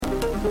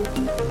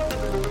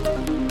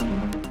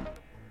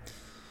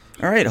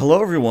All right,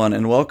 hello everyone,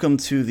 and welcome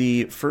to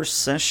the first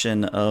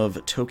session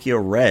of Tokyo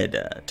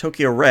Red.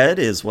 Tokyo Red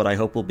is what I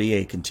hope will be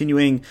a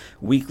continuing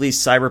weekly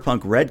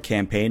Cyberpunk Red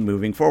campaign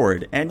moving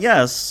forward. And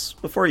yes,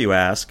 before you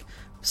ask,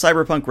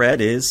 Cyberpunk Red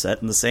is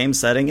set in the same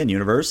setting and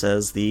universe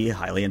as the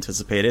highly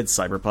anticipated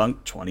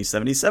Cyberpunk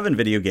 2077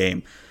 video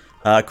game.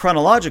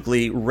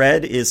 Chronologically,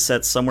 Red is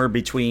set somewhere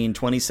between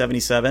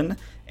 2077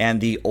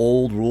 and the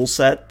old rule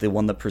set, the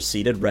one that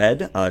preceded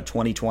Red,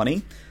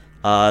 2020.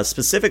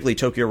 Specifically,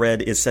 Tokyo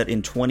Red is set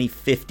in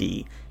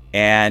 2050,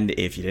 and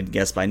if you didn't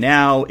guess by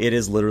now, it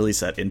is literally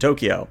set in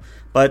Tokyo.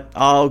 But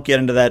I'll get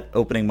into that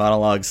opening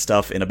monologue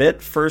stuff in a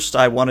bit. First,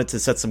 I wanted to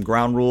set some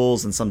ground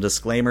rules and some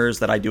disclaimers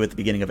that I do at the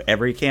beginning of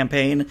every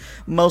campaign,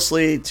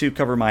 mostly to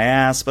cover my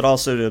ass, but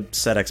also to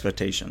set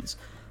expectations.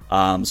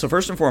 So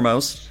first and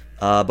foremost,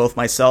 both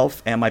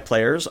myself and my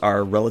players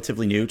are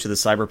relatively new to the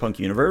Cyberpunk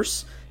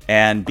universe.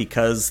 And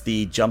because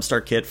the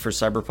Jumpstart kit for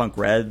Cyberpunk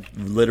Red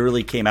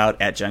literally came out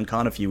at Gen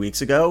Con a few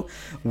weeks ago,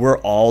 we're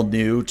all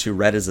new to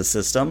Red as a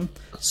system.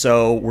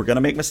 So we're going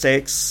to make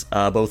mistakes,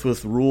 both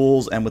with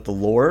rules and with the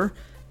lore.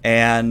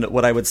 And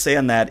what I would say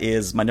on that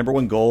is my number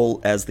one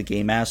goal as the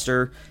Game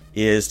Master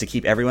is to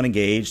keep everyone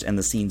engaged and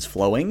the scenes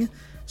flowing.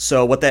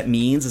 So what that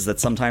means is that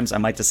sometimes I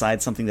might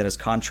decide something that is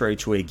contrary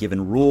to a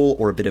given rule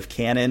or a bit of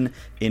canon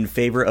in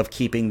favor of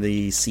keeping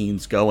the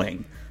scenes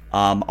going.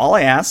 All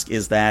I ask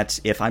is that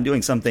if I'm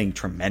doing something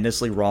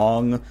tremendously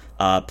wrong,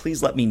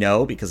 please let me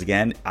know, because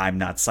again, I'm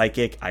not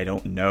psychic. I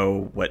don't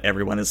know what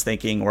everyone is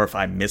thinking or if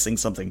I'm missing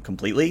something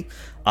completely.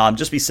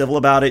 Just be civil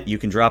about it. You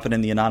can drop it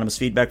in the anonymous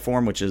feedback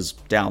form, which is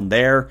down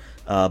there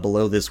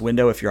below this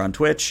window if you're on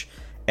Twitch.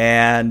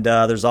 And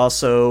there's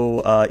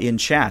also in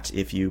chat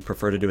if you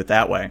prefer to do it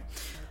that way.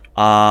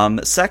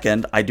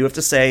 Second, I do have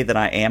to say that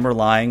I am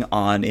relying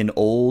on an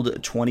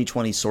old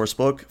 2020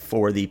 sourcebook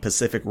for the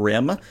Pacific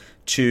Rim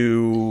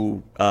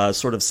to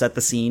sort of set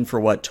the scene for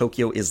what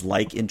Tokyo is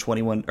like in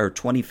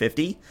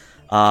 2050.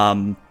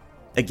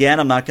 Again,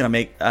 I'm not going to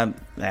make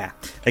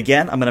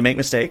again, I'm going to make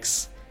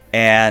mistakes,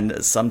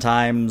 and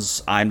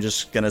sometimes I'm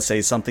just going to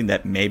say something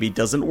that maybe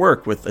doesn't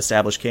work with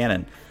established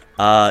canon.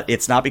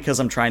 It's not because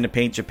I'm trying to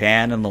paint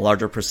Japan and the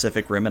larger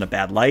Pacific Rim in a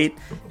bad light.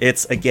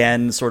 It's,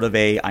 again, sort of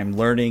a I'm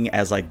learning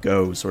as I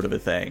go sort of a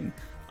thing.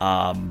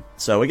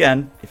 So,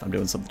 again, if I'm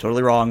doing something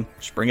totally wrong,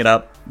 just bring it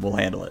up. We'll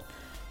handle it.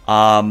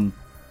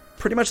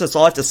 Pretty much that's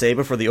all I have to say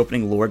before the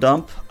opening lore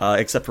dump,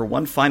 except for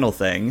one final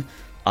thing.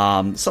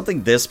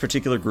 Something this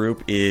particular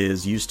group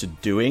is used to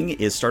doing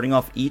is starting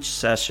off each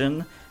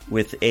session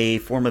with a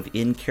form of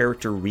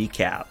in-character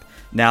recap.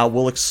 Now,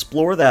 we'll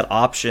explore that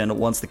option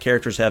once the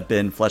characters have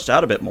been fleshed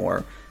out a bit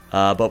more,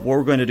 but what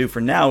we're going to do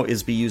for now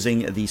is be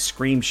using the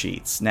Scream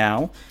Sheets.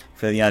 Now,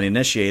 for the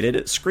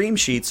uninitiated, Scream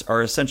Sheets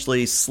are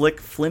essentially slick,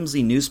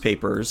 flimsy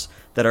newspapers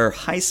that are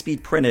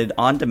high-speed printed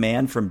on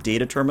demand from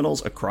data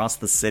terminals across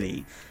the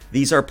city.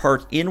 These are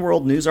part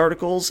in-world news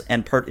articles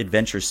and part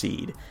adventure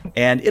seed,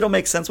 and it'll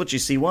make sense once you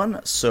see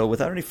one, so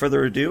without any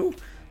further ado,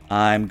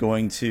 I'm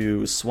going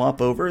to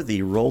swap over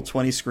the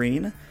Roll20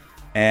 screen,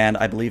 and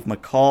I believe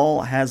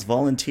McCall has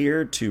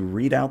volunteered to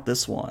read out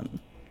this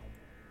one.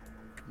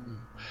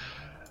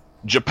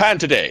 Japan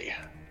Today.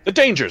 The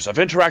Dangers of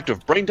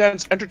Interactive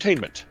Braindance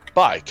Entertainment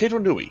by Kato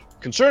Nui,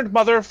 concerned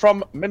mother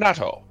from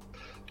Minato.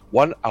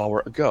 1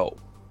 hour ago.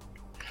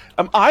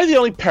 Am I the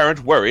only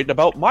parent worried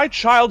about my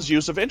child's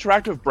use of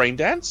interactive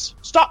braindance?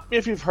 Stop me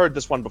if you've heard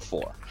this one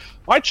before.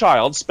 My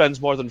child spends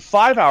more than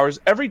 5 hours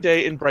every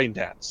day in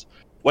braindance.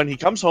 When he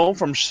comes home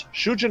from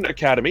Shujin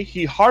Academy,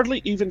 he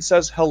hardly even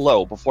says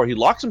hello before he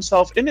locks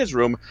himself in his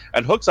room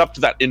and hooks up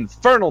to that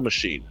infernal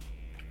machine.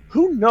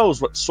 Who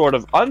knows what sort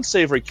of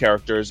unsavory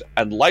characters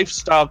and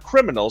lifestyle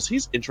criminals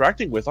he's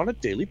interacting with on a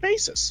daily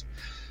basis?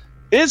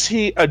 Is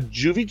he a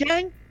juvie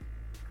gang?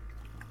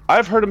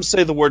 I've heard him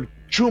say the word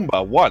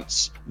chumba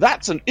once.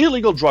 That's an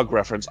illegal drug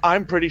reference,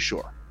 I'm pretty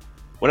sure.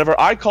 Whenever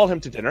I call him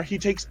to dinner, he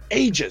takes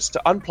ages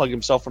to unplug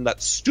himself from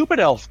that stupid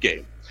elf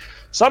game.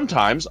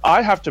 Sometimes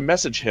I have to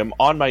message him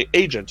on my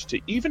agent to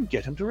even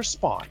get him to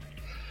respond.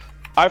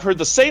 I've heard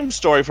the same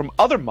story from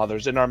other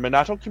mothers in our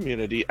Minato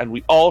community, and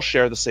we all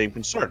share the same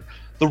concern.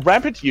 The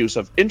rampant use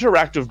of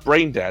interactive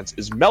braindance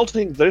is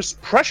melting the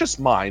precious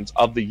minds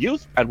of the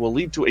youth and will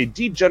lead to a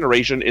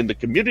degeneration in the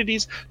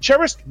community's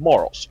cherished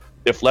morals,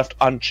 if left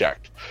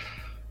unchecked.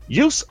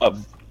 Use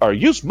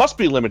must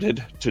be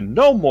limited to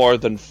no more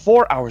than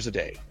 4 hours a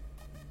day.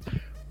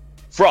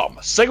 From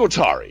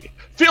Segotari.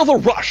 Feel the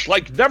rush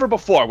like never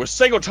before with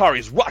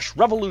Segotari's Rush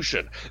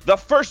Revolution, the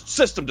first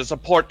system to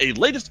support a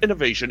latest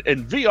innovation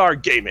in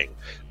VR gaming.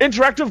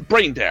 Interactive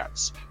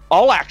braindance.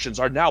 All actions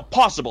are now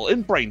possible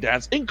in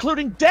braindance,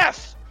 including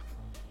death.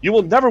 You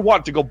will never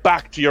want to go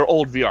back to your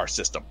old VR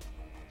system.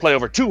 Play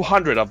over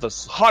 200 of the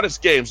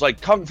hottest games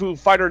like Kung Fu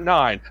Fighter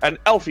 9 and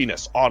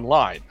Elfiness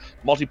online.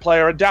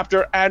 Multiplayer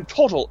adapter and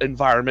total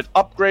environment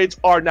upgrades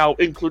are now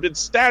included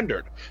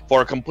standard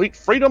for a complete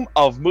freedom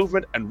of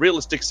movement and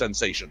realistic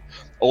sensation.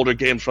 Older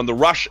games from the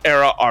Rush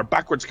era are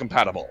backwards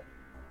compatible.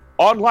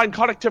 Online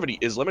connectivity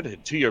is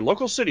limited to your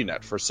local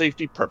CityNet for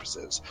safety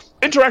purposes.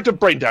 Interactive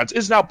Braindance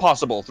is now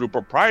possible through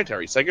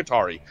proprietary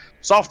Segatari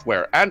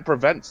software and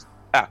prevents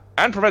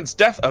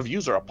death of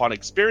user upon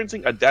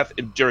experiencing a death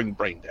during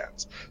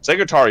Braindance.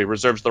 Segatari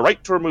reserves the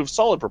right to remove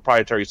solid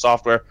proprietary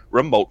software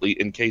remotely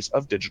in case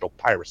of digital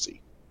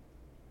piracy.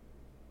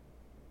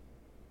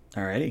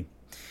 Alrighty.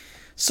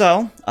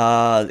 So,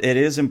 it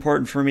is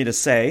important for me to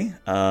say,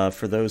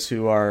 for those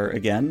who are,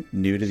 again,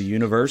 new to the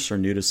universe or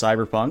new to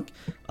Cyberpunk,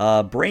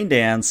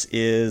 Braindance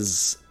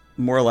is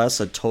more or less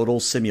a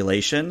total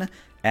simulation,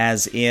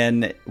 as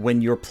in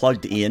when you're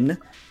plugged in,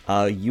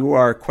 you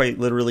are quite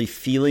literally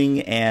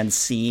feeling and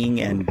seeing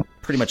and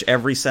pretty much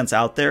every sense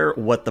out there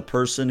what the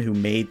person who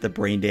made the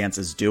Braindance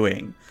is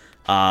doing.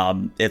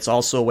 It's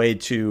also a way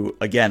to,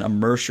 again,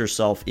 immerse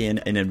yourself in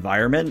an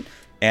environment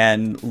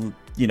and,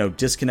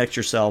 disconnect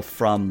yourself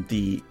from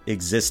the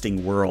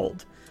existing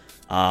world.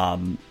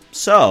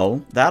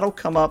 So that'll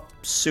come up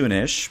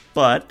soonish,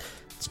 but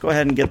let's go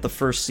ahead and get the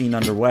first scene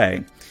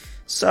underway.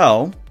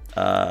 So,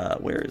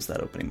 where is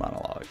that opening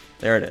monologue?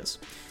 There it is.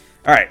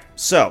 All right,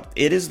 so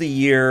it is the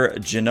year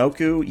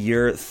Jinoku,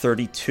 year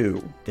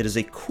 32. It is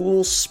a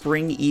cool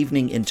spring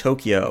evening in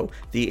Tokyo.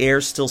 The air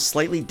still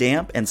slightly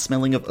damp and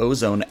smelling of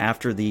ozone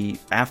after the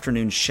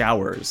afternoon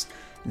showers.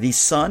 The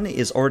sun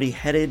is already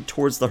headed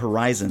towards the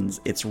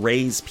horizons, its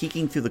rays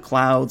peeking through the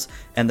clouds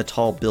and the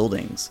tall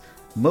buildings.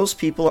 Most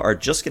people are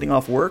just getting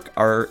off work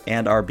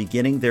and are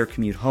beginning their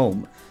commute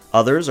home.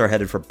 Others are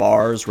headed for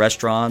bars,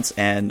 restaurants,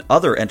 and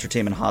other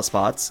entertainment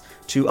hotspots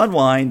to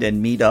unwind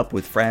and meet up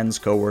with friends,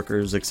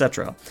 coworkers,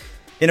 etc.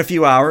 In a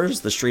few hours,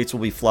 the streets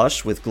will be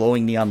flush with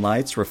glowing neon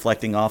lights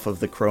reflecting off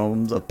of the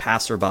chromes of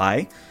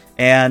passerby,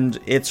 and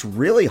it's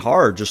really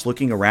hard just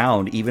looking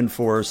around, even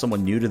for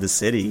someone new to the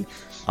city,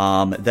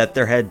 that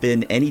there had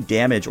been any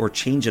damage or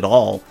change at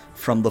all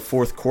from the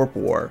Fourth Corp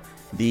War,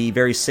 the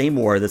very same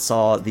war that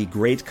saw the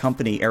great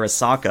company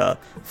Arasaka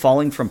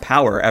falling from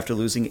power after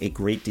losing a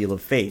great deal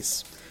of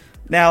face.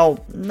 Now,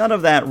 none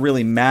of that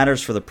really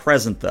matters for the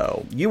present,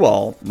 though. You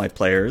all, my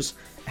players,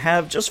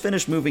 have just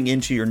finished moving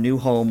into your new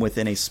home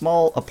within a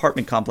small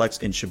apartment complex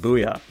in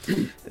Shibuya.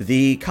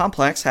 The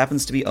complex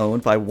happens to be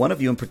owned by one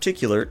of you in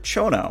particular,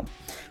 Chono.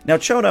 Now,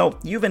 Chono,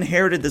 you've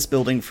inherited this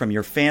building from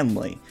your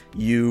family.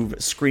 You've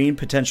screened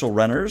potential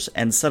renters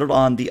and settled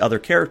on the other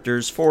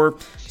characters for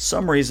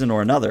some reason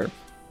or another.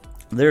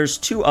 There's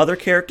 2 other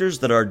characters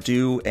that are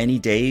due any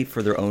day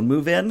for their own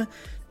move-in,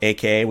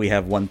 aka we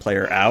have 1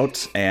 player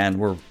out, and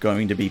we're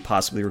going to be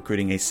possibly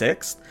recruiting a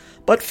 6th.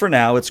 But for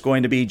now, it's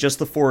going to be just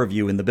the 4 of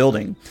you in the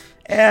building.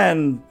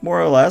 And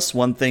more or less,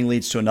 one thing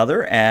leads to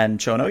another, and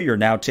Chono, you're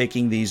now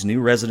taking these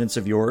new residents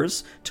of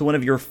yours to one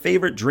of your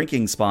favorite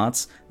drinking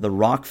spots, the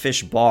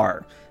Rockfish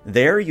Bar.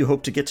 There, you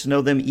hope to get to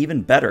know them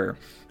even better.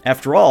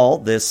 After all,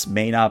 this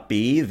may not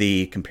be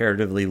the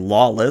comparatively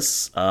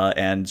lawless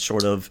and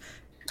sort of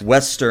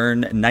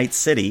Western Night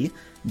City,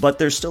 but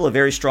there's still a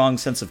very strong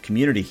sense of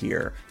community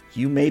here.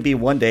 You may be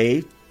one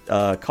day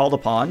called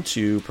upon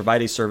to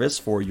provide a service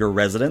for your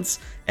residents,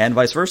 and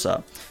vice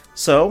versa.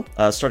 So,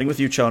 starting with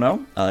you,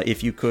 Chono,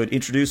 if you could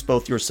introduce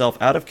both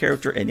yourself out of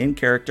character and in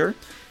character,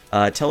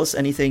 tell us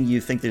anything you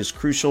think that is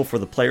crucial for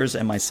the players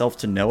and myself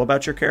to know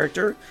about your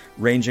character,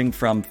 ranging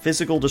from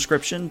physical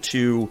description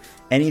to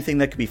anything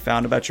that could be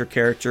found about your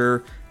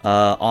character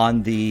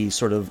on the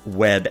sort of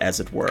web, as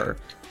it were.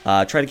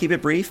 Try to keep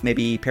it brief,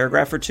 maybe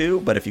paragraph or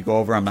 2, but if you go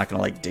over, I'm not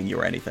going to ding you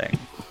or anything.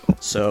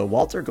 So,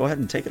 Walter, go ahead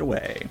and take it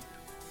away.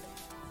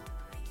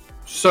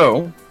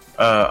 So,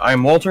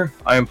 I'm Walter.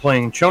 I am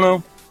playing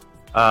Chono.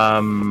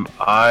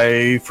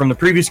 I, from the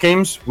previous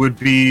games, would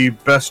be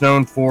best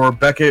known for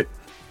Beckett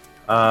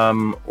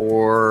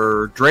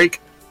or Drake.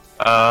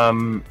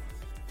 Chono,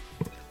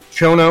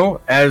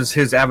 as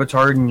his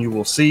avatar, and you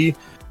will see,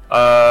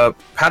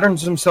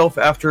 patterns himself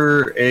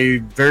after a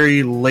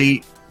very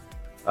late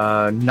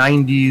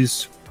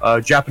 90s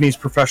Japanese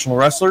professional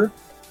wrestler.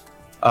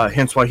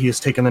 Hence why he has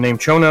taken the name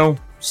Chono.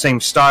 Same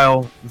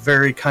style,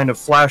 very kind of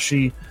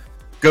flashy,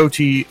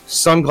 goatee,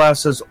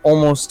 sunglasses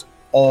almost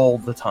all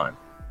the time.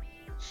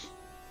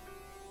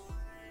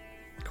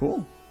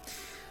 Cool.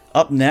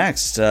 Up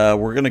next,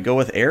 we're going to go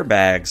with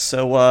airbags.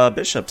 So,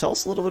 Bishop, tell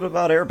us a little bit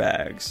about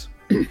airbags.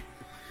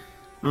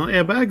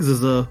 Airbags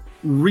is a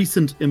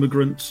recent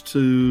immigrant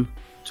to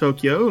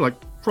Tokyo,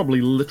 probably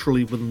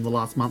literally within the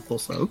last month or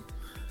so.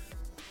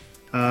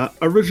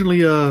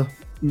 Originally a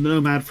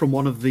nomad from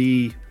one of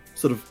the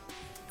sort of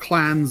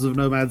clans of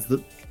nomads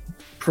that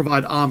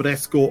provide armored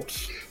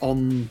escort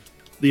on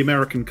the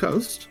American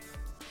coast.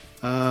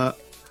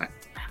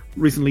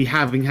 Recently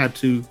having had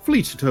to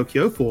flee to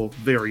Tokyo for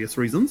various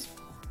reasons.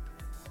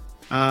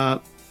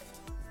 Doesn't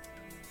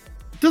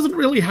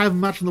really have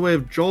much in the way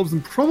of jobs,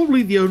 and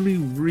probably the only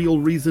real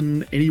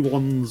reason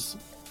anyone's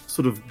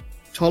sort of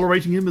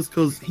tolerating him is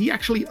because he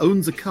actually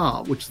owns a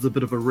car, which is a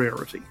bit of a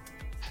rarity.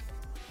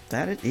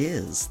 That it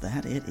is.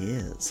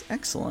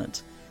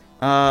 Excellent.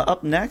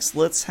 Up next,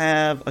 let's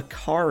have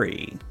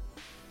Akari.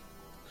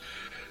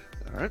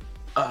 All right.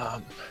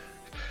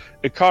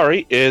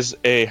 Ikari is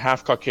a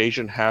half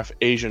Caucasian, half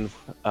Asian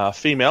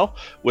female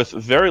with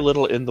very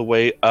little in the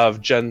way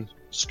of gen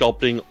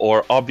sculpting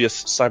or obvious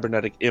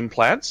cybernetic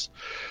implants,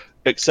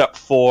 except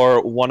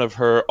for one of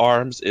her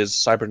arms is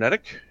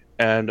cybernetic,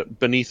 and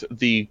beneath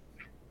the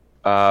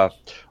cornea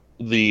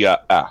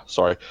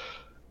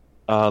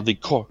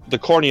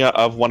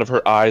of one of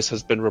her eyes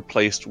has been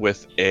replaced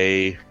with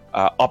a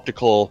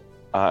optical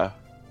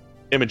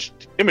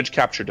image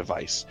capture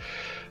device.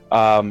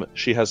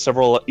 She has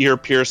several ear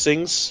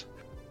piercings.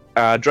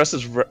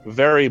 Dresses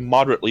very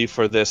moderately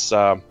for this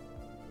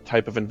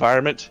type of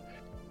environment,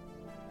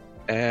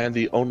 and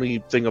the only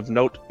thing of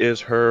note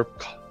is her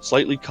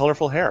slightly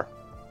colorful hair.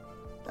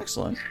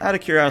 Excellent. Out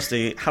of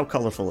curiosity, how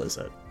colorful is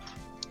it?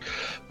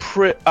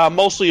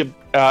 Mostly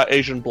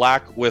Asian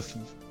black with,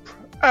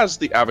 as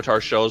the avatar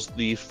shows,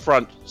 the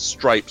front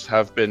stripes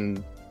have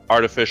been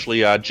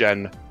artificially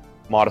gen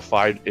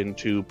modified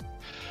into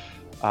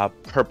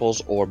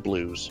purples or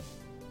blues.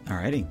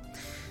 Alrighty.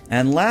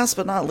 And last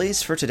but not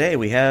least for today,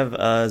 we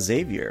have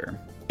Xavier.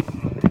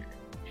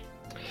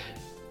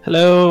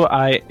 Hello,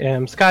 I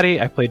am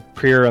Scotty. I played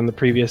Prier on the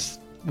previous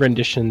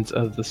renditions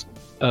of the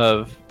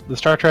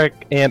Star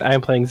Trek, and I am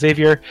playing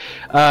Xavier.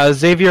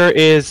 Xavier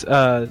is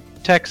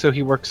tech, so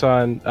he works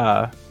on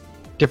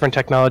different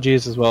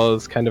technologies as well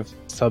as kind of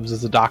subs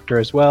as a doctor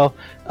as well.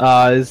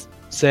 Is,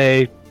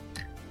 say,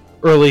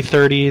 early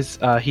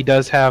 30s. He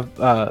does have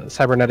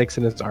cybernetics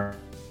in his arm.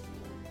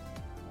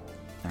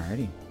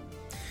 Alrighty.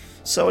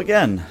 So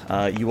again,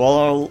 you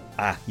all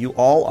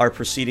are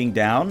proceeding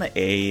down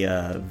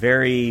a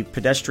very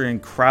pedestrian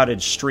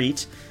crowded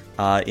street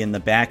in the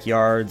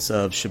backyards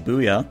of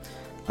Shibuya.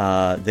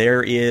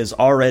 There is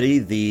already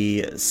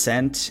the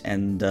scent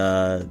and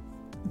the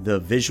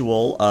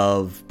visual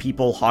of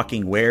people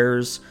hawking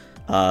wares,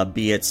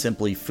 be it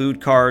simply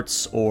food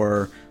carts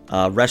or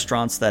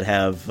restaurants that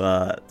have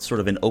sort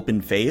of an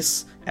open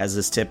face, as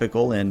is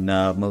typical in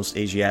most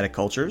Asiatic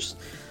cultures.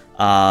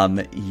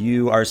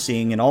 You are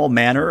seeing in all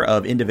manner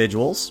of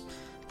individuals.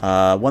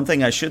 One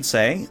thing I should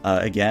say,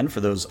 again, for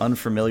those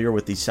unfamiliar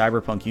with the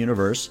Cyberpunk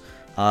universe,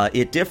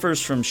 it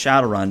differs from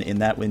Shadowrun in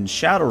that when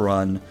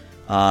Shadowrun,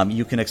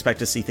 you can expect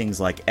to see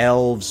things like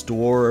elves,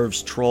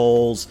 dwarves,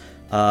 trolls,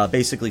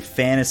 basically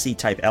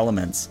fantasy-type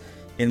elements.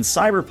 In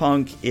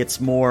Cyberpunk,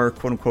 it's more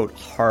quote-unquote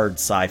hard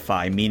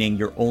sci-fi, meaning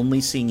you're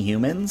only seeing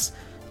humans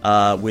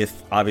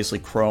with obviously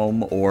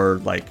chrome or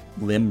like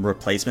limb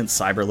replacement,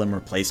 cyber limb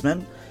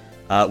replacement.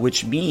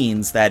 Which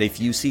means that if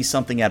you see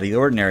something out of the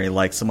ordinary,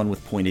 like someone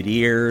with pointed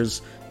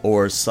ears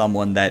or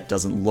someone that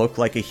doesn't look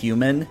like a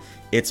human,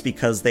 it's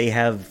because they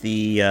have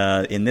the,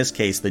 in this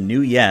case, the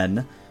new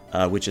yen,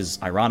 which is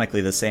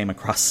ironically the same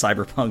across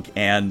Cyberpunk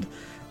and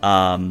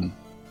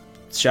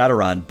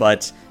Shadowrun,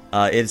 but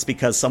it's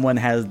because someone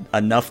has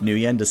enough new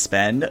yen to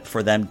spend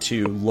for them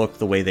to look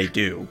the way they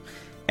do.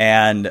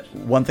 And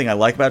one thing I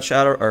like about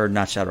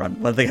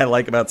one thing I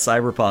like about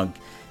Cyberpunk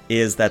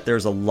is that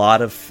there's a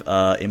lot of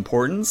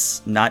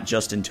importance, not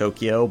just in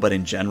Tokyo, but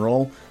in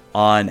general,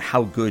 on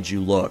how good you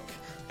look.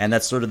 And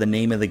that's sort of the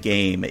name of the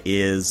game,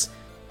 is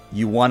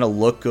you want to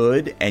look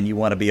good and you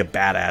want to be a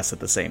badass at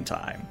the same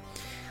time.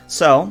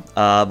 So,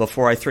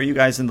 before I throw you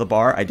guys in the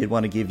bar, I did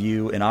want to give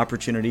you an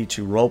opportunity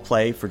to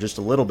roleplay for just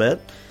a little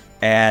bit.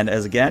 And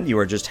as again, you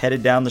are just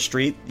headed down the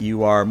street,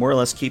 you are more or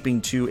less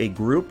keeping to a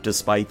group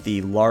despite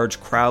the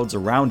large crowds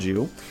around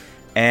you.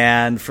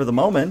 And for the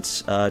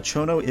moment,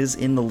 Chono is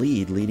in the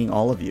lead, leading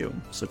all of you.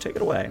 So take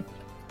it away.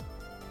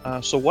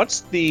 So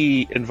what's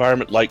the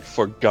environment like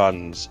for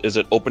guns? Is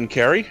it open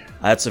carry?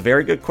 That's a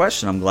very good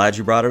question. I'm glad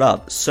you brought it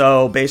up.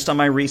 So based on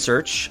my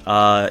research,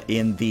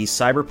 in the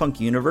Cyberpunk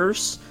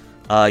universe,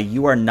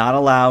 you are not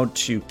allowed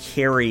to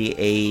carry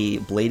a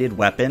bladed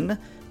weapon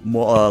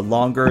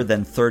longer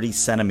than 30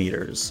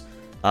 centimeters.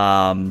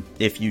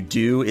 If you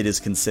do, it is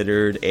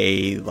considered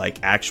a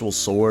actual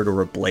sword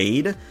or a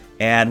blade,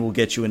 and will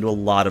get you into a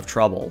lot of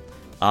trouble.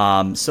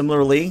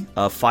 Similarly,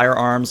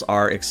 firearms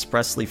are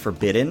expressly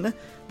forbidden,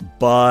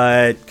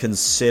 but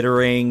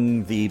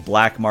considering the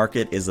black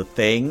market is a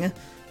thing,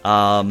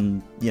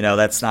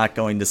 that's not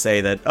going to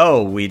say that,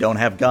 oh, we don't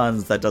have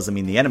guns, that doesn't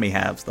mean the enemy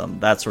has them,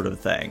 that sort of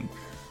thing.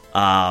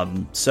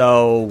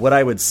 So what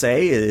I would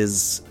say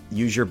is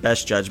use your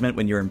best judgment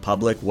when you're in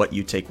public what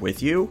you take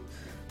with you.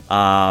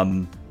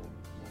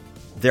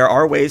 There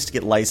are ways to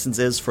get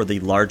licenses for the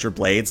larger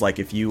blades, like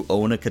if you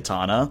own a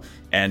katana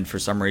and for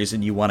some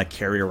reason you want to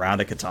carry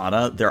around a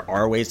katana, there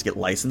are ways to get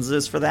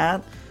licenses for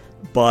that.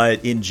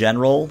 But in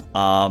general,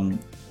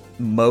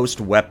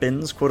 most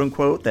weapons,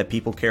 quote-unquote, that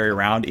people carry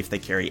around, if they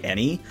carry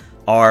any,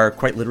 are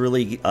quite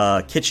literally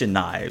kitchen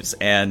knives.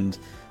 And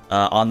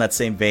on that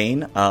same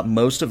vein,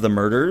 most of the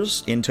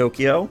murders in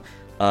Tokyo,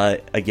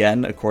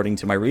 again, according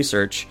to my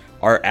research,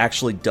 are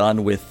actually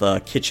done with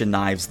kitchen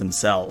knives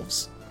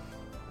themselves.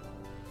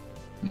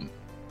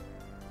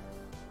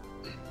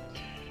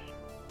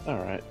 All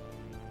right.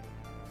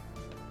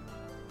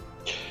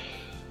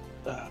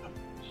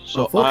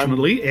 So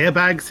unfortunately,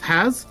 Airbags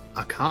has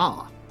a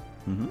car.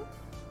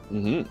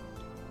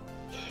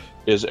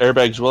 Is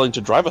Airbags willing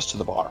to drive us to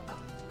the bar?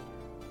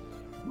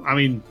 I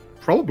mean,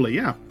 probably,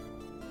 yeah.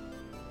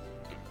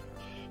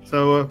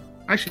 So,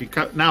 actually,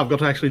 now I've got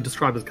to actually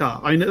describe his car.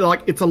 I mean,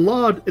 like, it's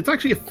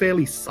actually a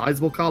fairly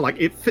sizable car. Like,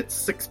 it fits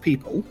 6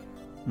 people.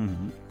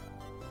 Mm-hmm.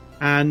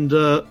 And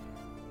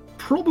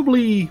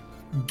probably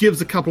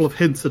gives a couple of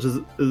hints at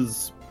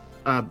his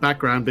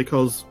background,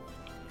 because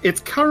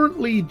it's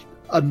currently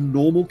a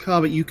normal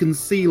car, but you can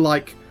see,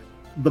 like,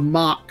 the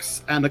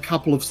marks and a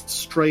couple of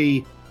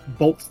stray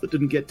bolts that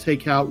didn't get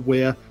taken out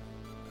where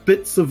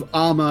bits of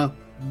armor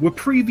were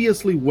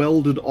previously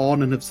welded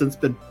on and have since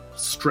been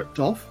stripped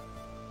off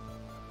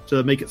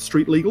to make it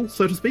street legal,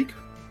 so to speak.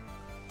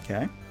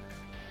 Okay.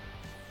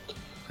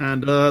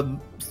 And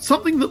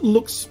something that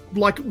looks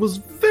like it was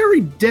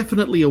very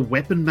definitely a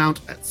weapon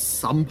mount at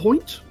some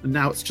point, and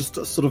now it's just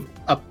a sort of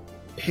a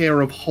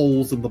pair of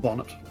holes in the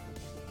bonnet.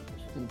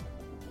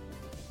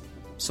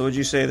 So would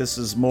you say this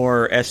is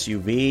more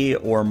SUV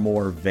or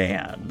more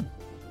van?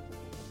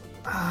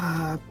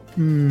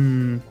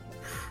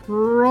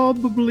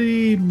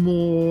 Probably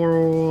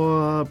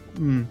more...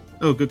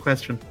 Oh, good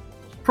question.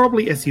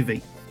 Probably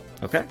SUV.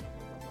 Okay.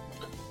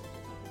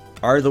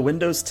 Are the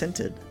windows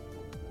tinted?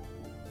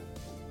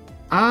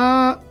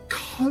 No,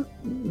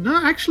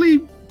 actually,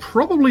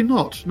 probably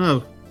not.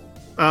 No.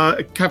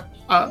 In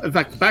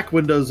fact, the back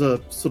windows are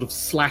sort of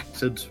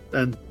slatted,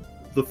 and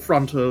the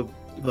front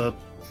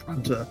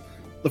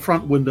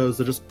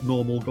windows are just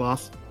normal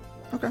glass.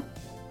 Okay.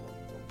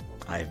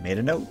 I've made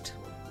a note.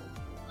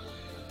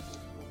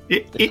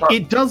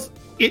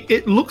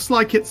 It looks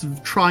like it's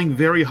trying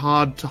very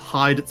hard to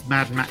hide its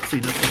Mad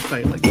Maxiness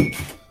and failing.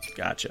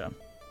 Gotcha.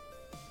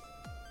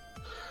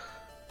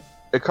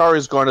 Ikari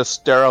is going to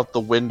stare out the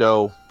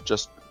window,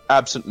 just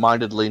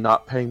absent-mindedly,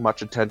 not paying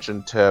much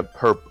attention to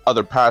her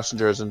other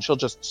passengers, and she'll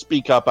just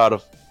speak up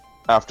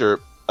after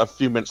a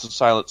few minutes of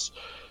silence.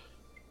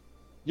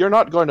 You're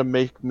not going to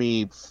make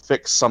me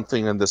fix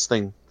something in this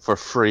thing for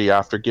free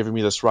after giving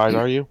me this ride,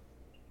 are you?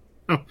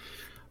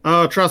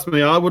 Oh, trust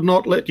me, I would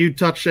not let you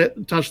touch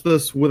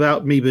this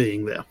without me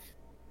being there.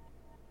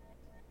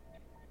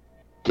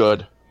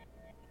 Good.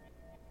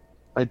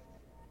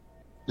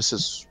 This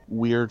is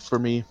weird for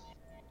me.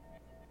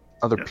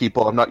 Other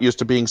people, I'm not used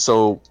to being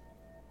so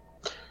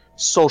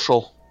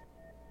social.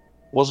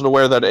 Wasn't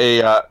aware that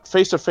a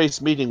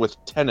face-to-face meeting with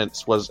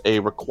tenants was a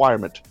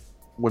requirement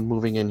when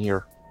moving in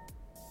here.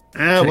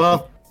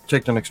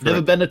 Take the next never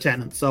right. been a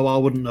tenant, so I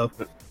wouldn't know.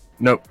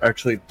 Nope,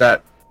 actually,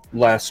 that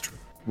last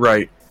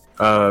right.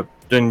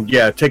 Then,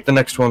 yeah, take the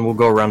next one. We'll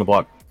go around the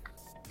block.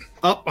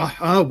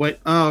 Wait.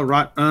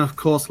 Right. Of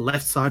course,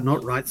 left side,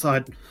 not right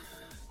side.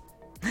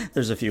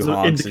 There's a few So it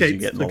honks as you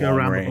indicates get in to the go long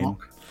around the rain.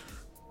 block.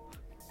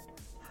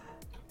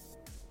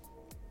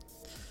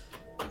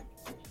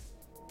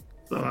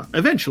 So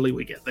eventually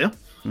we get there.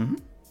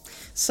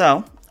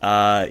 So,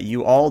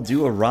 you all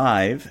do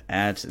arrive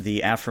at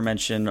the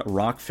aforementioned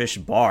Rockfish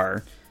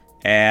Bar,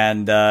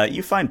 and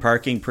you find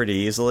parking pretty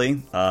easily.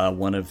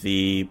 One of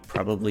the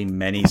probably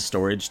many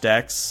storage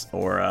decks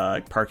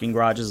or parking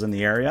garages in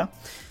the area.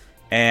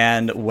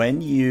 And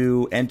when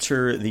you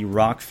enter the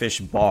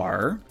Rockfish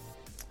Bar,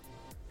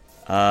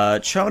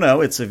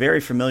 Chono, it's a very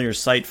familiar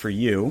sight for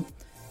you.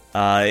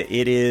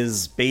 It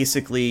is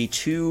basically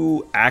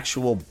 2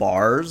 actual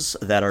bars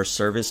that are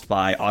serviced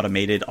by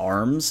automated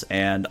arms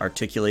and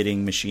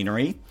articulating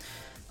machinery.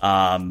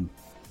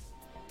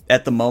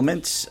 At the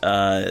moment,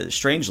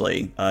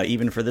 strangely,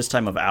 even for this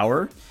time of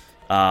hour,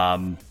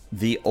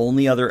 the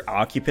only other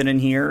occupant in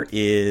here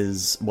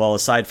is, well,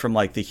 aside from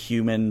like the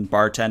human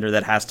bartender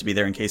that has to be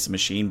there in case the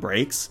machine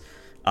breaks,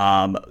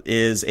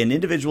 is an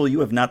individual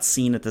you have not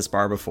seen at this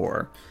bar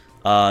before.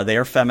 They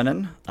are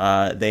feminine.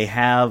 They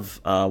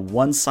have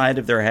one side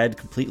of their head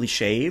completely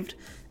shaved,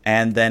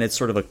 and then it's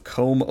sort of a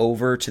comb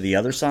over to the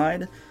other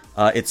side.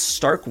 It's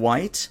stark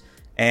white,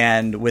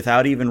 and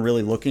without even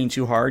really looking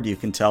too hard, you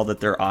can tell that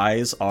their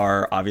eyes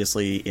are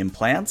obviously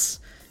implants,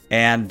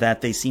 and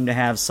that they seem to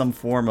have some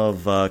form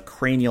of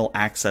cranial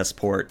access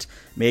port.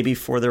 Maybe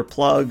for their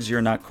plugs,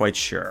 you're not quite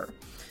sure.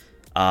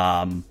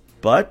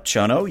 But,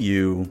 Chono,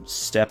 you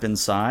step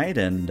inside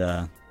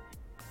and...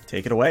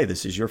 take it away.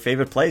 This is your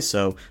favorite place,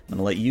 so I'm going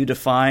to let you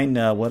define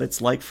what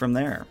it's like from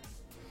there.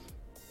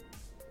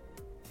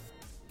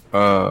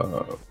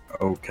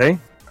 Okay.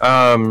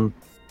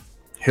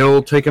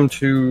 He'll take him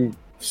to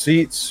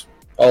seats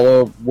all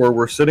of where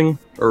we're sitting,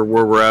 or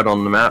where we're at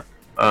on the map,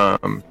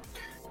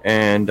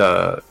 and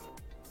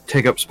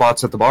take up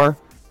spots at the bar.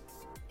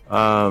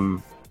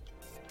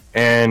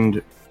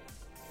 And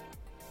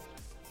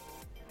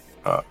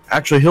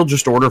actually, he'll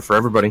just order for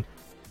everybody.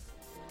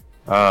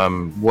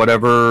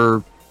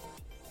 Whatever,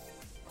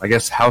 I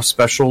guess, house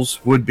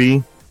specials would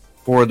be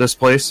for this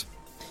place.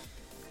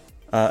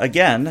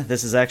 Again,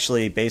 this is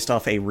actually based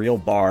off a real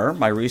bar.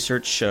 My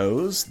research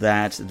shows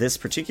that this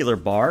particular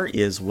bar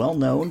is well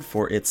known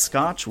for its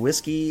scotch,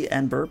 whiskey,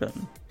 and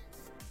bourbon.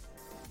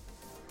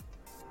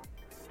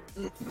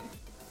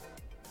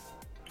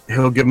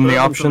 He'll give them the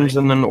options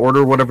and then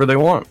order whatever they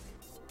want.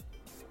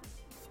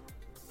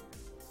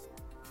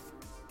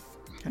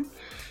 Okay.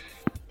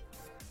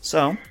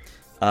 So,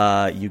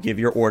 You give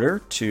your order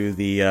to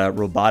the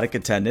robotic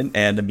attendant,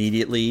 and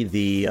immediately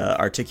the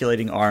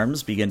articulating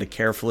arms begin to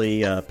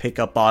carefully pick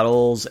up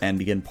bottles and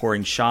begin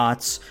pouring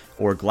shots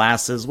or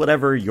glasses,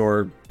 whatever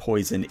your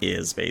poison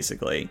is,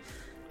 basically.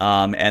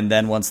 And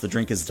then once the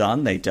drink is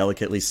done, they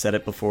delicately set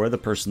it before the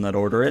person that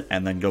ordered it,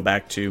 and then go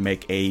back to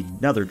make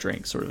another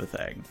drink, sort of a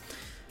thing.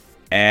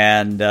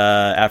 And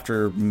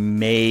after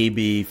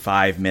maybe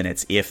 5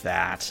 minutes, if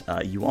that,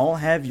 you all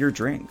have your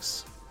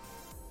drinks.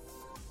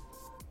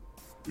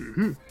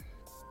 Mm-hmm.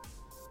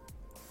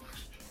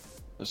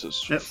 This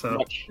is Yep, so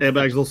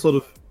Airbags will sort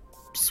of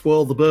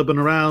swirl the bourbon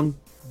around,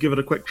 give it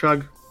a quick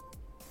chug.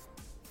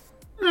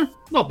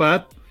 Not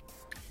bad.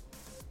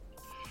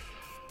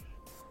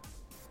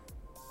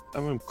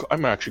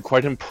 I'm actually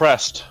quite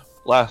impressed.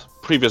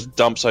 Previous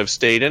dumps I've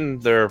stayed in,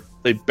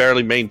 they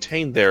barely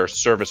maintain their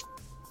service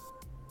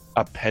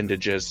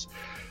appendages.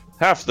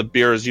 Half the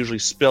beer is usually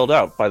spilled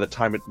out by the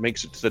time it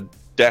makes it to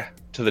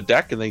the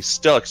deck, and they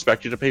still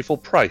expect you to pay full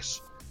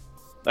price.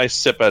 I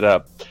sip at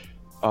a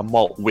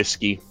malt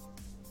whiskey.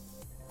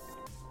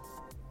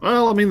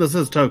 Well, I mean, this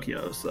is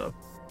Tokyo, so...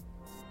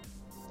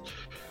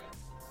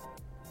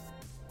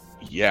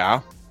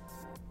 Yeah.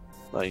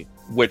 But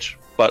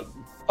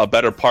a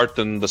better part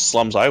than the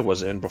slums I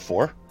was in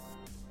before.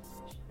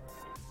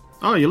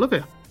 Oh, you live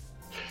here?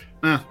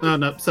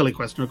 No, silly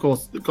question. Of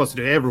course you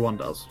do. Everyone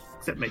does,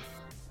 except me.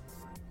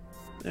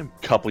 A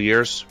couple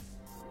years.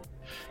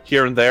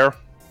 Here and there.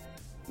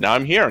 Now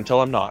I'm here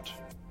until I'm not.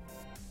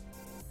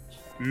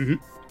 Mm-hmm.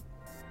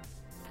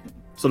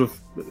 Sort of...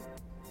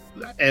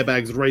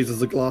 Airbags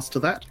raises a glass to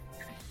that.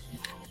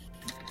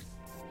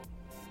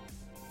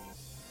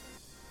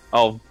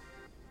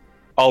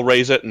 I'll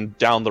raise it and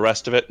down the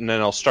rest of it, and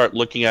then I'll start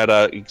looking at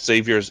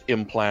Xavier's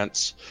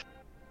implants.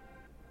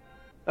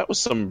 That was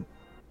some...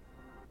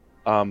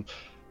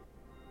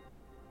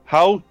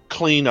 how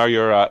clean are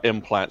your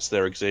implants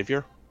there,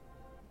 Xavier?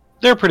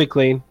 They're pretty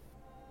clean.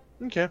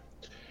 Okay.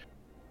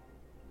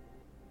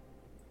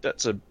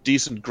 That's a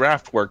decent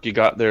graft work you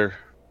got there.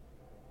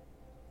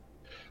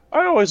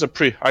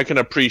 I can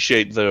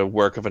appreciate the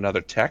work of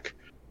another tech.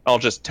 I'll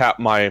just tap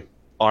my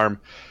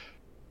arm.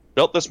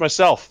 Built this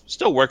myself.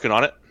 Still working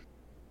on it.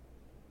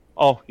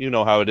 Oh, you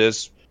know how it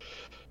is.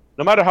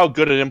 No matter how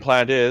good an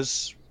implant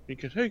is, you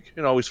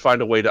can always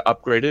find a way to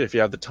upgrade it if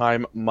you have the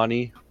time,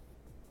 money,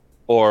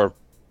 or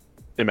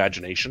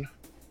imagination.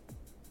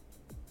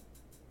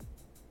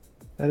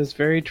 That is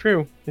very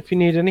true. If you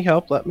need any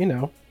help, let me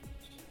know.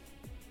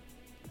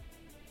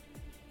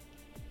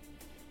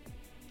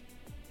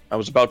 I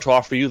was about to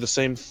offer you the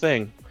same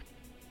thing.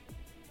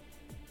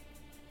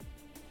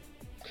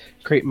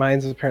 Great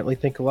minds apparently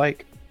think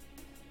alike.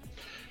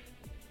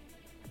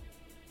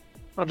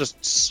 I'll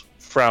just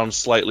frown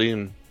slightly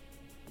and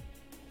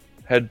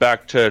head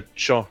back to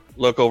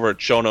look over at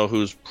Shono,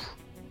 who's...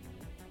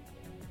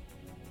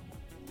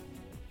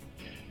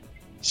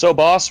 So,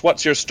 boss,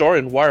 what's your story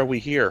and why are we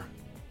here?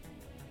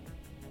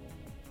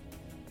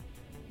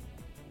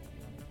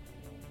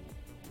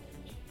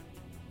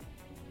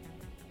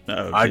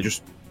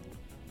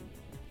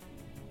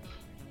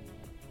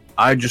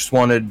 I just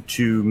wanted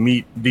to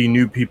meet the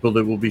new people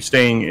that will be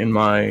staying in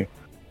my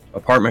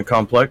apartment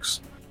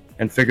complex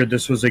and figured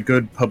this was a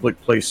good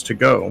public place to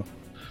go.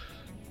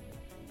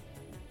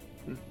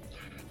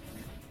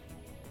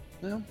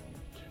 Well,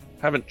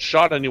 haven't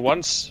shot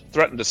anyone,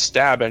 threatened to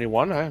stab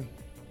anyone.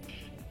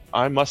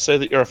 I must say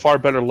that you're a far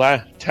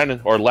better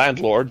tenant or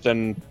landlord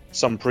than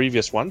some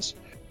previous ones.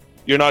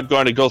 You're not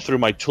going to go through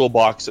my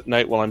toolbox at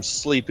night while I'm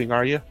sleeping,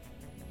 are you?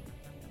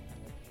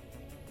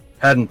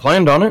 Hadn't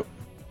planned on it.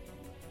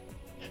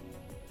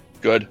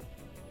 Good.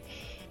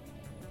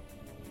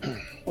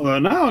 Well,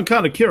 now I'm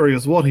kind of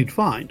curious what he'd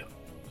find.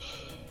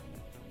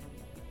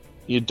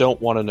 You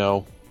don't want to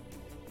know.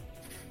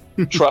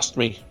 Trust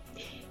me,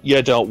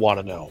 you don't want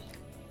to know.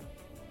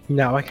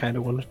 Now I kind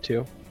of wanted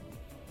to.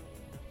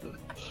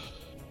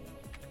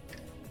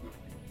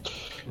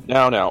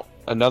 Now,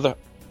 another...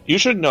 You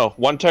should know,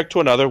 one tech to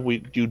another,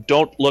 you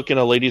don't look in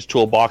a lady's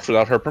toolbox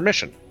without her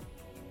permission.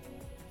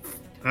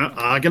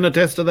 I can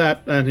attest to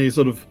that. And he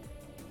sort of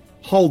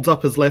holds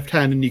up his left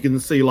hand, and you can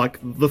see, like,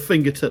 the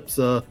fingertips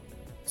are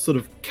sort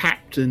of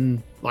capped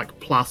in, like,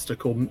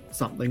 plastic or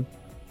something.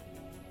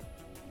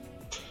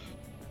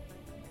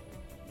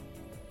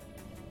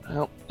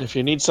 Well, if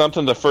you need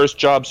something, the first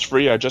job's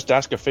free. I just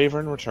ask a favor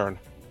in return.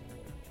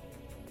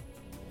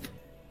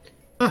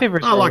 I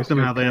like them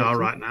how they are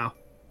right now.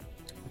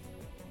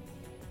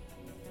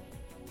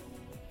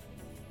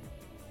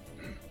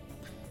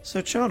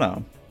 So,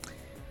 Chono,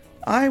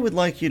 I would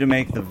like you to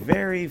make the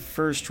very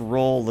first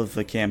roll of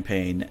the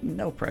campaign.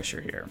 No pressure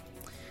here.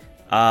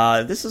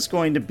 This is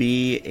going to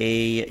be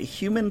a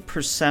human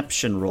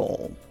perception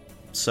roll.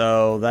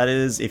 So that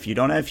is, if you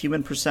don't have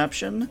human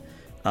perception,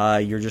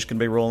 you're just going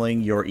to be rolling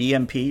your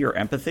EMP, your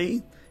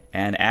empathy,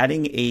 and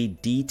adding a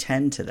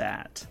D10 to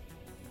that.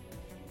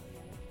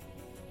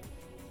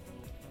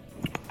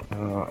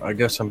 I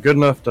guess I'm good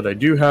enough that I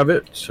do have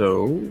it,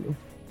 so...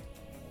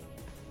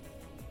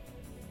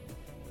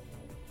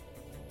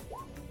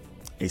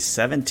 A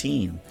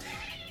 17.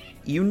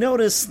 You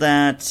notice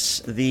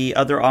that the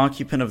other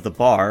occupant of the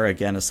bar,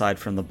 again aside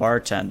from the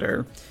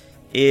bartender,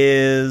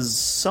 is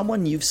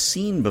someone you've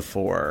seen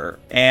before,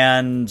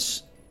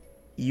 and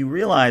you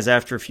realize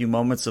after a few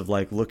moments of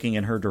like looking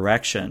in her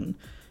direction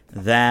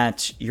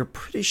that you're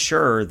pretty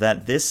sure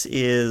that this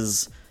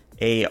is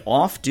a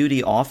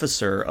off-duty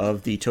officer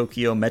of the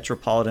Tokyo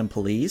Metropolitan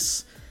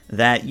Police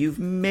that you've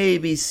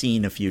maybe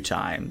seen a few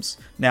times.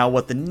 Now,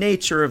 what the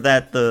nature of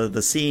that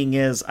the seeing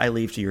is, I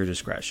leave to your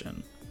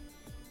discretion.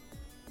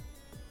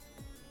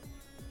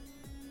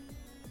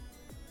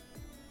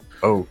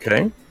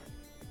 Okay.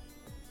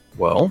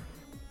 Well,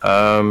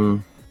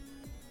 I'll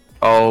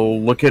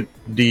look at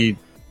the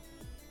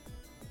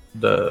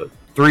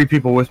 3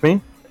 people with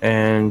me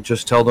and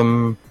just tell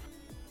them,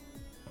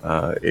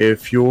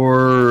 if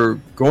you're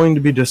going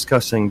to be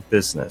discussing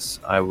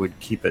business, I would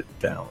keep it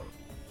down.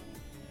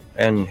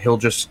 And he'll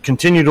just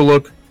continue to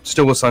look,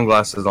 still with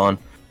sunglasses on,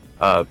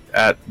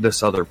 at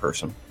this other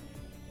person.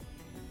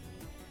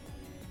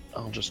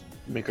 I'll just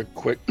make a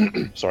quick...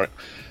 Sorry.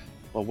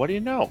 Well, what do you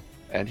know?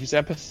 And he's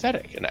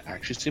empathetic and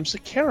actually seems to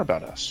care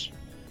about us.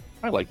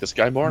 I like this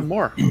guy more and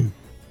more.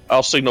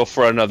 I'll signal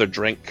for another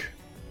drink.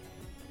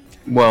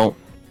 Well,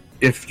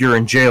 if you're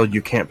in jail,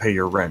 you can't pay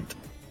your rent.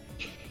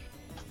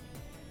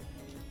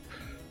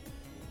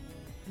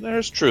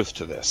 There's truth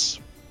to this.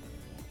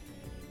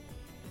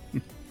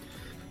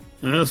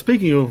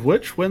 Speaking of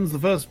which, when's the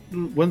first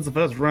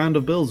round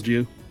of bills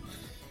due?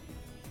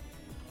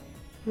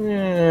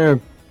 Yeah,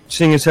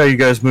 seeing as how you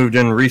guys moved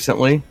in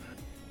recently,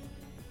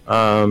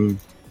 I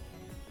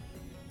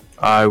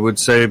would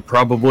say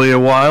probably a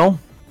while,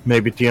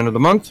 maybe at the end of the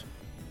month.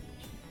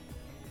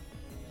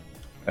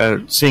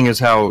 Seeing as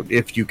how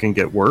if you can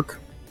get work,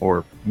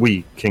 or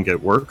we can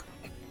get work.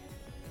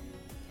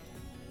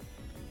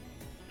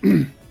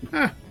 Been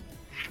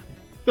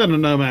a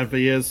nomad for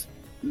years.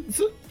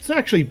 It's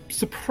actually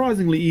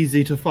surprisingly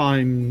easy to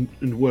find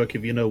and work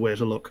if you know where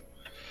to look.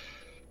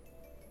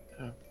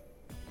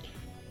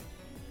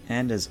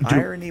 And as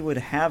irony would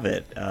have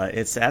it,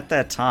 it's at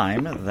that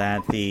time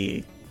that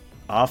the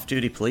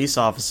off-duty police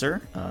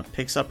officer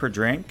picks up her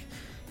drink,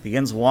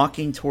 begins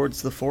walking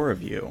towards the 4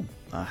 of you.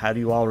 How do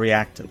you all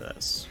react to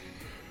this?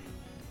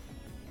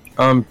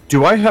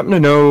 Do I happen to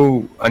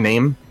know a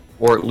name,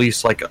 or at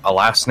least like a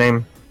last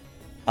name?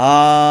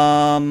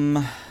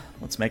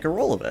 Let's make a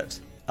roll of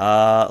it.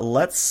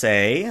 Let's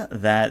say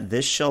that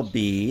this shall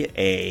be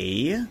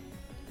a...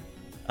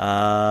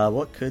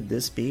 what could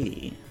this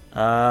be?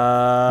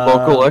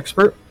 Local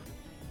expert?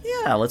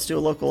 Yeah, let's do a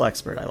local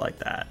expert. I like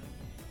that.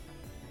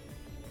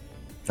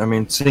 I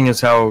mean, seeing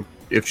as how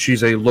if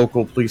she's a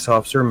local police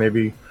officer,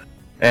 maybe,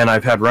 and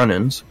I've had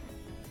run-ins.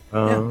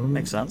 Yeah,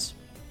 makes sense.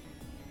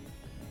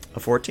 A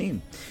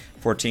 14.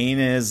 14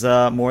 is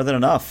more than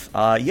enough.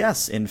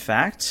 Yes, in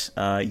fact,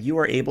 you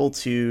are able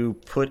to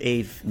put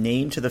a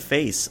name to the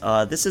face.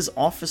 This is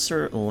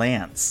Officer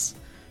Lantz.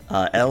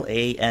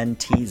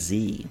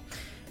 Lantz.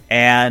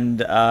 And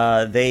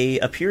they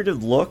appear to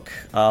look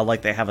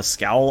like they have a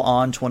scowl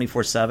on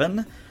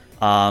 24/7.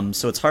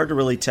 So it's hard to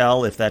really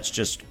tell if that's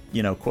just,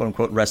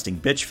 quote-unquote resting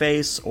bitch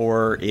face,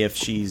 or if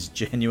she's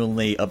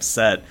genuinely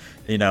upset,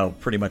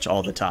 pretty much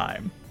all the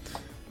time.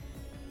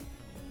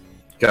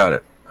 Got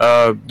it.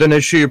 Then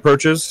as she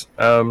approaches,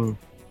 Jenna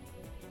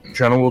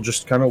will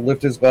just kind of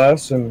lift his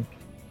glass and,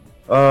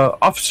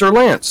 Officer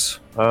Lantz,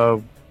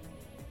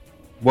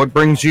 what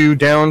brings you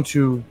down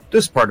to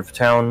this part of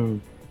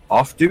town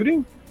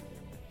off-duty?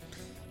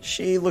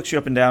 She looks you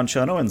up and down,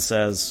 Chono, and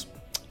says,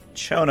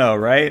 Chono,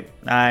 right?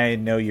 I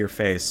know your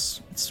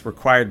face. It's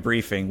required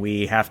briefing.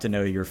 We have to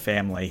know your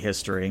family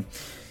history.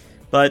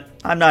 But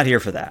I'm not here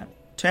for that.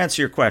 To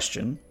answer your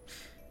question,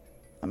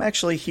 I'm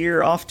actually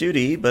here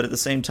off-duty, but at the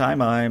same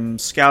time, I'm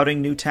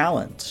scouting new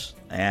talent.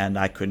 And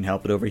I couldn't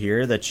help but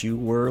overhear that you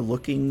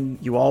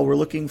all were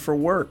looking for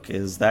work.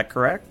 Is that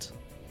correct?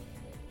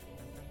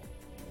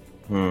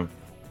 Yeah.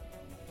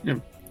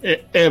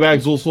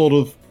 Airbags will sort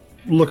of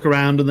look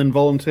around and then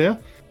volunteer.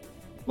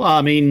 Well,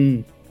 I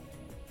mean,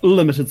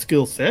 limited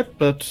skill set,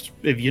 but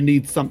if you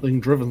need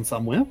something driven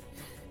somewhere.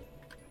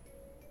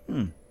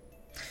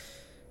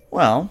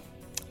 Well,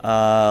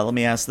 let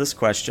me ask this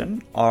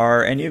question.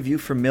 Are any of you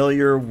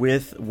familiar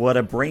with what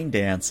a brain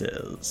dance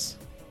is?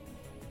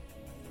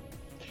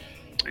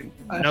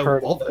 I've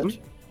heard of it.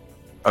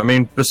 I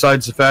mean,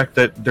 besides the fact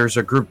that there's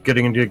a group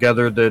getting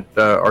together that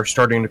are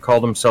starting to call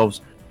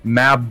themselves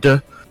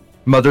MABD,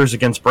 Mothers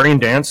Against Brain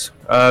Dance,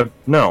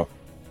 no.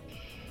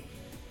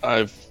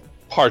 I've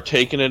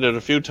partaken in it a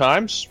few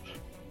times.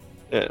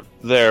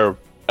 Their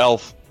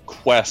elf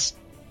quest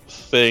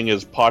thing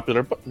is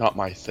popular, but not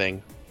my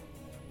thing.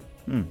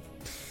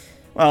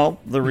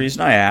 Well, the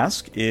reason I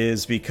ask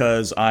is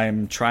because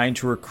I'm trying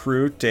to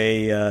recruit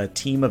a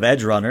team of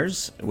edge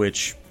runners,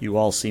 which you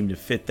all seem to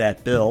fit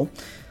that bill,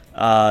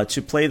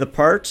 to play the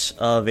part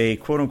of a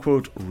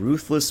quote-unquote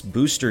ruthless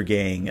booster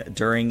gang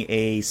during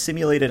a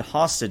simulated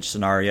hostage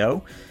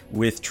scenario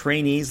with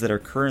trainees that are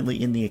currently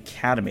in the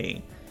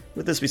academy.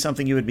 Would this be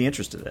something you would be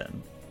interested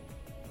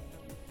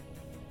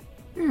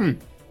in?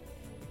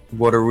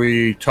 What are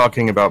we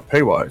talking about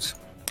pay-wise?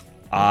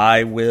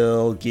 I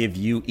will give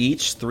you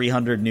each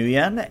 300 new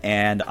yen,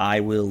 and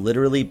I will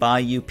literally buy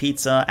you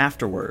pizza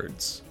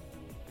afterwards.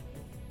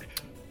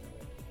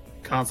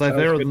 Can't say Sounds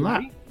fairer good than to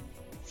that. me.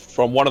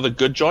 From one of the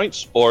good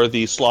joints, or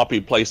the sloppy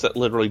place that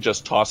literally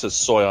just tosses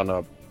soy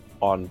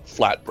on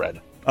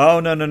flatbread? Oh,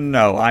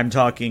 no. I'm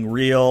talking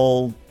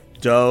real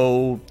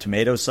dough,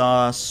 tomato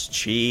sauce,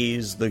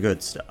 cheese, the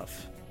good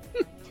stuff.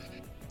 Oh,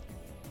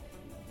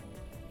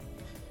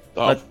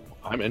 But-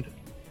 I'm in.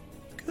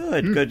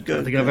 Good. I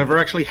don't think I've ever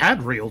actually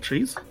had real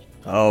cheese.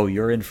 Oh,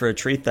 you're in for a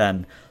treat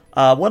then.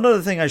 One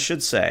other thing I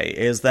should say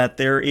is that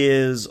there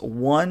is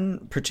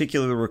one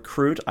particular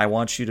recruit I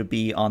want you to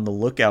be on the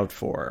lookout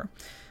for.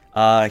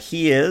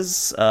 He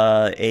is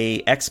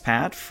a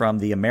expat from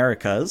the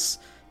Americas,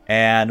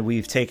 and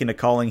we've taken to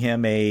calling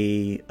him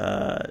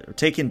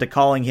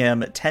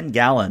 10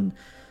 Gallon,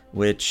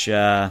 which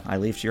I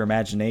leave to your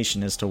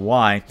imagination as to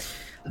why.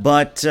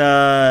 But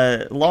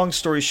long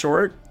story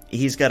short,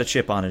 he's got a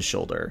chip on his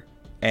shoulder.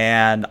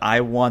 And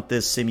I want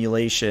this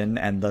simulation,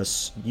 and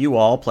thus you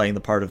all playing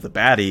the part of the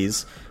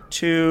baddies,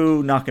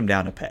 to knock him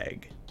down a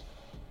peg.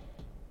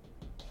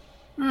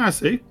 I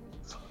see.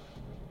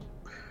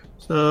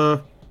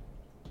 So,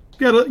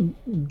 get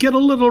a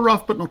little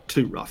rough, but not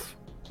too rough.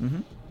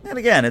 And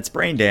again, it's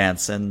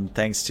Braindance, and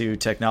thanks to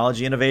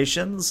technology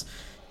innovations,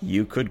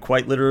 you could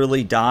quite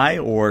literally die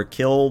or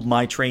kill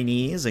my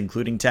trainees,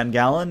 including 10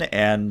 Gallon,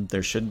 and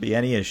there shouldn't be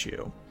any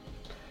issue.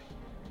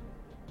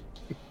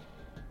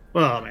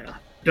 Well, I mean,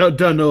 I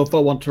don't know if I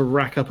want to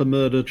rack up a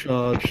murder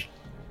charge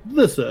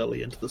this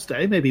early into the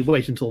stay. Maybe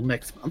wait until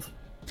next month.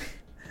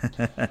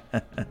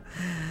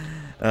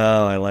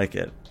 Oh, I like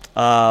it.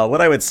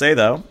 What I would say,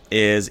 though,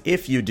 is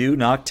if you do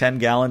knock 10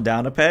 Gallon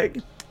down a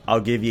peg,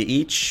 I'll give you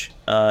each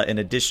an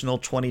additional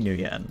 20 new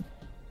yen.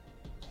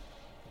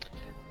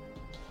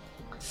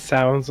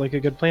 Sounds like a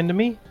good plan to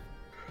me.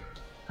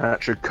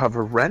 That should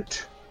cover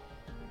rent.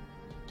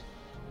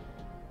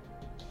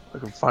 I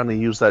can finally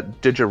use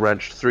that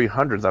DigiWrench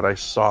 300 that I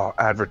saw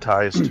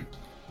advertised.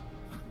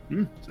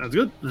 Sounds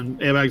good. And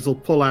Airbags will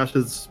pull out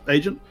his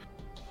agent.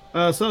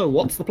 So,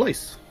 what's the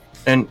place?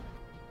 And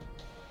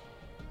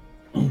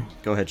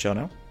Go ahead,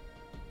 Shono.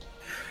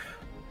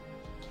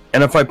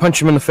 and if I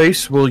punch him in the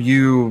face, will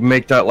you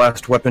make that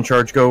last weapon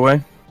charge go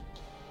away?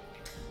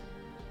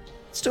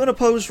 Let's do an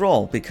opposed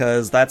roll,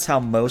 because that's how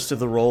most of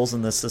the rolls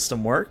in this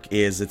system work,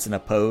 is it's an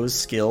opposed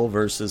skill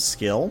versus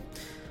skill.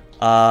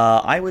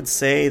 I would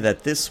say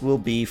that this will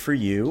be for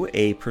you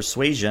a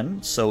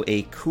persuasion, so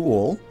a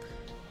cool,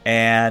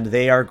 and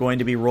they are going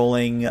to be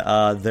rolling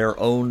their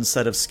own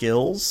set of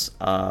skills,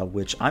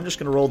 which I'm just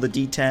going to roll the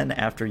d10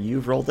 after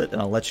you've rolled it,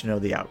 and I'll let you know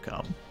the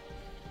outcome.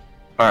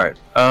 All right.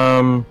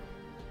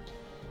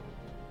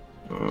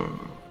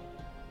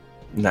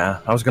 Nah,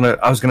 I was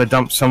gonna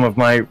dump some of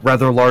my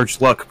rather large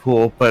luck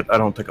pool, but I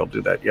don't think I'll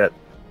do that yet.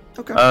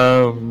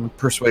 Okay.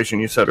 Persuasion,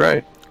 you said,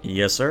 right?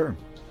 Yes, sir.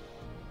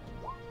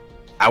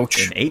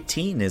 Ouch. An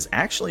 18 is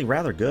actually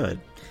rather good.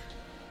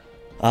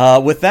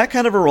 With that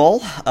kind of a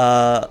roll,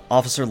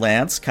 Officer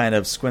Lance kind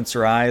of squints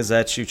her eyes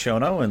at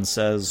Shuchono and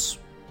says,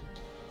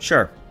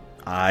 "Sure,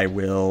 I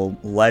will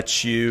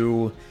let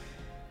you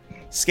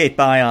skate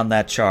by on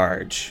that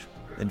charge.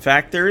 In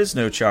fact, there is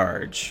no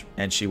charge."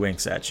 And she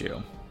winks at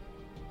you.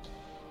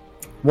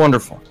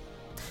 Wonderful.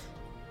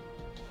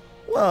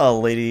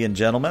 Well, lady and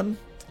gentlemen,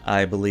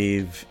 I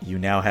believe you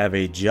now have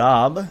a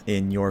job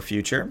in your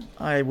future.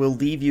 I will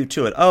leave you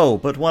to it. Oh,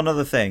 but one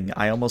other thing.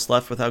 I almost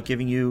left without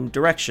giving you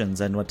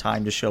directions and what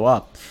time to show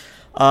up.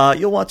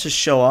 You'll want to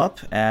show up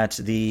at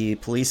the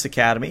police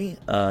academy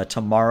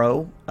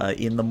tomorrow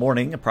in the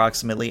morning,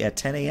 approximately at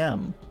 10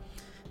 a.m.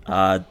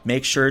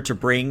 Make sure to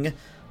bring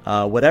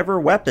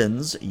whatever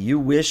weapons you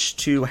wish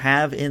to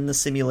have in the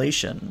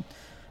simulation.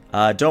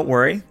 Don't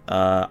worry,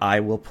 I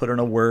will put in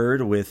a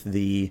word with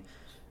the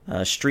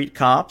street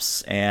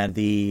cops and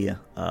the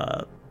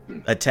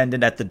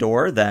attendant at the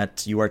door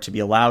that you are to be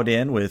allowed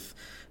in with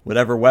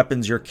whatever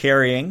weapons you're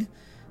carrying.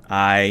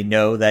 I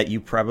know that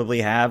you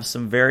probably have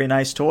some very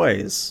nice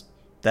toys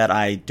that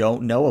I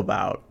don't know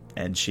about.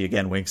 And she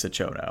again winks at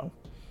Chono.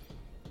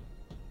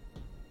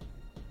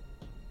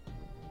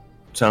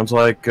 Sounds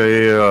like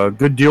a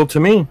good deal to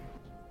me.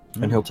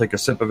 And he'll take a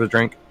sip of his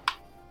drink.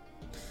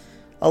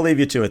 I'll leave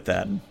you to it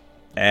then.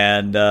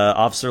 And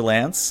Officer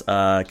Lance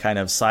kind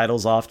of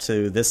sidles off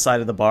to this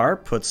side of the bar,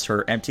 puts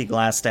her empty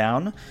glass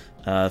down,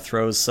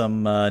 throws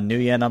some new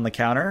yen on the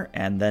counter,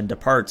 and then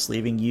departs,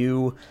 leaving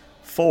you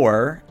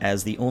four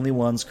as the only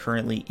ones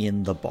currently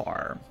in the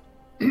bar.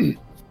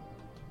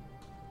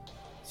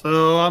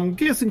 So, I'm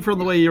guessing from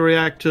the way you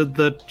reacted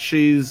that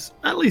she's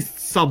at least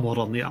somewhat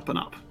on the up and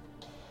up.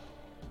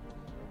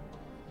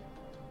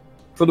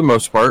 For the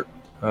most part.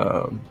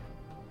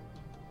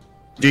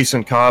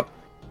 Decent cop.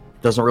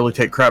 Doesn't really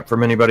take crap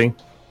from anybody.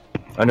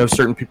 I know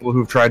certain people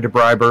who've tried to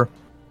bribe her.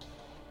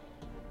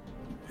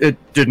 It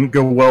didn't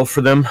go well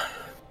for them.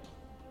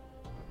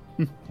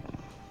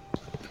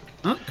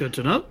 Oh, good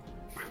to know.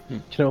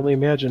 Can only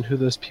imagine who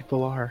those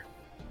people are.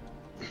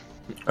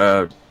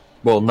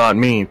 Well, not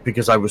me,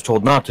 because I was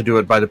told not to do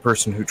it by the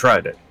person who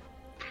tried it.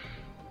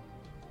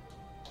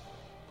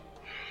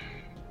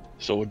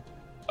 So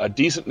a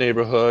decent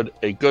neighborhood,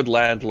 a good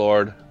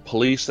landlord,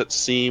 police that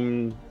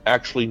seem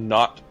actually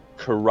not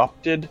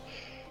corrupted,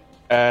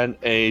 and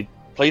a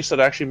place that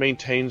actually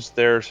maintains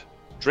their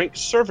drink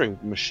serving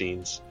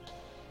machines.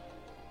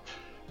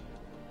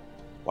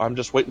 Well, I'm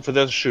just waiting for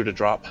the shoe to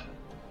drop.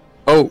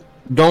 Oh,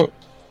 don't...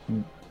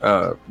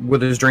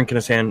 with his drink in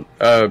his hand,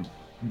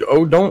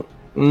 don't...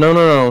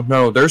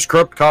 No, there's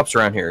corrupt cops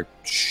around here.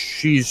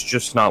 She's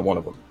just not one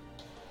of them.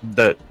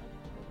 That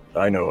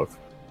I know of.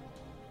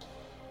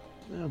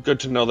 Good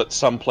to know that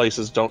some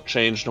places don't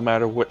change no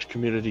matter which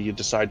community you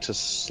decide to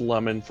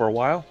slum in for a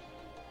while.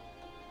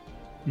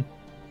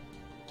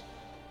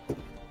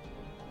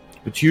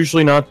 It's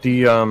usually not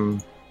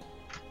the,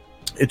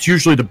 it's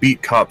usually the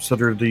beat cops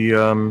that are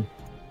the,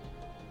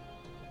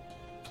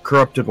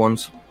 corrupted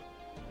ones.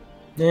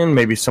 And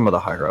maybe some of the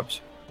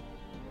higher-ups.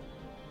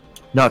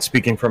 Not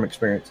speaking from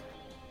experience.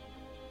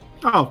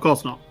 Oh, of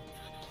course not.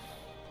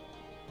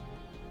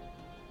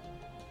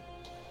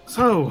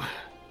 So,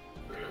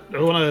 do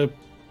you want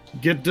to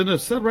get dinner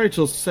set,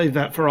 Rachel? Save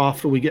that for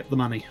after we get the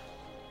money.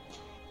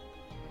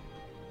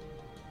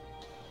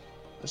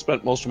 I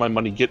spent most of my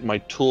money getting my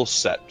tool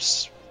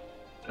sets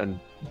and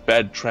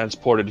bed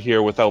transported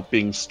here without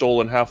being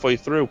stolen halfway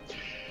through.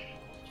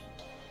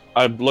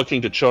 I'm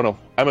looking to Chono.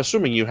 I'm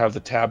assuming you have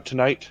the tab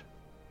tonight?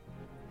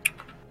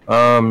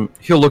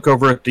 He'll look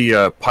over at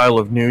the pile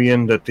of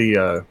Nuyen that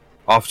the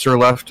officer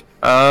left.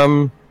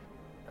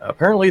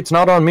 Apparently it's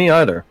not on me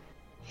either.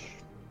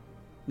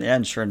 Yeah,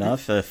 and sure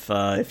enough,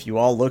 if you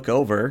all look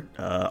over,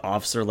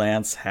 Officer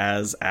Lance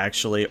has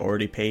actually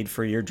already paid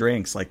for your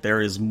drinks. Like,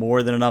 there is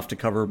more than enough to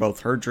cover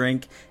both her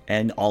drink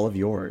and all of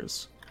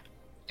yours.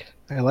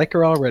 I like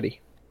her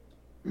already.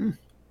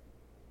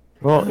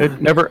 Well,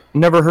 it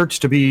never hurts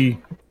to be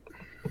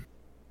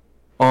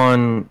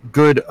on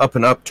good up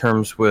and up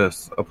terms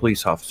with a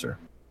police officer,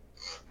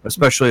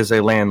 especially as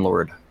a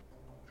landlord.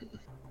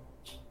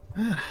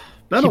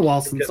 Been a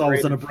while since I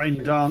was in a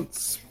brain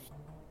dance.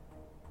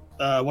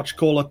 Out of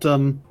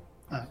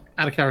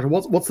character.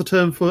 What's the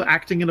term for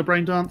acting in a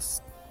brain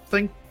dance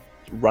thing?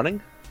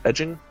 Running?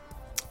 Edging?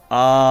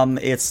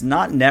 It's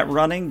not net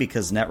running,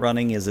 because net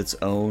running is its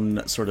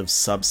own sort of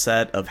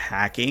subset of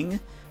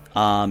hacking.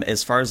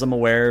 As far as I'm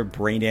aware,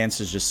 brain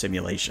dance is just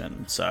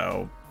simulation.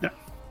 So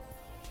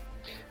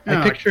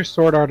I picture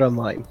Sword Art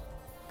Online.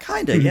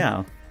 Kinda,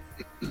 yeah.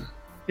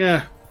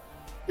 Yeah,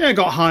 I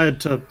got hired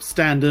to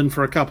stand in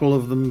for a couple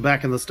of them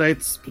back in the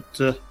States,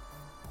 but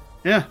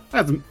it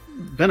hasn't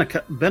been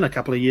a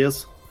couple of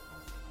years.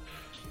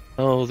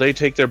 Oh, they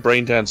take their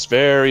brain dance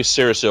very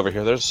seriously over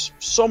here. There's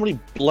so many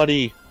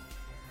bloody...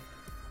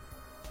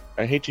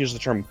 I hate to use the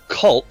term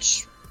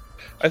cults.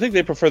 I think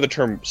they prefer the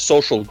term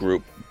social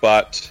group,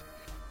 but...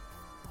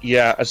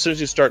 yeah, as soon as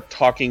you start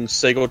talking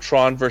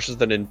Segotron versus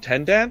the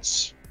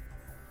Nintendance,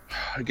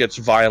 it gets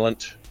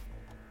violent.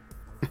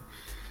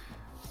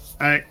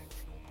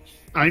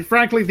 I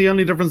frankly, the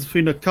only difference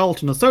between a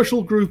cult and a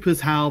social group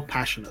is how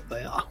passionate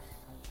they are.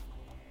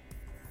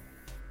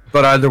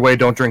 But either way,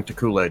 don't drink the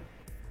Kool-Aid.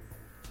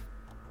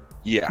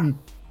 Yeah.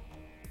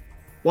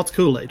 What's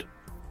Kool-Aid?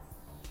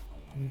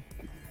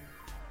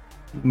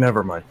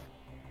 Never mind.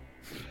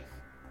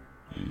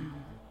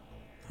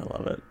 I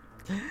love it.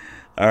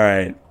 All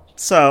right.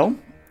 So,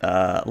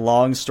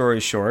 long story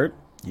short,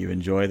 you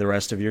enjoy the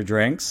rest of your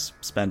drinks,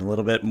 spend a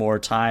little bit more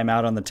time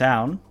out on the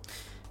town,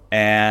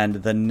 and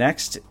the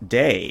next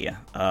day,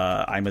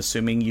 I'm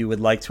assuming you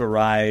would like to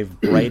arrive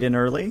bright and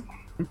early?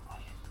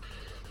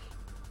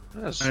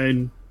 Yes.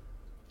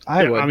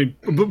 I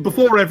would.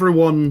 Before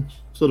everyone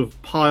sort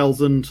of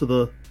piles into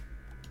the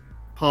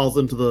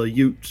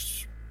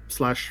Ute /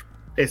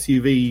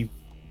 SUV,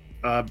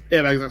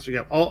 airbags actually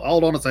go,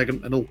 hold on a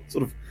second, and he'll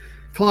sort of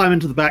climb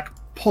into the back,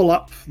 pull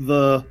up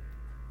the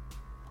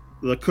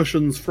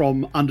cushions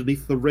from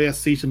underneath the rear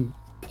seat, and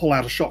pull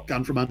out a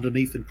shotgun from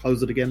underneath and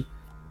close it again.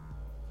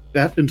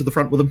 Into the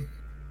front with him.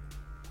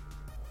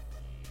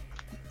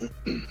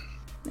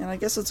 And I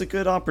guess it's a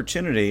good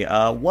opportunity.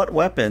 What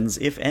weapons,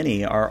 if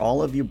any, are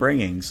all of you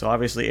bringing? So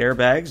obviously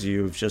airbags,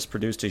 you've just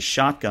produced a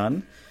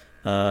shotgun.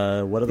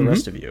 What are the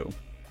rest of you?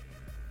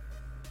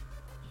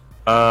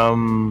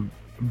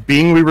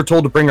 Being we were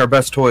told to bring our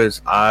best toys,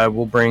 I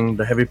will bring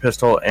the heavy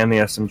pistol and the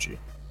SMG.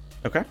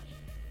 Okay.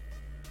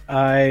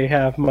 I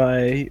have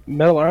my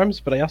metal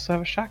arms, but I also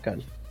have a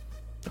shotgun.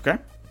 Okay.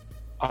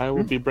 I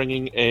will be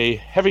bringing a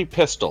heavy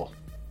pistol.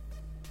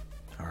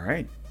 All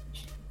right.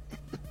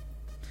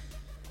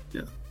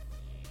 Yeah.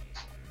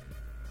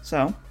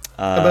 So,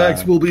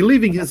 Airbags will be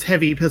leaving his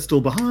heavy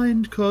pistol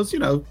behind because, he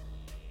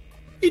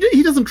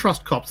doesn't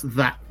trust cops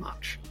that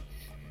much.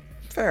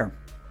 Fair.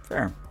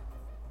 All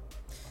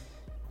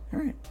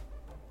right.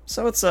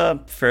 So it's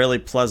a fairly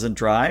pleasant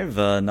drive,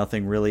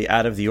 nothing really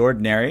out of the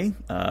ordinary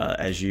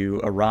as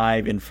you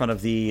arrive in front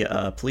of the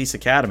police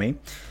academy.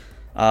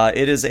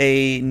 It is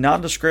a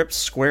nondescript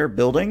square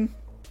building.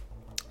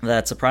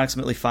 that's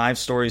approximately 5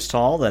 stories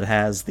tall that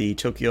has the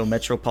Tokyo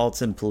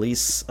Metropolitan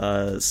Police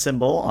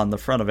symbol on the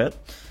front of it,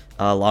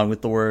 along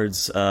with the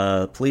words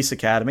Police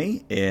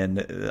Academy in,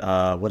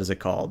 what is it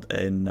called?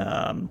 In,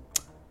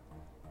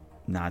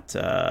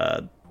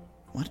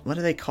 what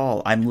do they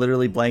call? I'm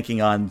literally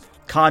blanking on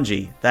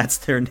kanji. That's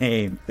their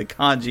name, the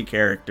kanji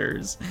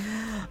characters.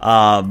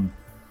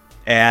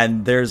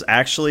 And there's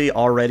actually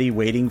already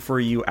waiting for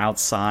you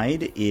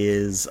outside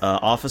is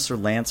Officer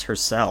Lance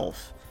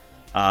herself.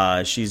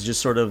 She's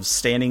just sort of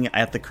standing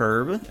at the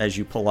curb as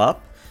you pull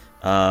up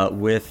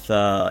with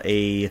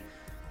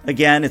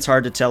again, it's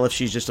hard to tell if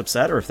she's just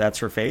upset or if that's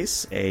her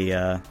face,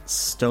 a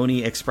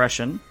stony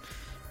expression.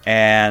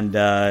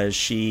 And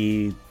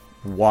she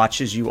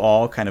watches you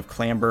all kind of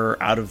clamber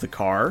out of the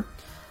car.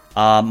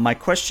 My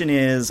question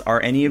is,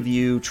 are any of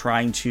you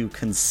trying to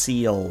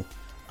conceal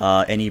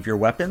any of your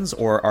weapons,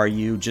 or are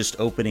you just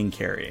opening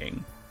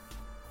carrying?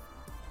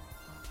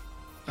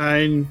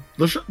 And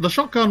the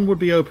shotgun would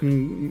be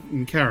open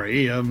and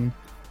carry.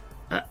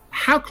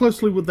 How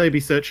closely would they be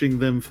searching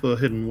them for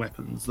hidden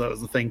weapons? That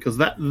was the thing, because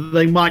that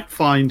they might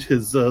find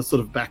his sort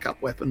of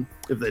backup weapon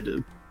if they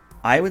do.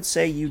 I would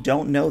say you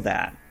don't know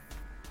that.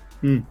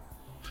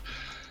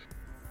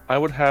 I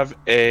would have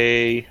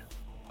a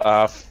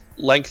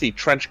lengthy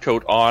trench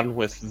coat on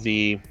with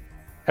the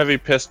heavy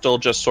pistol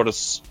just sort of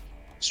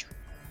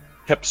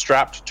hip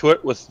strapped to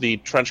it, with the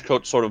trench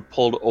coat sort of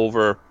pulled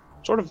over,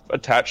 sort of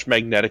attached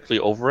magnetically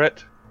over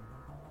it.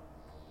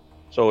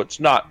 So it's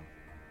not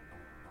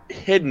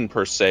hidden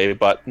per se,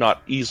 but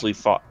not easily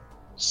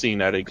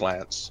seen at a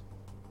glance.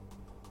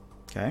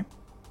 Okay.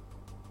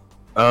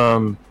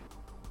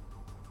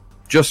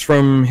 Just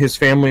from his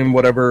family and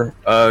whatever,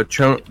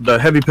 the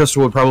heavy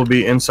pistol would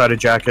probably be inside a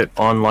jacket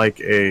on like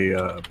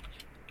a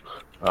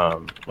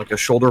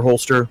shoulder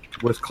holster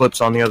with clips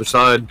on the other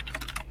side.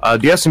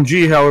 The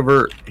SMG,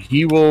 however,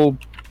 he'll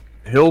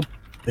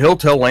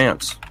tell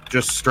Lance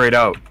just straight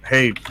out,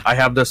 "Hey, I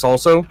have this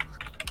also.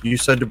 You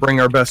said to bring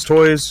our best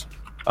toys,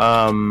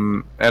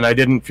 and I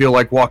didn't feel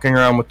like walking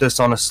around with this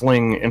on a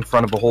sling in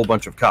front of a whole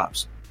bunch of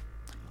cops."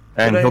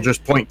 And he'll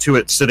just point to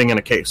it sitting in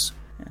a case.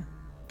 Yeah.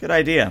 Good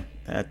idea.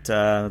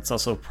 That's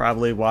also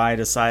probably why I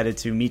decided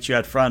to meet you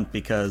out front,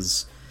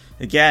 because,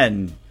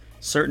 again,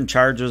 certain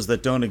charges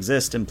that don't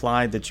exist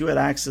implied that you had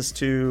access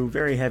to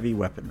very heavy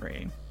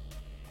weaponry.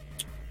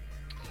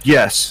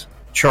 Yes,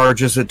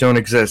 charges that don't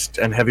exist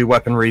and heavy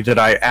weaponry that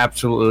I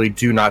absolutely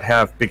do not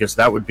have, because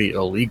that would be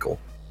illegal.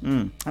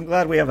 I'm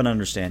glad we have an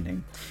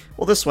understanding.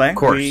 Well, this way, of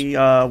course. We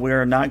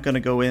are not going to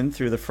go in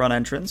through the front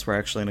entrance. We're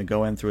actually going to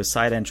go in through a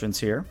side entrance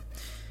here.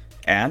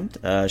 And,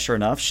 sure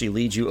enough, she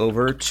leads you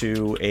over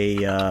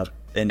to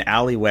an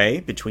alleyway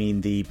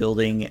between the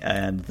building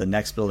and the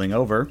next building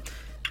over.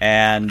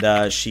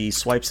 And she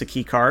swipes a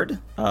key card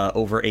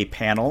over a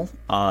panel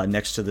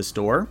next to this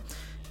door.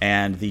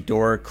 And the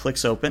door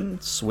clicks open,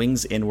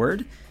 swings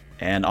inward,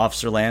 and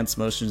Officer Lance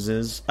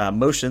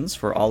motions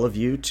for all of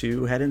you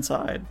to head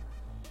inside.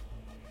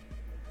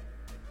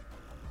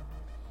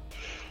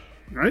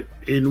 All right,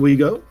 in we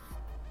go.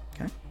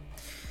 Okay.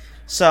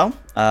 So,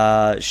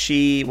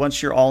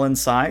 once you're all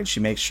inside, she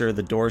makes sure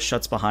the door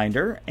shuts behind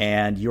her,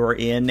 and you're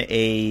in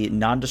a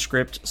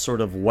nondescript sort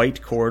of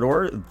white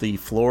corridor. The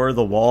floor,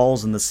 the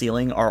walls, and the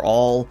ceiling are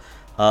all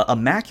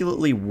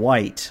immaculately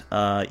white.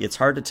 It's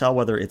hard to tell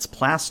whether it's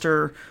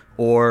plaster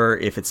or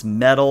if it's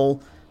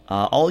metal.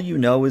 All you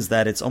know is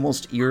that it's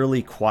almost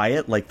eerily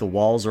quiet, like the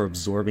walls are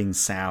absorbing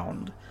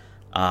sound.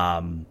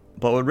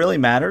 But what really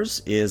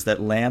matters is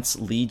that Lance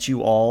leads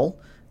you all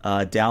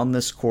down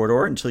this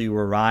corridor until you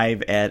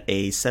arrive at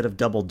a set of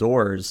double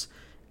doors,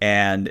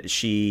 and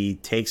she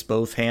takes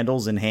both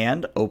handles in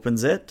hand,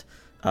 opens it,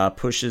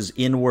 pushes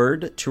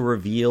inward to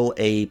reveal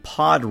a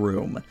pod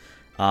room.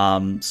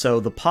 So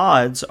the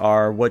pods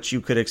are what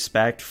you could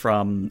expect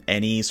from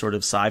any sort of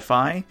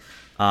sci-fi.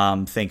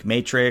 Think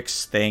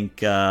Matrix,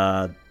 think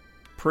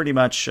pretty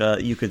much,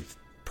 you could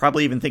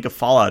probably even think of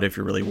Fallout if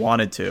you really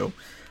wanted to.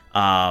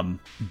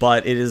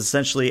 But it is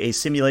essentially a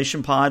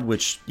simulation pod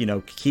which,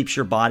 keeps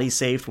your body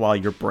safe while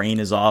your brain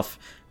is off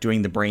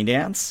doing the brain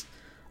dance.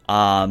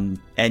 And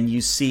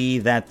you see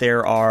that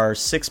there are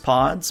 6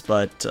 pods,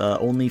 but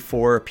only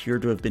 4 appear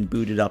to have been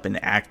booted up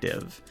and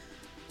active.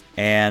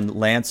 And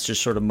Lance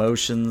just sort of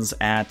motions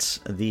at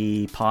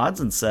the pods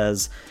and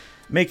says,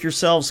 "Make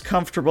yourselves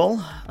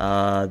comfortable.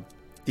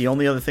 The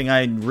only other thing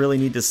I really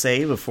need to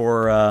say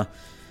before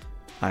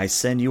I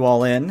send you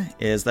all in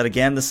is that,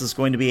 again, this is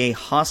going to be a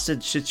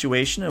hostage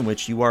situation in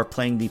which you are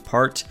playing the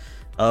part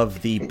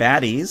of the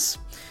baddies.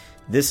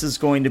 This is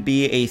going to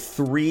be a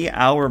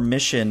 3-hour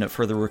mission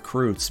for the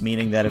recruits,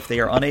 meaning that if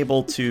they are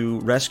unable to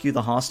rescue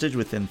the hostage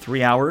within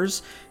 3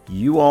 hours,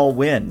 you all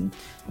win.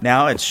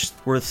 Now, it's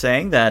worth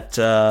saying that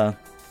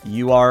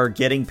you are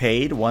getting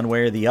paid one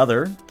way or the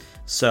other.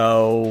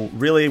 So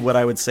really what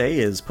I would say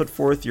is put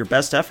forth your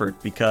best effort,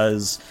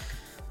 because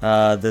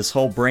this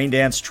whole brain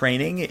dance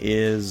training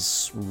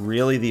is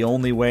really the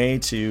only way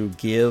to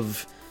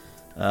give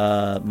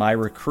my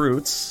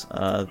recruits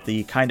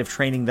the kind of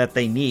training that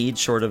they need,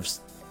 short of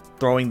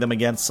throwing them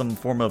against some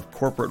form of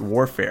corporate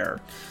warfare,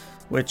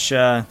 which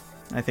I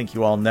think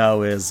you all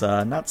know is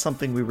not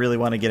something we really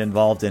want to get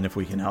involved in if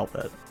we can help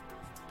it.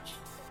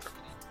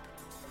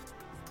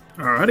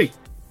 Alrighty.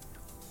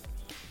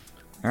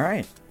 All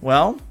right.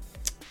 Well,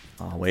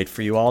 I'll wait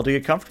for you all to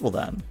get comfortable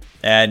then.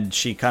 And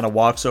she kind of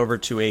walks over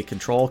to a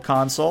control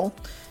console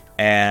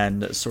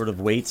and sort of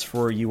waits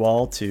for you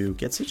all to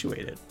get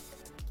situated.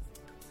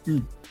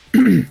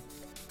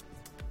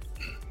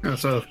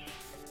 So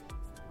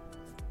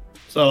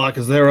like,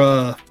 is there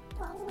a,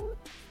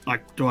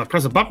 like, do I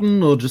press a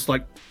button or just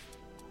like?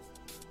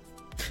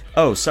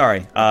 Oh,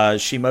 sorry.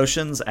 She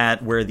motions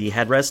at where the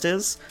headrest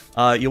is.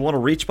 You'll want to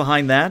reach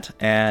behind that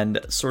and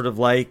sort of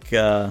like,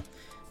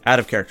 out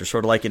of character,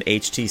 sort of like an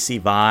HTC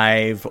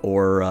Vive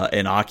or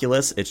an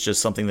Oculus. It's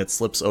just something that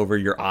slips over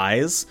your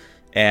eyes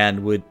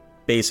and would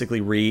basically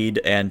read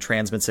and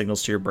transmit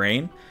signals to your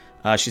brain.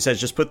 She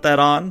says just put that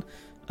on,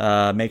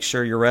 make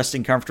sure you're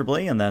resting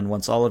comfortably, and then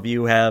once all of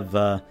you have,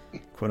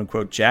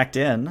 quote-unquote, jacked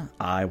in,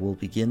 I will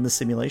begin the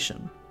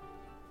simulation.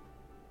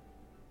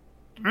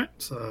 Alright,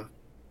 so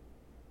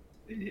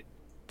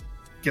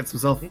gets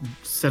himself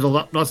settled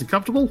up nice and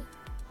comfortable.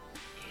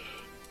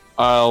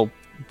 I'll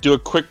do a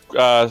quick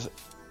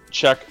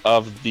check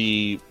of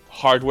the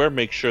hardware,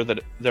 make sure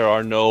that there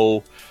are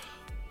no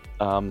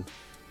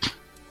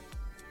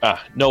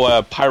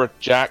pirate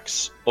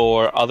jacks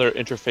or other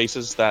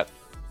interfaces that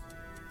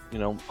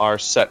are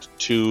set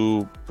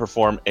to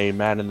perform a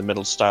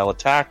man-in-the-middle style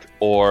attack,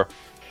 or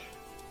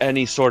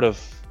any sort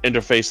of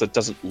interface that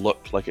doesn't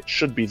look like it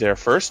should be there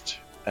first.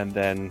 And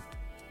then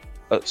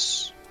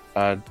let's...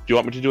 do you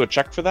want me to do a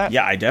check for that?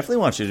 Yeah, I definitely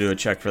want you to do a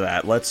check for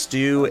that. Let's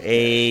do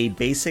a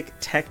basic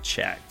tech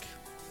check.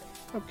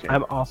 Okay.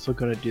 I'm also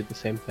going to do the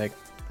same thing.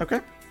 Okay,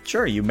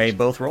 sure. You may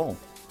both roll.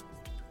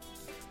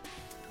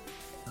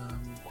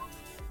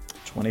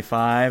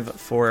 25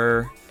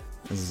 for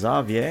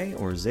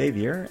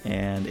Xavier,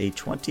 and a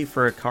 20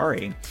 for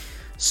Akari.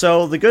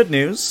 So the good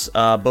news,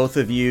 both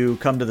of you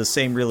come to the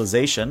same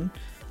realization.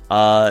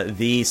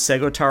 The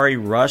Segotari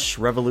Rush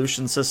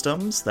Revolution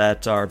systems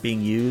that are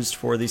being used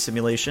for the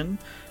simulation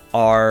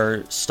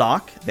are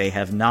stock. They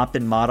have not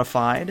been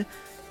modified.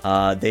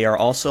 They are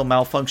also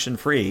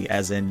malfunction-free,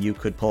 as in you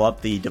could pull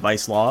up the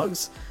device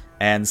logs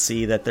and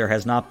see that there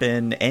has not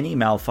been any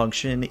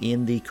malfunction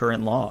in the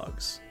current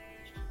logs.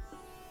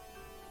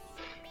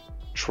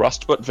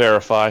 Trust but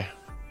verify.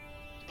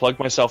 Plug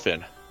myself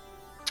in.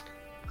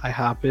 I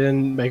hop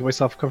in, make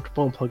myself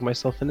comfortable, and plug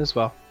myself in as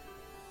well.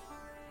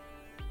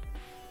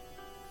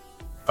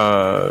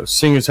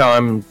 Seeing as how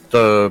I'm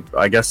the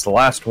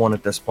last one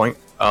at this point,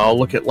 I'll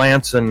look at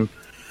Lance and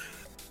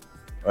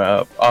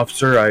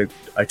Officer,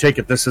 I take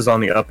it this is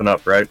on the up and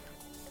up, right?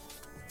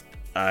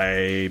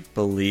 I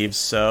believe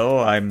so.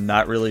 I'm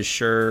not really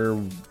sure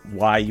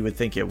why you would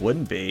think it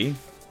wouldn't be.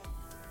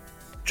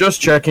 Just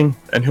checking,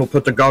 and he'll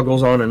put the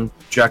goggles on and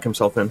jack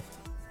himself in.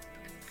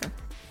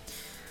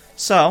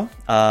 So,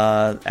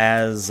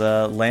 as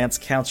Lance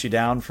counts you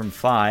down from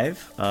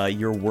 5,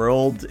 your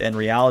world and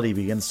reality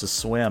begins to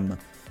swim,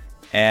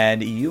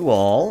 and you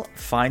all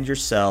find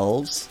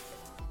yourselves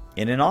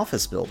in an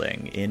office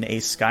building, in a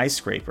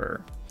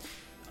skyscraper.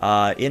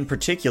 In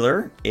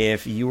particular,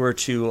 if you were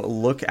to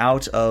look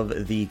out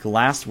of the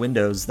glass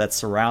windows that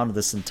surround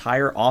this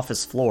entire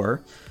office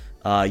floor,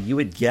 you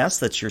would guess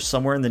that you're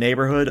somewhere in the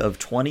neighborhood of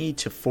 20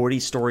 to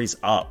 40 stories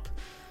up.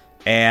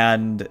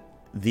 And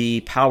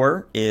the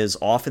power is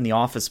off in the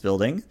office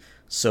building,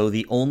 so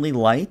the only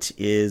light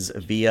is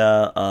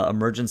via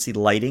emergency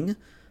lighting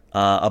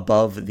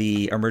above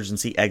the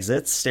emergency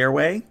exit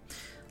stairway.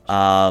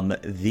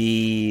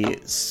 The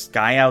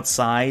sky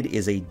outside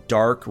is a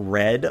dark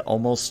red,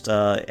 almost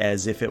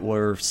as if it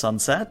were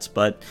sunset,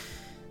 but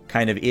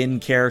kind of in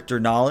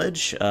character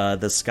knowledge,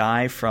 the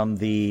sky from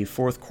the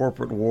Fourth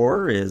Corporate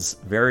War is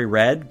very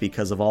red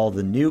because of all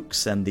the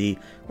nukes and the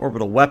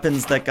orbital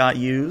weapons that got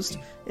used.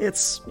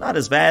 It's not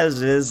as bad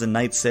as it is in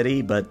Night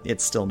City, but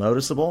it's still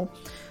noticeable.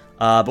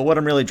 But what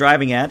I'm really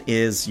driving at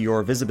is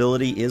your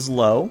visibility is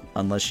low,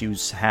 unless you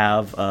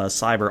have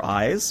Cyber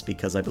Eyes,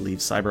 because I believe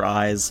Cyber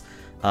Eyes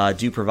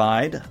do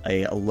provide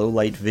a low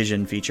light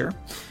vision feature.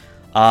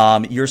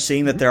 You're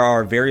seeing that there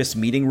are various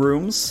meeting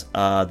rooms.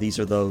 These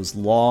are those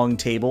long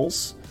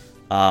tables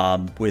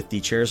with the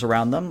chairs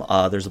around them.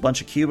 There's a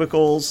bunch of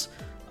cubicles.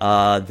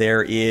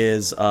 There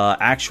is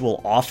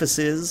actual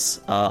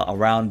offices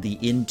around the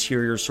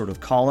interior sort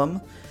of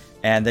column.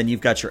 And then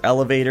you've got your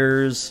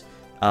elevators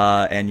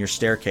and your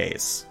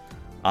staircase.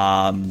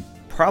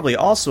 Probably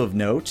also of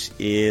note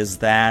is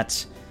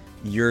that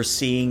you're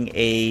seeing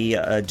a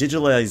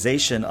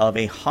digitalization of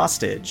a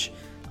hostage.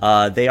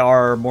 They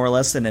are more or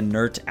less an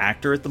inert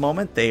actor at the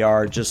moment. They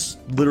are just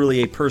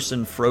literally a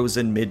person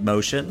frozen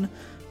mid-motion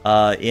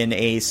in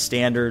a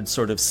standard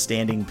sort of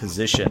standing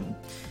position.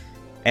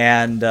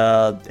 And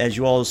as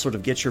you all sort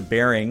of get your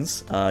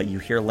bearings, you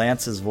hear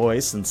Lance's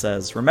voice and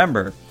says,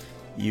 "Remember,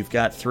 you've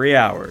got 3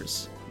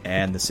 hours,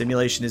 and the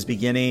simulation is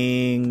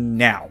beginning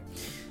now."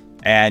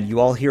 And you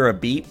all hear a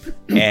beep,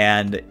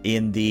 and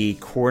in the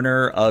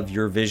corner of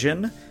your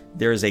vision,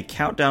 there is a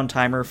countdown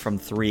timer from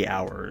 3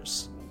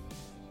 hours.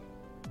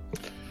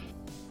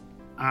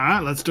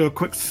 Alright, let's do a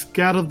quick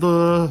scan of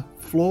the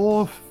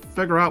floor,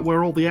 figure out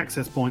where all the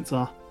access points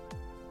are.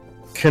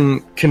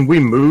 Can we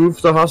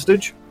move the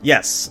hostage?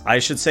 Yes, I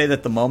should say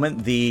that the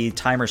moment the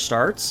timer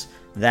starts,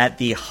 that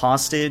the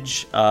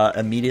hostage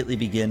immediately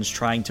begins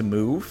trying to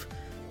move.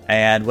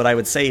 And what I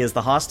would say is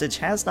the hostage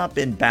has not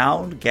been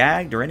bound,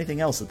 gagged, or anything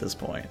else at this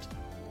point.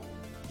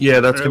 Yeah,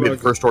 that's going to be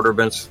the first order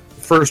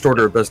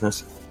of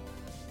business.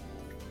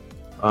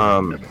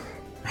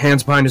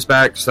 Hands behind his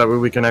back, so that way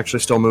we can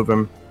actually still move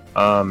him.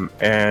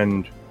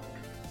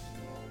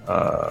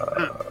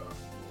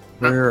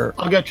 Where?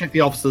 I'll go check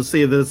the officers,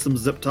 see if there's some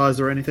zip ties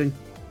or anything.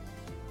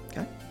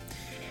 Okay.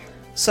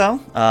 So,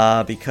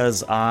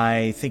 because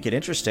I think it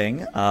interesting,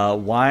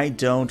 why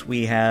don't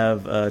we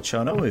have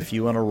Chono, if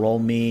you want to roll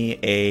me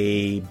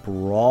a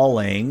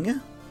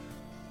brawling,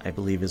 I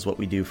believe is what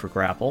we do for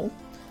grapple,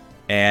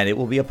 and it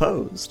will be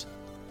opposed.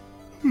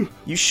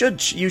 You should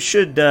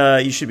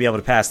be able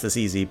to pass this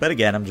easy, but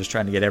again, I'm just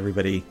trying to get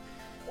everybody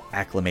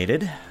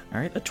acclimated. All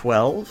right, a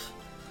 12,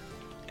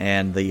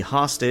 and the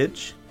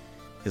hostage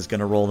is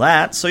going to roll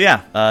that. So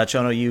yeah,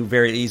 Chono, you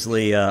very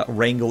easily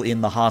wrangle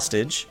in the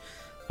hostage.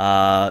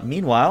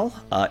 Meanwhile,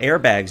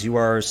 Airbags, you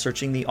are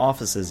searching the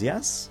offices,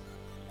 yes?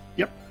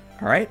 Yep.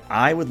 All right,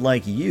 I would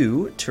like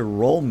you to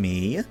roll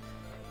me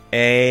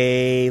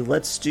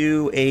let's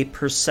do a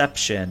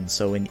perception,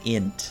 so an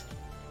int.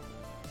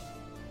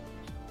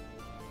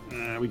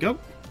 There we go.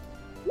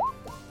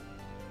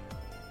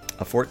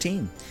 A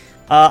 14.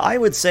 I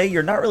would say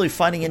you're not really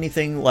finding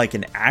anything like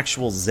an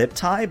actual zip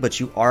tie, but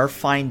you are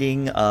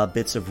finding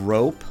bits of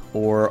rope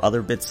or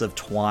other bits of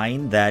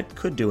twine that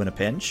could do in a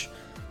pinch.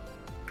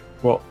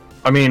 Well,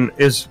 I mean,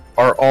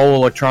 are all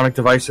electronic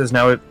devices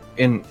now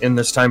in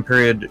this time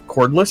period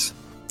cordless?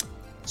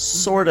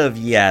 Sort of,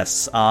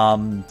 yes.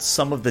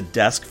 Some of the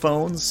desk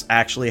phones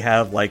actually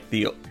have like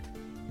the,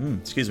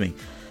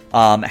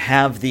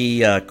 have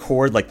the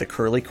cord, like the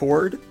curly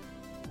cord,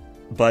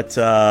 but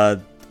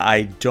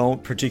I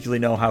don't particularly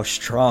know how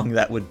strong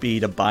that would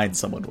be to bind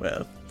someone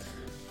with.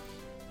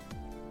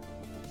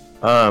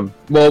 Well,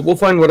 we'll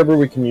find whatever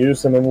we can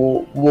use, and then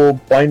we'll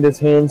bind his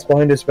hands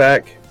behind his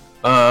back,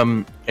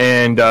 find.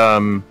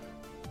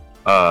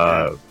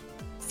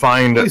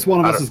 At least one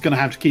of us is going to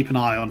have to keep an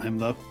eye on him,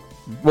 though.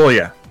 Well,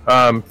 yeah.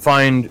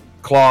 Find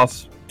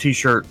cloth,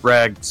 t-shirt,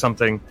 rag,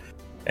 something,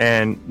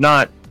 and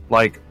not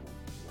like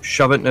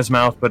shove it in his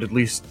mouth, but at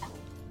least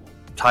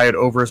tie it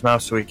over his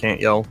mouth so he can't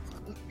yell.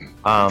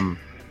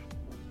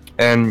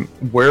 And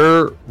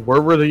where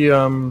were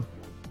the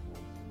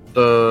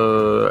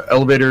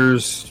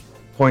elevators'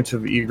 points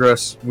of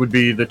egress? Would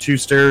be the 2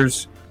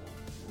 stairs.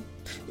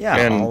 Yeah,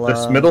 and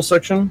this middle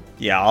section.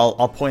 Yeah,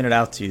 I'll point it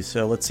out to you.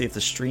 So let's see if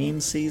the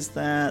stream sees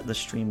that. The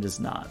stream does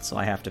not. So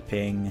I have to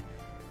ping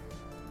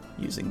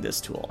using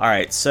this tool. All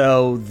right.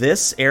 So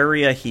this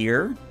area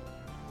here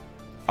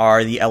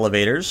are the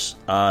elevators.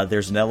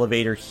 There's an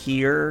elevator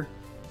here,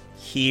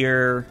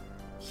 here,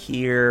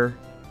 here,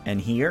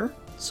 and here.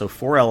 So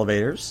 4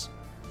 elevators.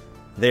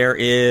 There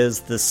is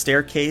the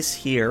staircase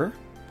here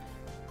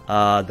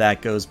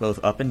that goes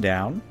both up and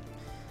down.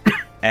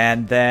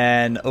 And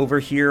then over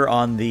here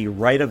on the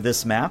right of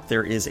this map,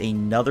 there is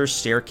another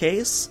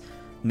staircase.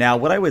 Now,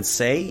 what I would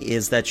say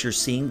is that you're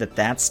seeing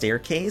that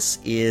staircase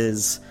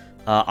is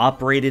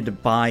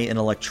operated by an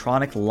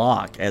electronic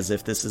lock, as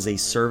if this is a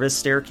service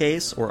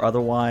staircase or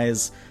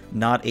otherwise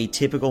not a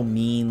typical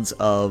means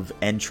of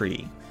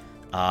entry.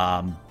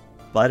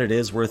 But it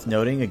is worth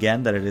noting,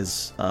 again, that it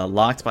is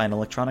locked by an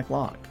electronic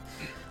lock.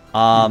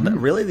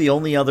 Really, the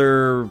only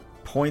other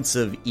points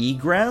of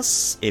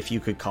egress, if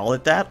you could call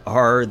it that,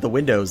 are the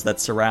windows that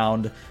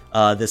surround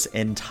this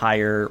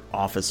entire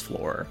office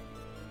floor.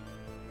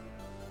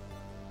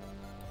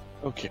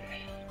 Okay.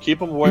 Keep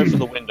them away from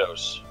the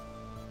windows.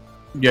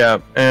 Yeah,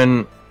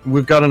 and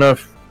we've got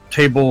enough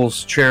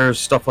tables, chairs,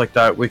 stuff like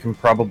that. We can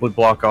probably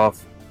block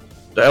off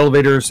the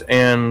elevators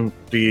and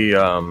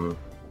the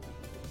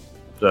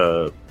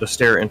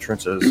stair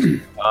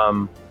entrances.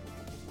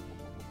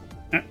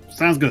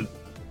 Sounds good.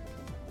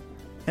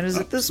 And is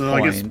at this so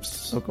point... I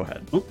guess... Oh, go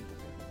ahead.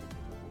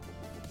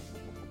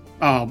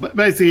 But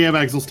basically,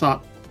 Airbags will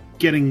start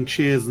getting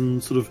chairs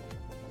and sort of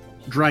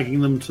dragging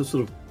them to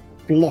sort of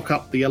block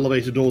up the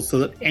elevator doors so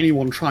that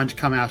anyone trying to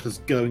come out is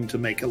going to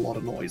make a lot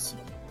of noise.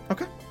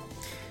 Okay.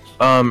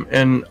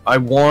 And I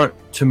want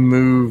to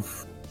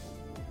move...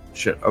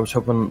 Shit, I was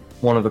hoping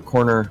one of the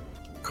corner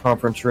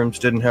conference rooms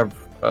didn't have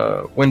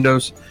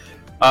windows.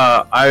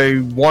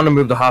 I want to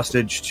move the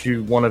hostage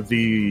to one of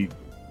the,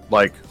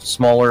 like,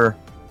 smaller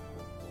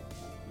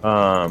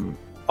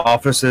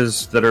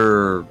offices that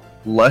are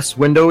less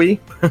windowy.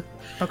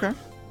 Okay.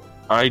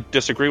 I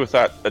disagree with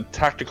that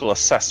tactical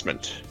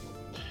assessment.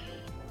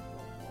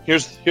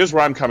 Here's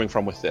where I'm coming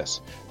from with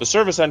this. The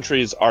service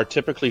entries are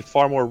typically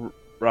far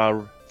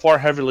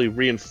heavily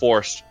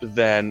reinforced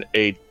than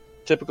a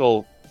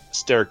typical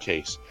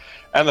staircase,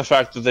 and the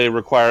fact that they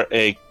require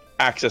a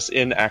access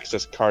in,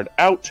 access card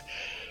out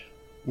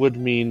would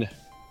mean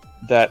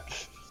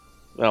that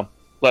well,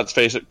 let's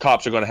face it,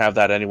 cops are going to have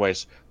that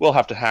anyways. We'll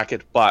have to hack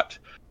it, but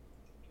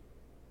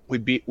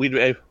we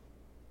would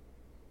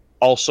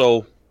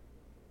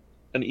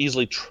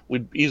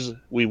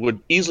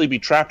easily be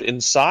trapped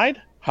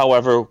inside.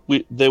 However,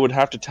 they would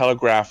have to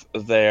telegraph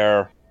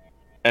their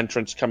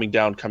entrance coming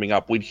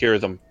up. We'd hear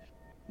them.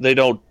 They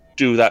don't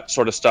do that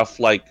sort of stuff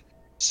like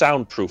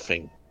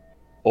soundproofing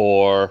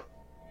or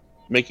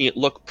making it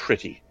look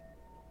pretty.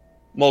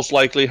 Most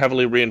likely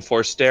heavily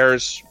reinforced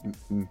stairs,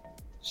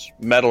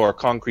 metal or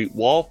concrete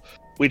wall.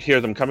 We'd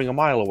hear them coming a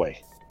mile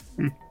away.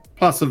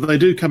 Plus, if they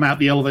do come out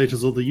the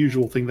elevators or the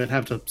usual thing, they'd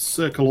have to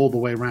circle all the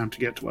way around to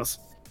get to us.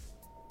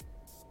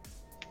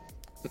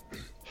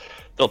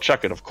 They'll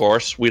check it, of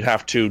course. We'd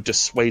have to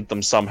dissuade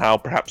them somehow,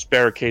 perhaps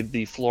barricade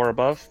the floor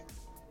above.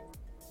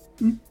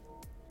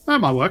 That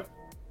might work.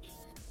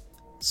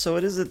 So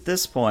it is at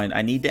this point,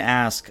 I need to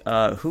ask,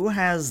 who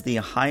has the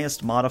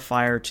highest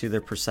modifier to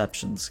their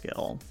perception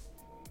skill?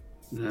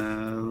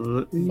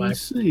 Let me My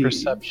see.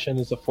 perception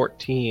is a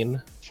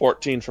 14.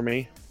 14 for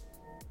me.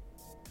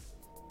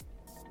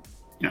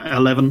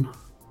 11.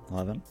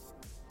 11.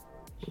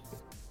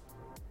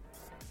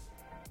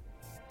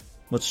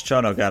 What's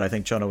Chono got? I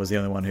think Chono was the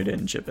only one who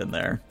didn't chip in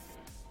there.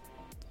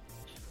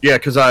 Yeah,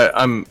 because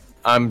I'm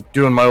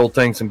doing my old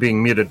things and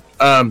being muted.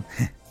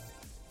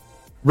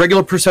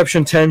 Regular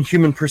perception 10,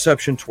 human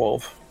perception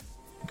 12.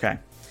 Okay.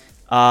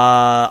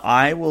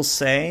 I will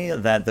say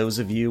that those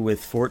of you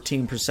with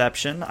 14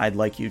 perception, I'd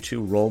like you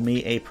to roll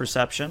me a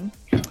perception.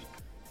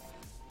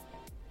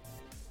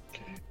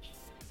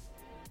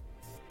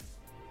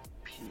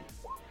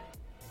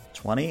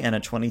 20 and a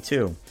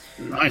 22.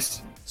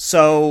 Nice.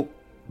 So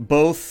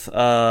both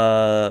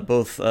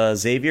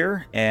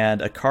Xavier and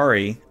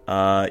Akari,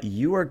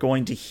 you are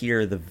going to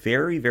hear the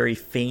very, very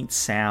faint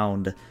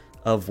sound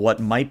of what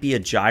might be a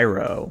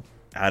gyro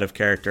out of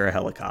character, a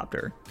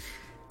helicopter.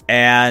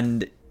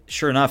 And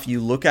sure enough,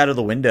 you look out of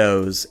the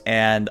windows,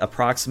 and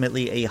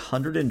approximately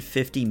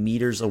 150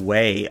 meters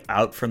away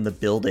out from the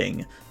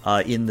building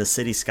in the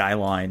city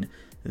skyline,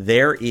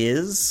 there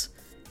is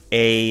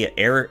a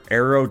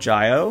aero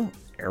gyro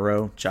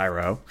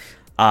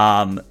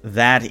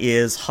that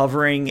is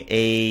hovering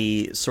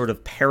a sort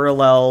of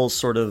parallel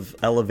sort of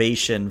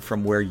elevation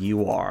from where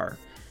you are.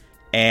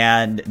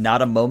 And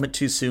not a moment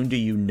too soon do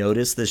you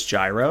notice this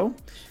gyro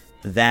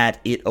that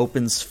it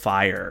opens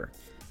fire.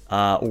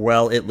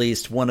 Well, at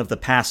least one of the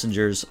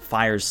passengers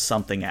fires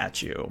something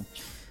at you.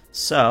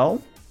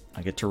 So,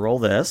 I get to roll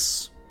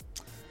this.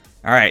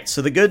 Alright,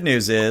 so the good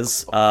news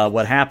is,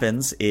 what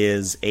happens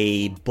is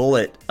a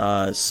bullet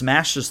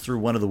smashes through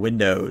one of the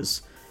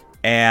windows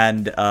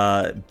and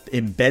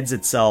embeds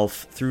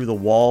itself through the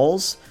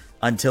walls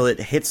until it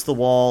hits the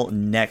wall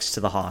next to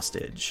the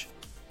hostage.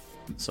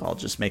 So I'll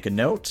just make a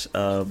note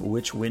of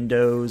which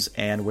windows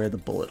and where the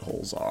bullet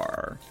holes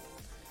are.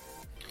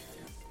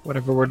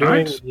 Whatever we're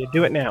doing, Alright. you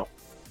do it now.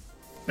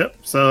 Yep,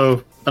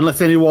 so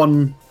unless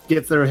anyone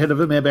gets there ahead of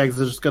him, airbags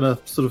are just going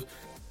to sort of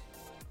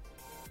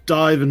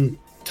dive and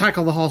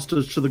tackle the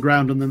hostage to the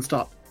ground and then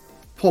start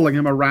pulling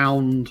him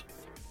around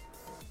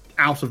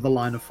out of the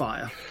line of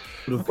fire.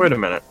 Sort of- Wait a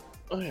minute.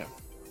 Oh, yeah.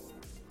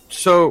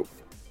 So,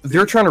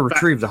 they're trying to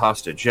retrieve the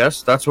hostage,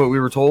 yes? That's what we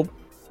were told?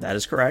 That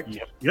is correct.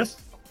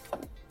 Yes?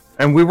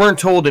 And we weren't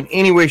told in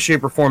any way,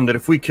 shape, or form that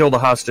if we kill the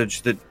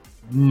hostage that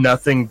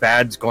nothing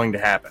bad's going to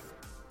happen.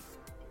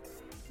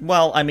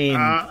 Well, I mean,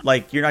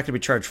 like, you're not going to be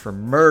charged for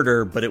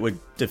murder, but it would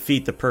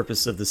defeat the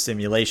purpose of the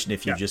simulation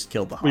if you just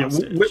killed the Yeah,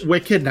 hostage.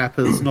 we're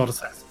kidnappers, not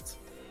assassins.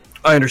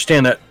 I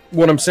understand that.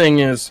 What I'm saying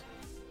is,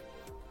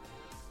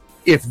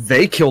 if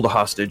they kill the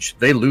hostage,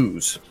 they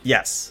lose.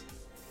 Yes.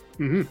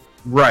 Mm-hmm.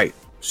 Right.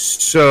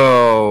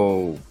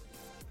 So...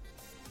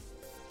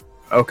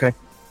 Okay.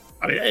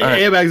 I mean,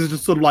 right. airbags is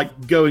just sort of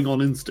like going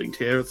on instinct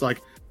here. It's like,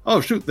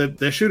 oh shoot,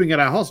 they're shooting at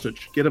our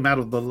hostage. Get him out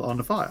of the line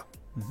of fire.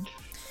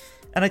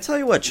 And I tell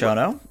you what,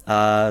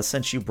 Chono,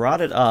 since you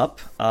brought it up,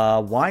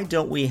 why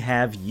don't we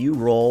have you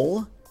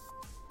roll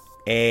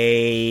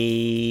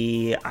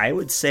normally I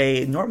would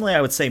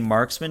say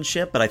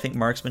marksmanship, but I think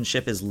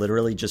marksmanship is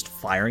literally just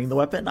firing the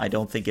weapon. I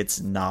don't think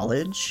it's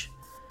knowledge.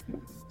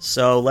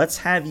 So let's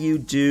have you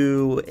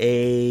do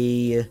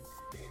do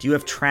you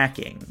have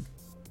tracking?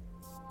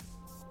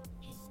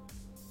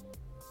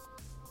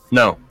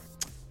 No.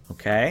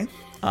 Okay.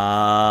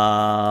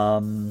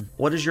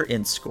 What is your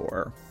int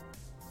score?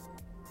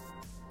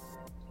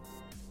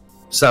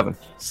 7.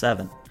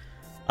 7.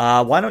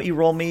 Why don't you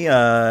roll me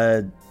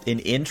an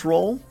int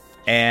roll,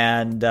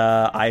 and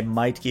I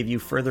might give you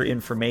further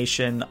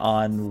information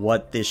on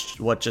what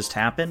just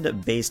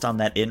happened based on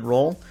that int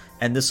roll,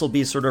 and this will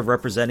be sort of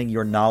representing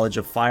your knowledge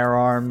of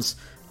firearms,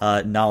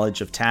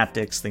 knowledge of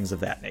tactics, things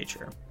of that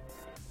nature.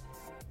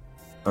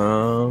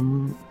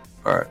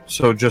 Alright,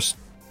 so just...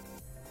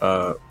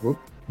 what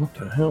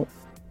the hell?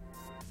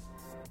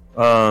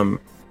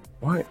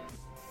 What?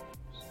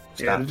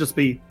 Yeah, it'd just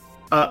be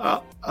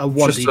a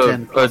Just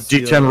 1d10. a plus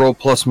D10 roll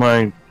plus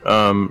my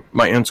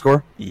my end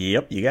score.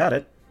 Yep, you got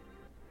it.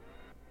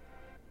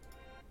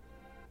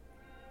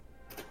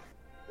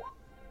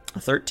 A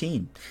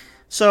 13.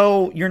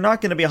 So you're not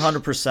going to be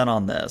 100%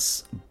 on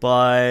this,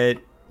 but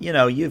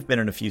you've been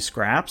in a few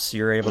scraps.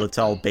 You're able to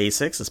tell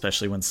basics,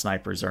 especially when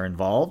snipers are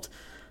involved.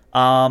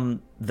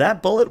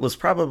 That bullet was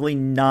probably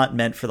not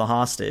meant for the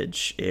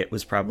hostage. It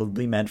was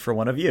probably meant for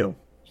one of you.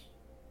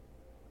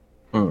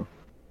 I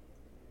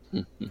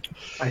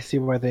see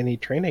why they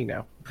need training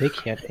now. They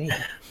can't aim.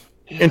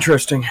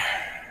 Interesting.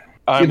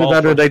 I'm Either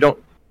that or they don't.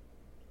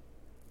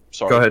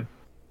 Sorry. Go ahead.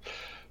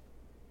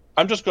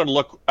 I'm just going to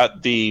look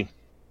at the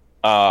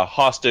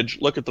hostage,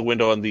 look at the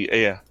window and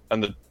the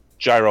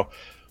gyro.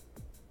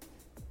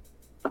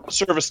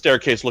 Service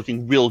staircase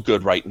looking real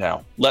good right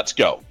now. Let's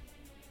go.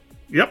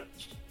 Yep.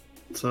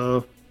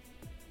 So,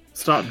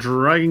 start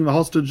dragging the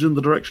hostage in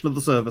the direction of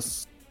the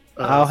service.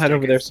 I'll head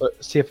over there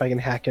see if I can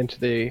hack into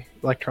the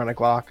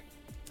electronic lock.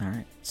 All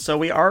right. So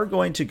we are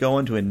going to go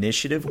into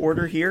initiative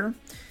order here.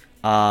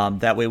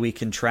 That way we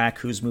can track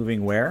who's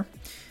moving where.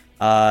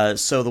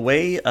 So the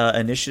way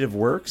initiative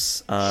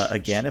works,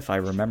 again, if I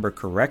remember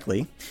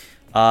correctly,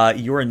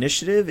 your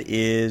initiative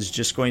is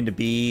just going to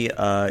be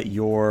I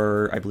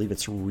believe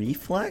it's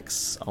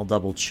reflex. I'll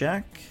double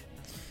check.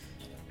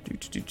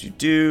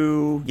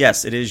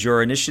 Yes, it is.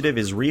 Your initiative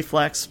is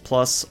reflex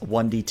plus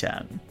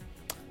 1d10.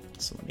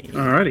 So let me...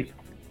 Alrighty.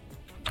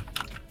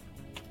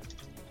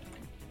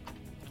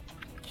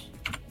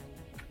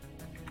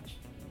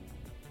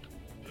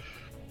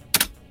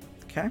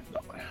 Okay.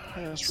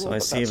 So I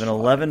see an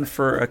 11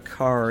 for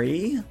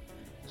Akari.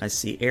 I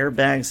see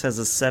Airbags has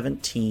a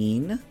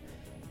 17.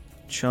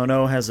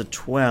 Chono has a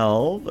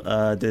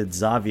 12. Did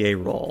Xavier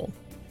roll?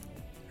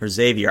 Or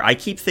Xavier. I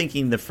keep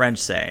thinking the French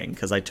saying,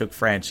 because I took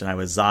French and I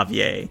was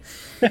Xavier.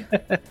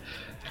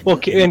 Well,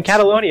 in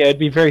Catalonia, it'd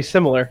be very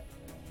similar.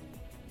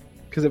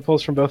 Because it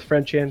pulls from both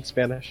French and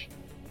Spanish.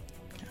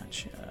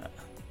 Gotcha.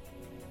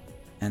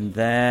 And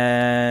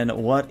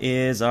then, what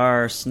is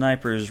our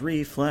sniper's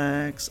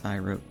reflex? I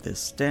wrote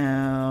this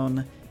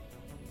down.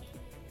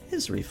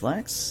 His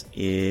reflex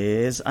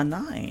is a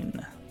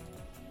 9.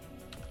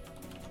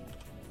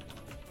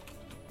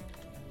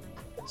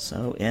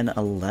 So, in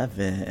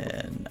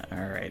 11.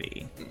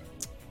 Alrighty.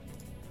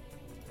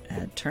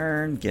 Add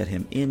turn, get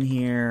him in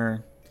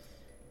here.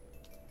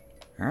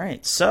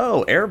 Alright,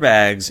 so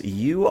Airbags,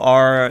 you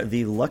are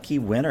the lucky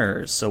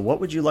winners. So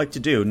what would you like to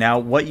do? Now,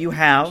 what you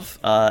have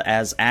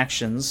as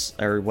actions,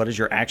 or what is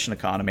your action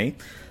economy,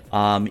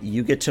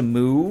 you get to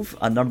move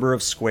a number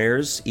of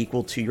squares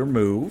equal to your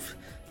move.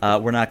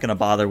 We're not going to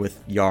bother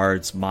with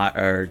yards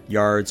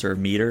or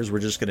meters. We're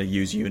just going to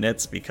use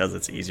units because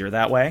it's easier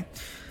that way.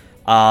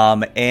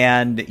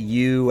 And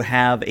you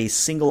have a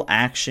single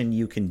action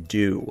you can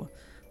do.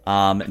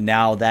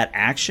 Now, that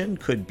action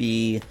could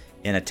be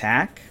an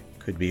attack,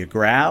 could be a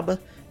grab,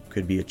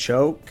 could be a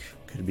choke,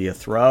 could be a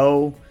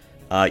throw.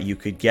 You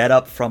could get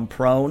up from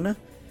prone.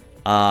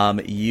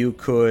 You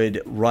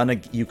could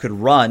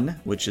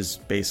run, which is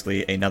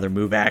basically another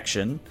move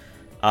action.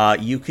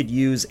 You could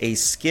use a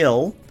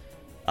skill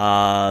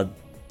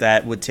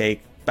that would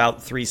take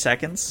about 3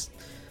 seconds.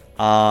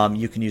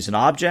 You can use an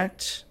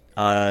object.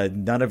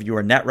 None of you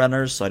are net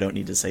runners, so I don't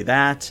need to say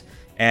that.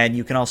 And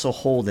you can also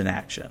hold an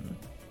action.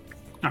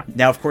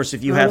 Now, of course,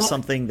 if you have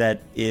something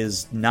that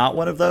is not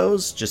one of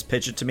those, just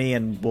pitch it to me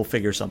and we'll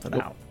figure something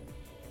out.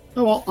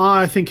 Oh, well,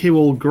 I think he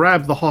will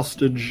grab the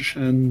hostage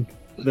and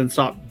then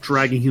start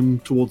dragging him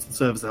towards the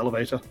service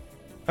elevator.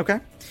 Okay.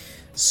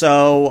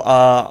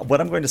 So,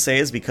 what I'm going to say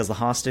is because the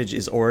hostage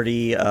is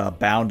already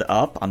bound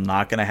up, I'm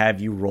not going to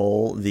have you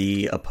roll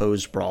the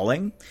opposed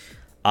brawling.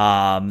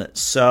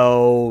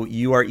 So,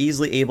 you are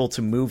easily able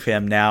to move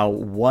him. Now,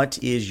 what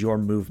is your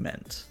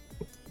movement?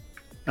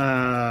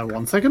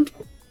 1 second.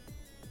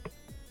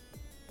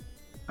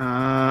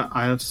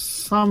 I have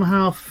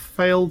somehow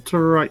failed to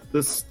write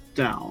this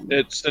down.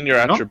 It's in your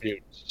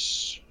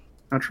attributes.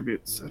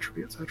 Attributes.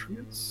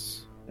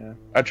 Yeah.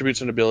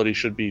 Attributes and ability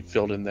should be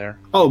filled in there.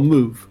 Oh,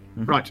 move.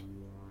 Mm-hmm. Right.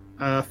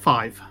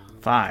 5.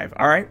 5.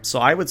 All right. So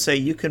I would say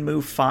you can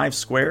move 5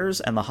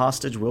 squares, and the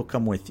hostage will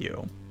come with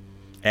you.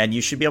 And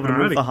you should be able to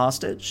move the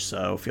hostage,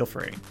 so feel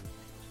free.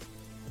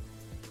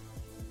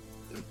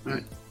 All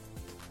right.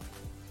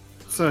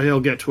 So he'll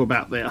get to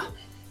about there.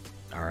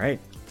 All right.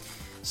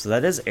 So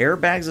that is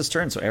Airbags'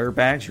 turn. So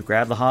Airbags, you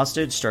grab the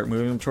hostage, start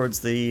moving him towards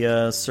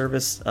the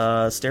service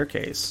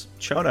staircase.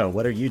 Chono,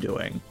 what are you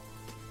doing?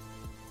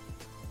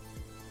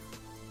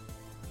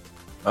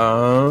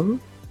 I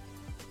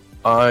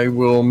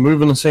will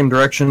move in the same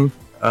direction.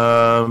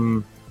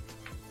 And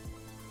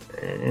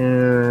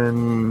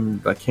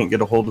I can't get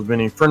a hold of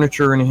any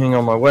furniture or anything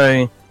on my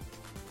way.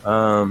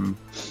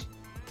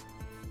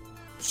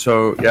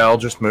 So yeah, I'll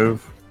just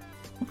move.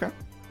 Okay.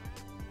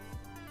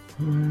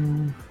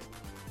 And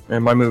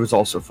my move is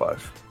also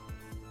 5.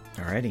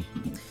 Alrighty.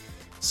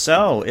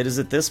 So, it is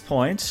at this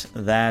point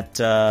that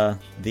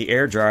the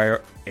air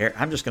gyro...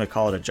 I'm just going to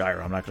call it a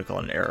gyro. I'm not going to call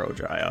it an arrow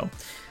gyro.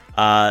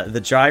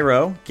 The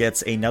gyro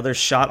gets another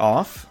shot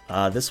off.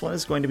 This one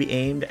is going to be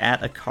aimed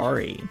at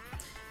Akari.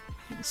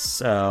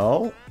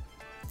 So,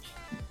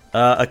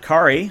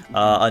 Akari,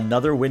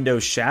 another window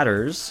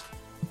shatters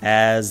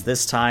as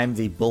this time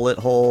the bullet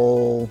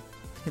hole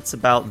It's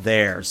about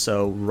there,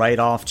 so right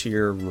off to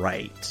your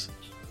right.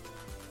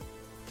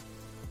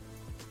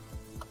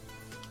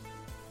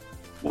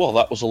 Well,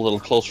 that was a little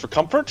close for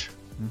comfort.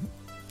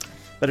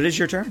 But it is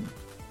your turn.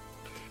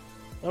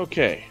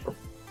 Okay.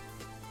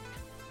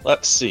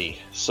 Let's see.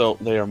 So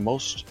they are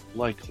most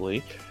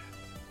likely...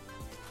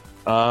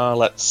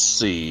 let's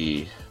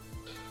see.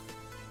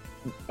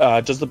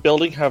 Does the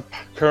building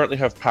currently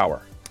have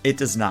power? It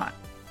does not.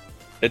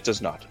 It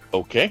does not.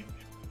 Okay.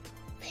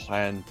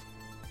 Plan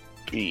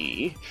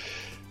B.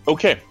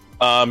 Okay.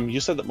 You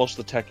said that most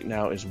of the tech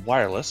now is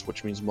wireless,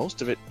 which means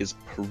most of it is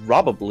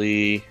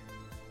probably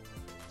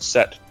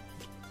set.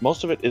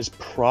 Most of it is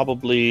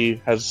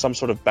probably has some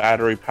sort of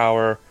battery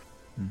power.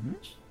 Mm-hmm.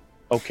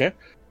 Okay.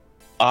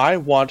 I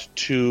want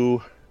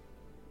to...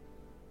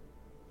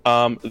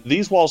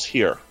 these walls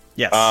here.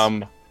 Yes.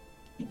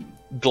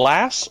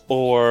 Glass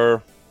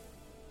or...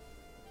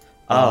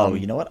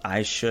 you know what?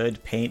 I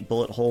should paint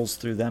bullet holes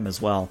through them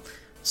as well.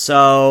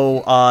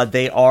 So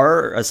they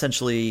are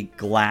essentially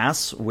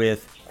glass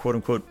with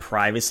quote-unquote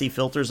privacy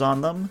filters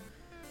on them.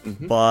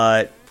 Mhm.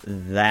 But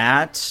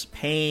that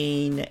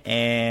pane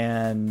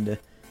and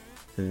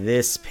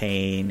this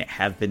pane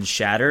have been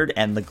shattered,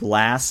 and the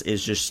glass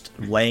is just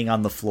laying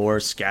on the floor,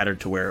 scattered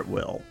to where it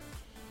will.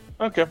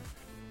 Okay.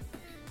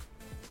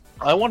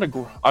 I want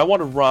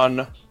to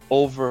run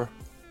over,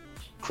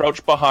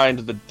 crouch behind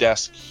the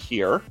desk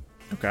here.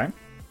 Okay.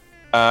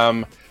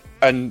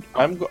 And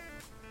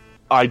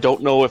I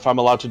don't know if I'm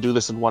allowed to do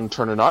this in one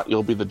turn or not.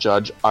 You'll be the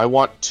judge. I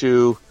want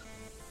to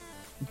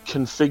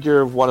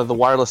configure one of the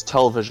wireless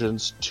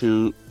televisions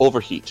to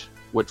overheat,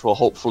 which will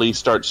hopefully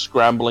start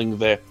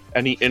scrambling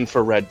any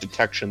infrared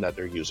detection that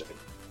they're using.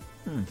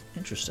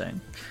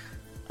 Interesting.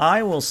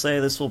 I will say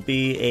this will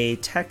be a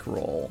tech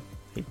roll.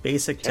 A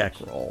basic tech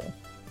roll.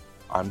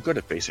 I'm good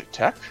at basic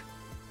tech.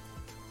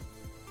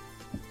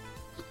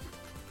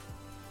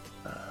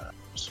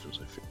 As soon as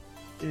I figure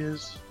it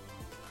is...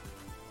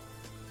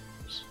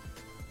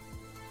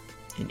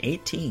 In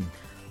 18.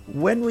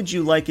 When would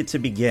you like it to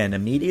begin?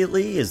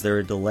 Immediately? Is there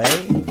a delay?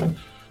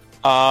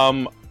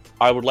 I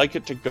would like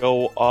it to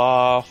go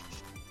off...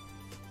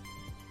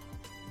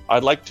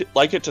 I'd like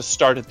it to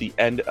start at the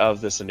end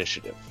of this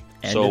initiative.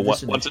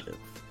 Once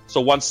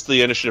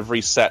the initiative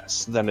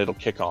resets, then it'll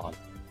kick on.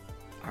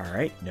 All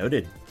right,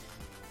 noted.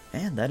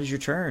 And that is your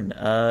turn.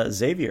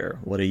 Xavier,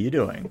 what are you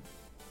doing?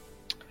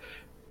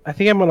 I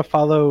think I'm going to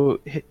follow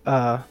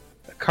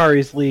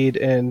Kari's lead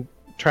and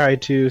try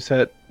to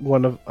set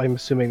one of... I'm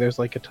assuming there's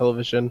like a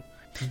television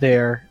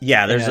there.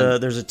 Yeah, there's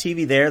a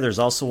TV there. There's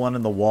also one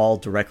in the wall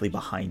directly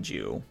behind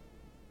you.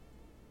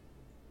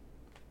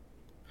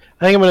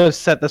 I think I'm going to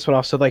set this one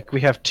off so like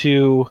we have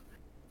two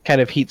kind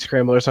of heat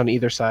scramblers on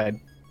either side.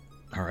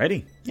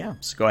 Alrighty. Yeah,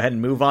 so go ahead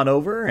and move on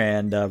over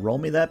and roll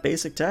me that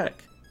basic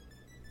tech.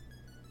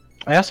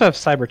 I also have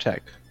cyber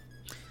tech.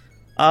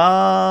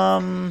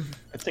 I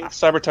think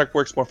cybertech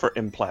works more for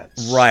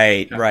implants.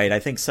 Right. I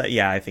think so.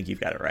 Yeah, I think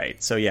you've got it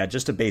right. So yeah,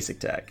 just a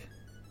basic tech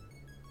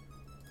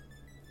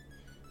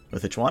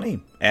with a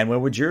 20. And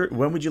when would you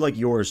like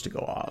yours to go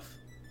off?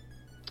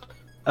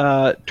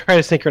 Try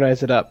to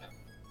synchronize it up.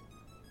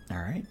 All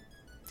right.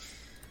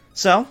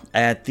 So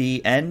at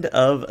the end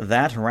of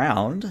that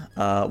round,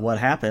 what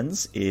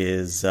happens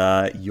is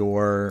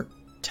your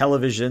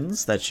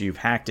televisions that you've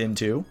hacked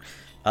into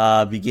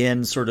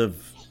begin sort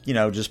of,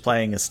 just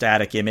playing a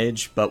static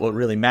image, but what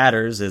really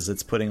matters is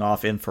it's putting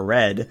off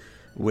infrared,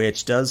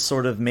 which does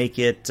sort of make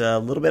it a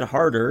little bit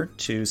harder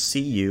to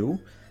see you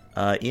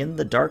in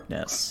the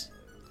darkness.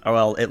 Or,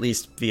 well, at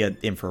least via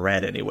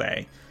infrared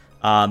anyway.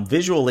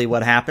 Visually,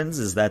 what happens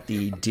is that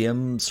the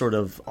dim sort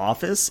of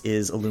office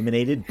is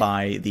illuminated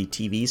by the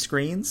TV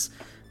screens,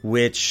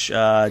 which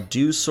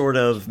do sort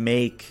of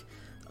make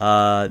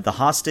the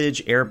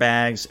hostage,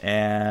 airbags,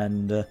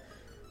 and...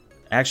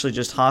 Actually,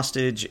 just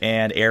hostage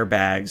and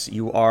airbags,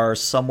 you are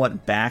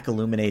somewhat back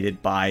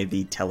illuminated by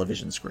the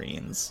television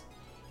screens.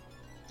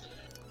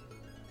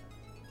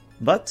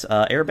 But,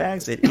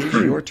 airbags, it is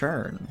your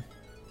turn.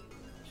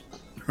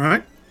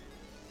 Alright.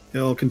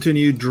 He'll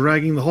continue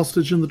dragging the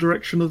hostage in the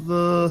direction of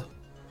the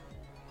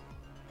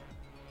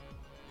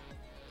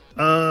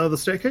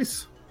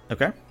staircase.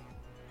 Okay.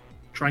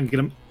 Try and get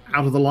him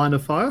out of the line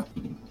of fire.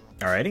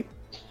 Alrighty.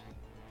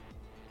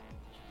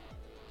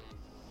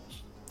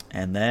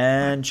 And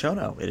then,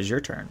 Chono, it is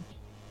your turn.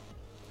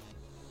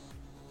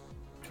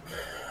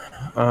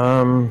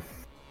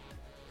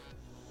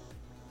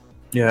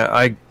 Yeah,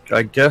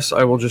 I guess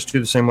I will just do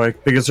the same way,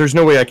 because there's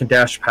no way I can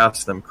dash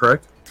past them,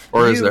 correct?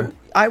 Or is there?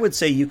 I would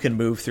say you can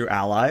move through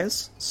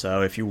allies,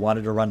 so if you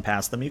wanted to run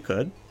past them, you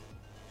could.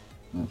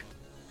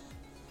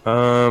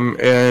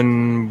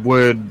 And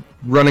would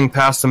running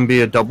past them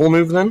be a double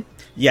move then?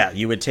 Yeah,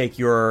 you would take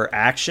your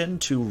action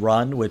to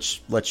run,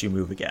 which lets you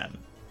move again.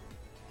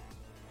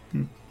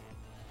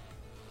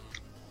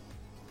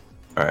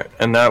 Alright,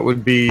 and that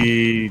would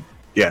be...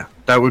 Yeah,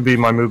 that would be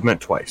my movement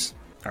twice.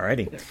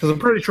 Alrighty. Because I'm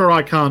pretty sure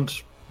I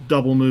can't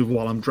double move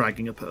while I'm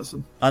dragging a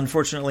person.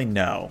 Unfortunately,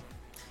 no.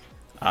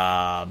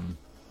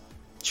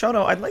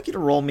 Chono, I'd like you to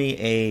roll me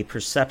a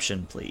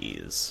perception,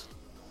 please.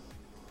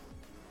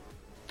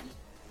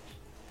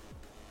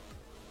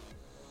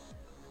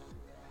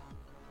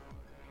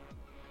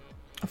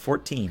 A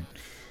 14.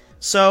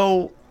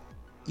 So,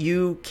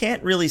 you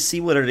can't really see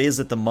what it is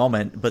at the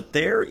moment, but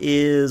there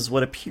is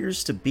what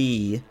appears to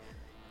be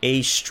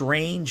a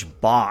strange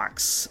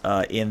box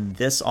in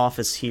this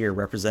office here,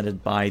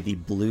 represented by the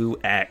blue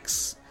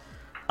X.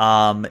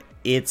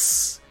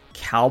 It's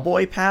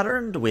cowboy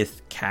patterned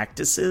with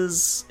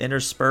cactuses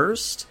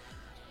interspersed.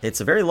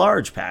 It's a very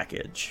large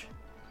package.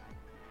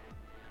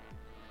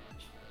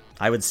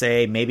 I would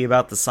say maybe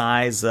about the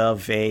size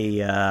of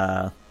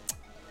a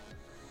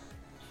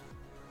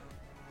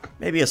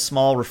maybe a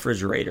small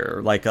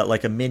refrigerator, like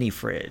a mini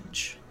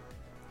fridge.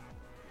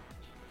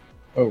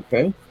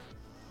 Okay.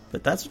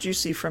 But that's what you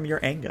see from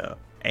your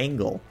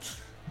angle.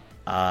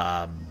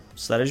 So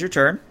that is your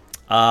turn.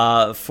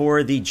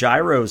 For the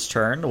gyro's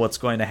turn, what's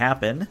going to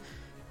happen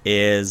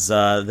is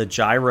the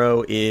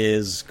gyro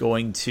is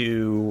going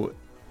to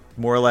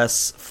more or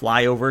less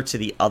fly over to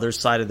the other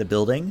side of the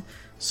building.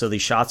 So the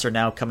shots are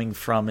now coming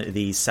from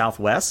the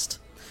southwest.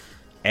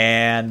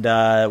 And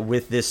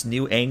with this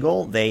new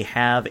angle, they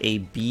have a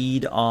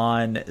bead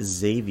on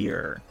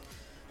Xavier.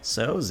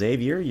 So,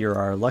 Xavier, you're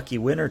our lucky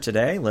winner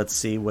today. Let's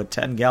see what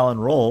 10-gallon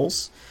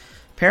rolls.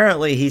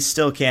 Apparently, he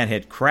still can't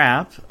hit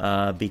crap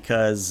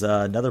because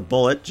another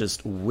bullet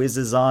just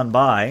whizzes on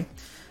by.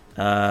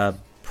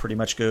 Pretty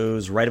much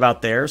goes right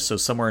about there, so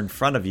somewhere in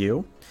front of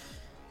you.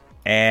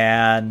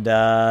 And,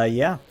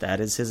 yeah, that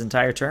is his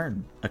entire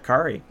turn.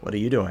 Akari, what are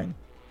you doing?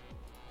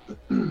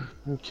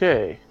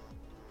 Okay.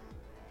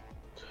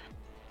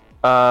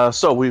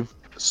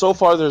 So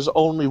far there's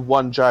only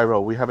one gyro.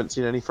 We haven't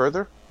seen any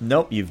further?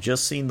 Nope, you've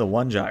just seen the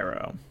one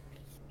gyro.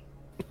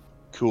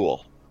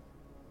 Cool.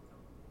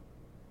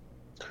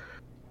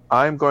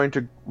 I'm going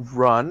to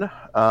run.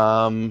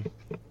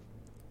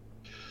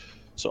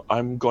 So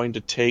I'm going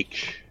to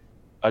take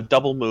a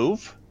double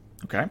move.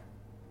 Okay.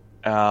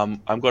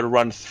 I'm going to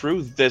run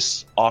through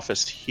this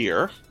office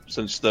here,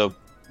 since the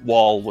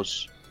wall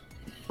was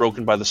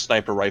broken by the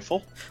sniper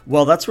rifle.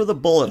 Well, that's where the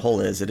bullet hole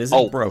is. It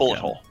isn't broken. Bullet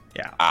hole.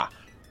 Yeah.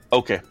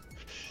 Okay.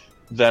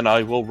 Then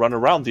I will run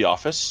around the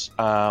office.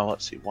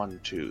 Let's see. 1,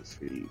 2,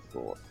 3,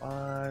 4,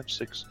 5,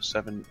 6,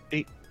 7,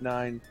 8,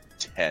 9,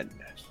 10.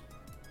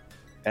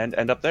 And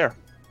end up there.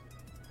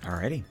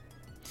 Alrighty.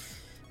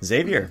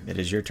 Xavier, it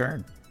is your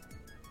turn.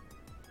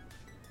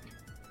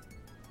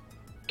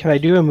 Can I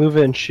do a move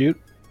and shoot?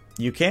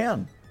 You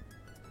can.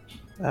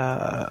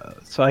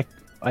 So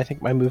I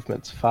think my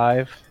movement's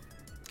 5.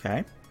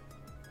 Okay.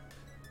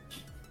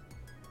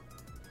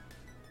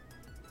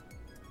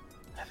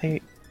 I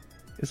think,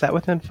 is that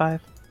within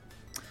 5?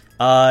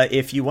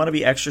 If you want to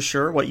be extra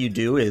sure, what you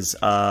do is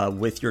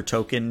with your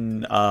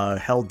token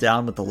held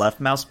down with the left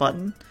mouse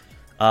button,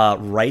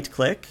 right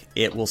click,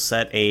 it will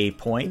set a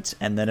point,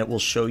 and then it will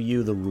show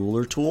you the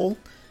ruler tool.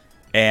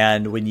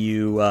 And when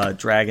you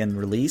drag and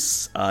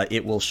release,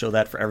 it will show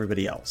that for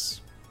everybody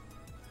else.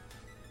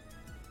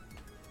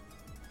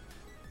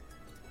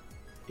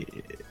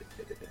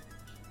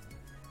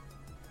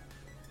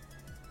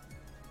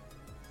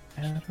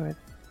 How do I...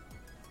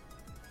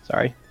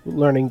 Sorry,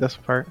 learning this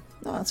part.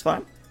 No, that's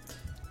fine.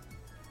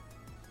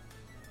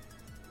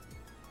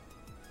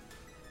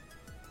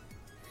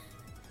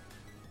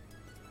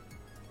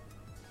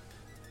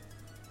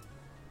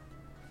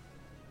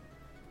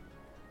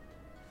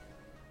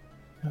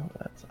 Oh,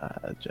 that's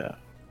Aja.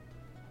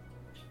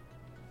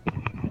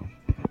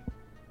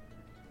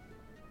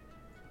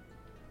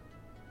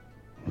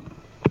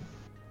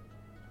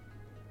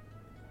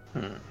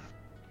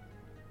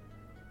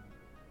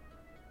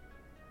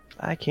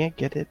 I can't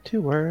get it to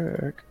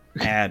work.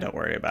 Don't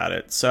worry about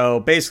it.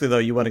 So basically, though,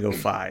 you want to go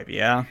 5,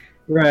 yeah?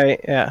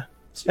 Right, yeah.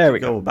 So There we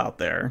go go. about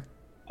there.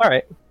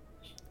 Alright.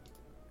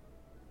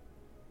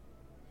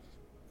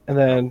 And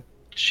then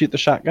shoot the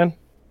shotgun.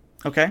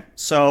 Okay,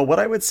 so what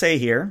I would say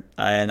here,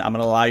 and I'm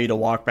going to allow you to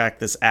walk back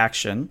this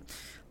action,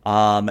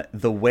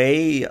 the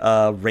way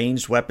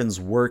ranged weapons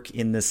work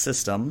in this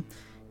system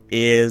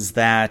is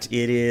that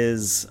it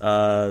is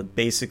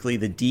basically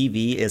the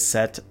DV is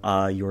set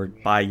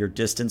by your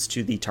distance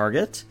to the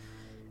target,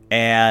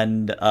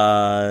 and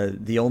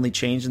the only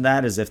change in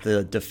that is if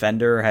the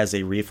defender has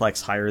a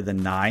reflex higher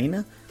than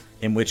 9,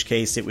 in which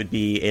case it would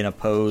be an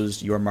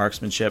opposed your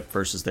marksmanship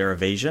versus their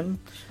evasion.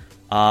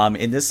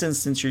 In this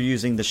instance, you're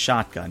using the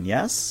shotgun,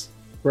 yes?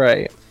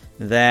 Right.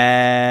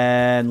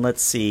 Then,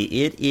 let's see,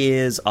 it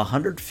is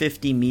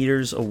 150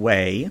 meters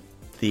away,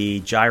 the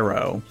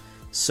gyro.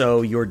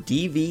 So your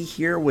DV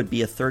here would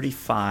be a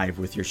 35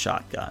 with your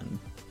shotgun.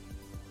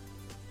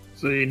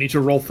 So you need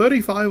to roll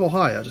 35 or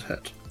higher to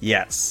hit.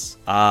 Yes.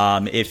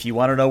 If you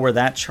want to know where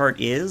that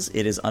chart is,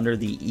 it is under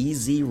the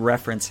EZ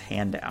reference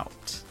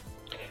handout.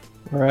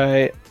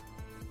 Right.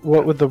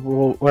 What would the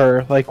rule,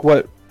 or like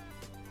what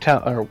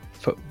or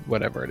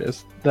whatever it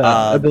is,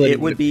 the ability it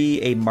would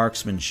be a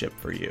marksmanship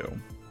for you.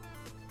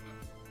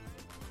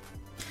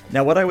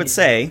 Now, what I would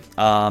say,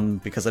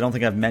 because I don't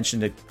think I've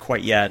mentioned it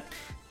quite yet,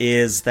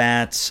 is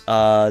that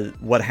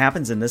what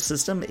happens in this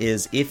system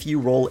is if you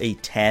roll a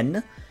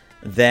 10,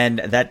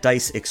 then that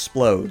dice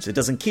explodes. It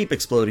doesn't keep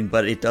exploding,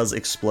 but it does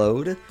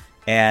explode,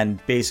 and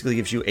basically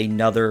gives you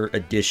another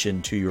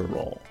addition to your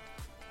roll.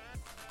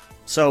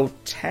 So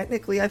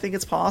technically I think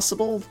it's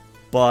possible,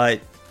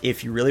 but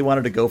if you really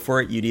wanted to go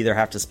for it, you'd either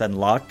have to spend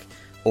luck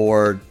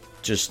or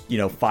just,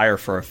 fire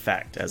for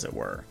effect, as it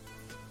were.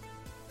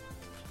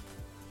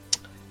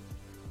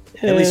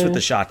 At least with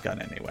the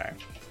shotgun, anyway.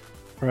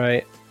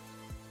 Right.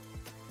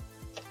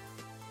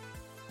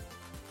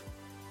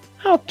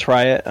 I'll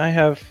try it. I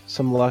have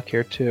some luck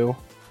here too.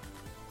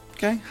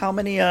 Okay, how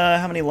many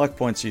luck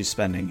points are you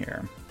spending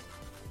here?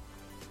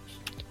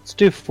 Let's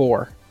do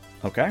 4.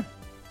 Okay.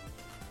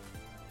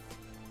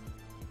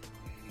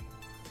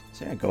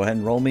 So yeah, go ahead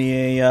and roll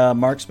me a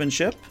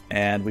marksmanship,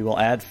 and we will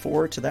add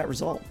 4 to that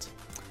result.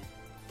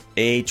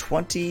 A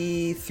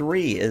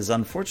 23 is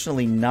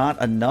unfortunately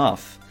not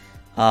enough.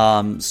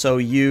 So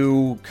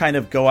you kind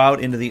of go out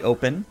into the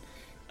open.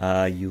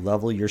 You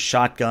level your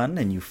shotgun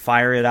and you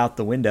fire it out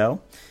the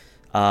window.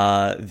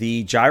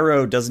 The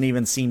gyro doesn't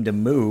even seem to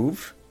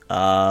move,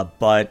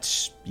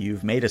 but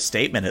you've made a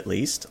statement at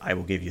least. I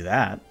will give you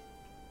that.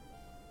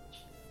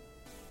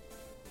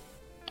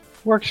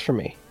 Works for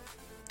me.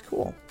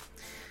 Cool.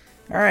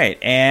 All right,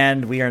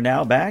 and we are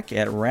now back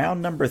at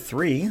round number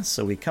 3,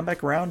 so we come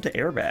back around to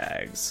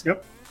airbags.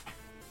 Yep.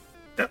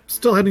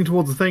 Still heading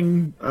towards the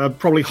thing,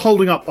 probably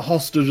holding up the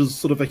hostage as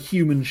sort of a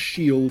human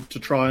shield to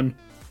try and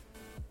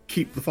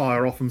keep the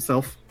fire off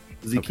himself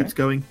as he keeps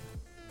going.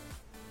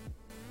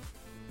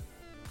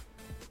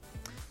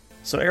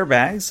 So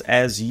airbags,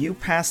 as you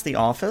pass the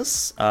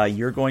office,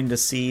 you're going to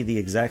see the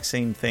exact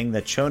same thing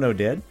that Chono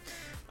did.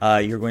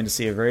 You're going to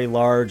see a very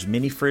large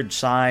mini fridge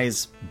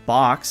size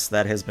box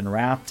that has been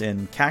wrapped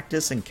in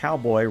cactus and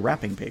cowboy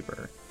wrapping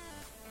paper.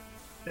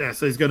 Yeah,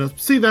 so he's going to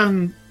see that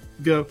and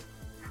go,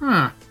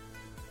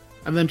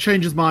 and then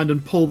change his mind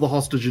and pull the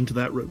hostage into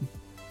that room.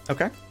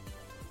 Okay.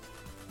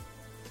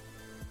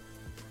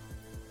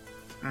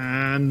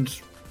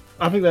 And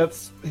I think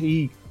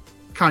he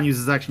can't use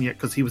his action yet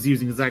because he was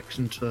using his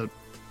action to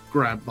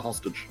grab the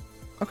hostage.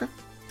 Okay.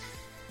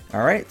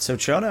 All right, so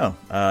Chono,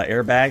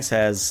 Airbags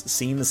has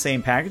seen the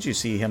same package. You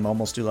see him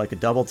almost do like a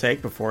double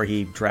take before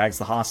he drags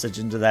the hostage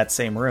into that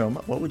same room.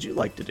 What would you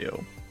like to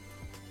do?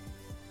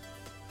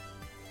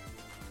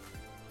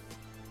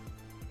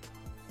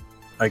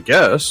 I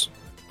guess.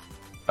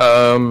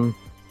 Why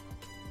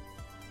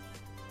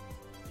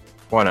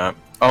not?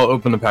 I'll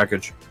open the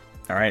package.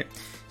 All right.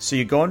 So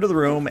you go into the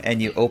room and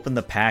you open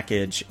the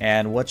package,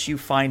 and what you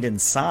find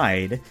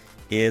inside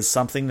is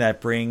something that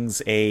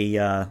brings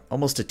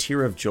almost a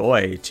tear of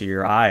joy to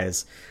your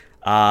eyes.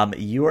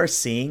 You are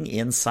seeing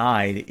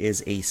inside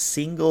is a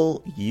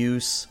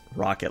single-use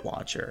rocket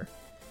launcher,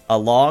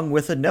 along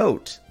with a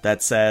note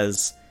that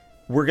says,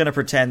 "We're going to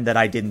pretend that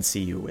I didn't see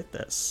you with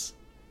this."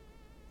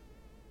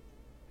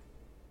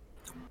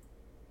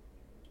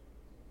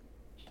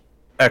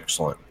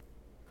 Excellent.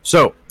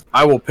 So,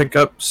 I will pick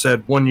up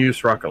said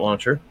one-use rocket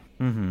launcher.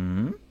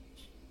 Mm-hmm.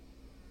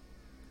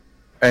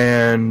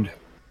 And...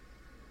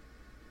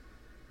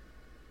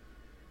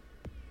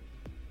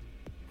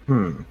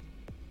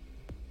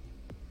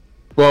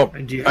 Well,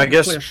 I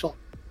guess...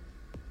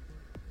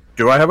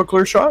 Do I have a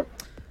clear shot?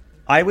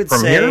 I would From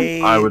say...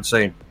 here? I would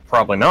say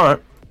probably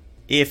not.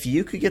 If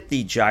you could get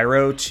the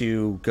gyro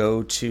to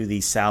go to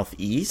the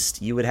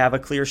southeast, you would have a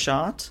clear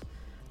shot.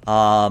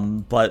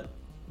 But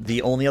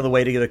the only other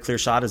way to get a clear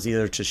shot is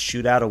either to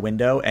shoot out a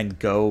window and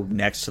go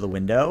next to the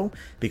window,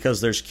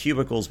 because there's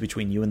cubicles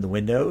between you and the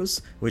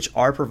windows, which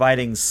are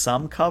providing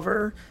some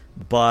cover,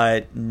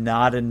 but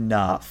not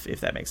enough, if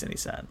that makes any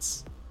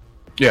sense.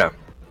 Yeah.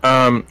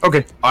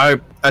 Okay.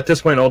 At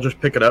this point, I'll just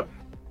pick it up.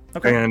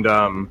 Okay. And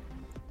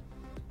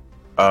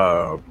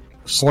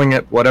sling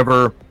it,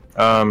 whatever.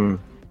 And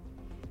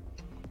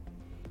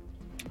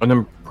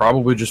then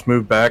probably just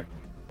move back.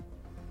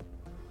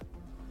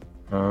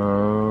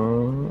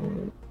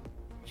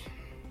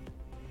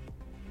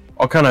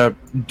 I'll kind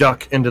of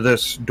duck into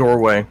this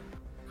doorway.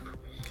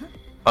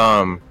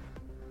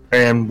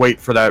 And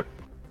wait for that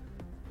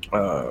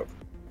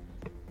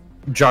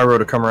gyro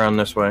to come around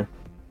this way.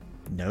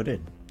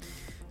 Noted.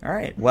 All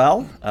right.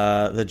 Well,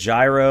 the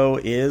gyro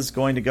is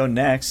going to go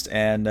next,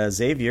 and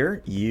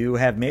Xavier, you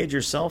have made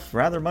yourself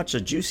rather much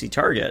a juicy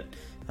target.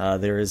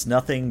 There is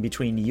nothing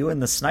between you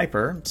and the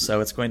sniper,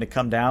 so it's going to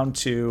come down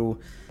to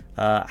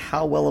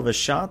how well of a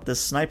shot this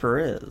sniper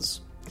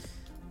is.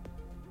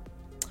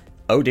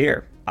 Oh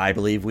dear. I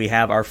believe we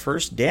have our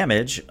first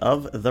damage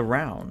of the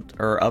round,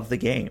 or of the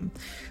game.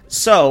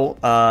 So,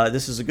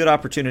 this is a good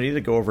opportunity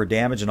to go over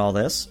damage and all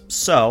this.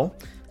 So,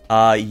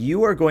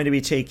 you are going to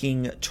be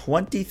taking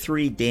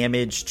 23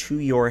 damage to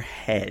your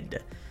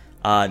head.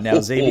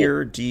 Now,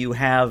 Xavier, do you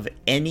have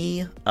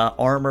any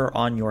armor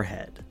on your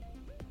head?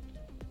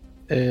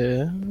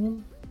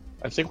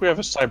 I think we have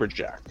a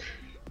cyberjack.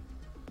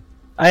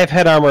 I have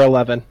head armor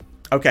 11.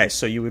 Okay,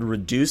 so you would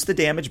reduce the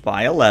damage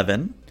by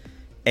 11,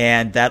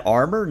 and that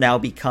armor now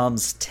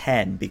becomes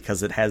 10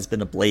 because it has been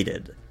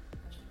ablated.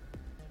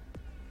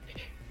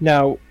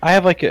 Now, I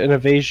have like an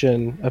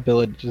evasion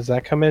ability. Does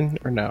that come in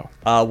or no?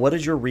 What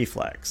is your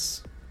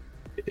reflex?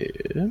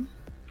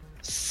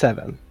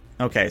 7.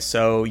 Okay,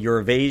 so your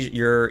evasion,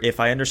 if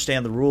I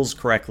understand the rules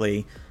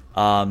correctly,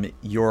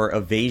 your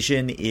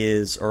evasion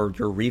is, or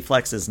your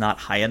reflex is not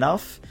high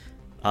enough,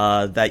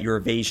 that your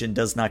evasion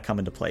does not come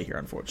into play here,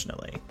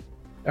 unfortunately.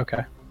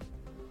 Okay.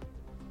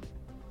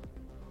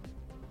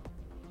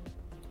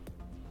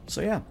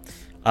 So yeah.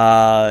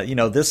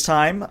 This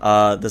time,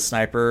 the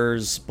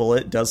sniper's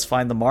bullet does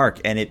find the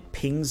mark, and it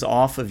pings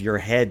off of your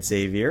head,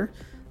 Xavier.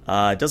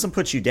 It doesn't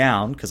put you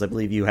down, because I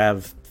believe you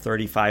have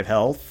 35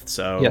 health,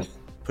 so yes.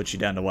 Puts you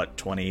down to,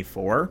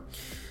 24?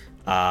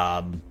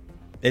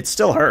 It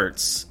still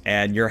hurts,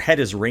 and your head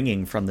is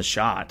ringing from the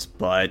shot,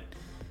 but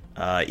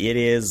it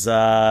is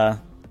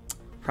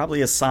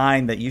probably a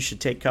sign that you should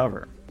take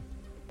cover.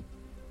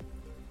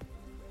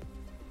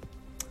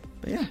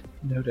 But yeah.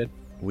 Noted.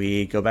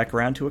 We go back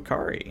around to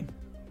Akari.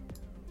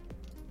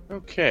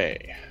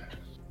 Okay.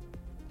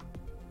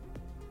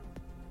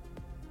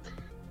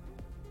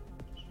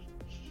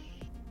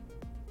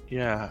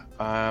 Yeah,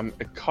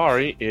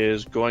 Akari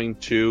is going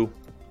to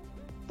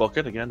book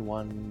it again.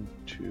 1,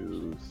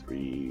 2,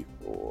 3,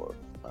 4,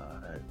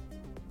 5,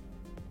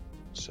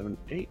 7,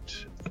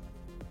 8.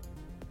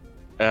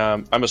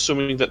 I'm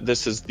assuming that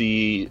this is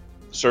the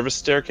service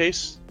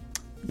staircase?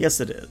 Yes,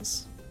 it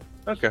is.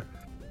 Okay.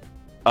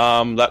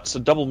 That's a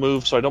double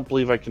move, so I don't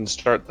believe I can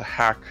start the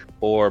hack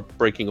or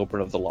breaking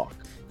open of the lock.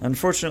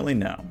 Unfortunately,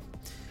 no.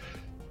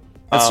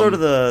 That's sort of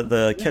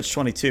the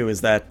catch-22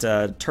 is that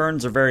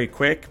turns are very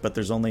quick, but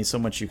there's only so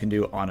much you can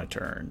do on a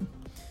turn.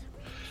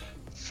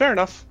 Fair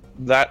enough.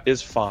 That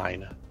is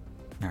fine.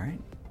 All right.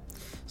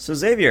 So,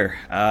 Xavier,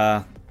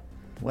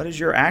 what is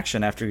your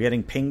action after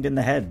getting pinged in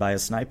the head by a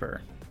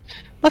sniper?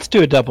 Let's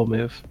do a double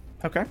move.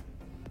 Okay.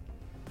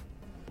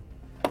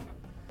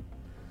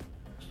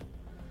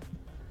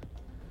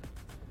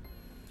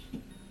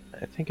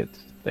 I think it's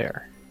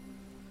there.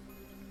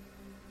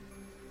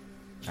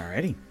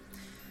 Alrighty.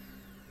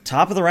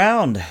 Top of the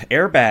round,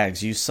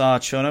 airbags. You saw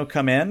Chono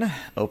come in,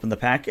 open the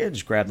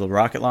package, grab the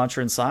rocket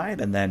launcher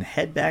inside, and then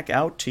head back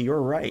out to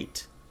your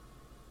right.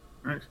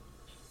 Right.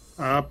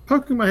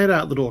 Poking my head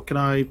out the door, can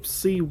I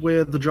see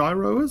where the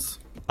gyro is?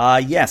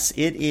 Yes,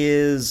 it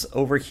is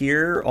over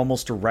here,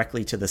 almost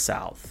directly to the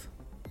south.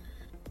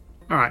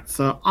 Alright,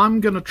 so I'm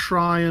going to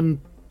try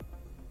and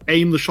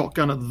aim the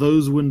shotgun at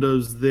those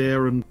windows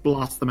there and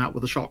blast them out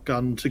with a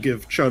shotgun to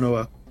give Chono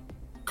a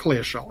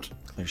clear shot.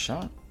 Clear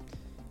shot.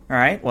 All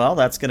right, well,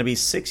 that's going to be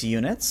 6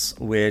 units,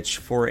 which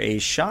for a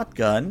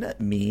shotgun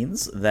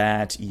means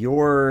that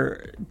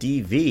your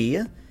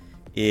DV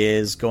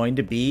is going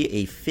to be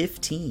a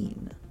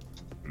 15.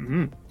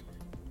 Mm-hmm.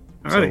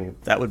 So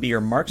that would be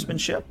your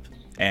marksmanship,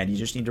 and you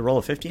just need to roll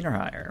a 15 or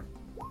higher.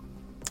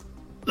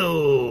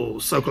 Oh,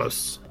 so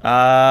close.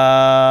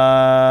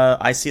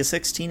 I see a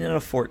 16 and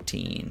a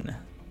 14.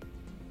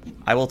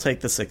 I will take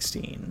the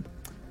 16.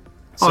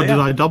 So, did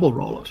I double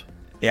roll it?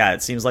 Yeah,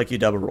 it seems like you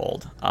double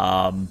rolled.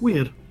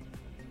 Weird.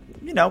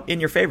 In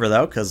your favor,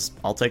 though, because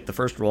I'll take the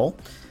first roll.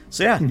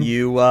 So, yeah,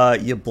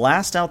 you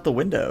blast out the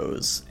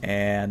windows.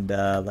 And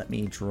let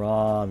me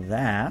draw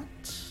that.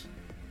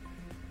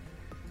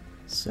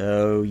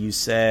 So, you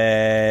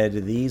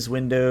said these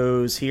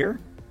windows here?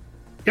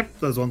 Yep,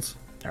 those ones.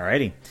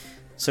 Alrighty.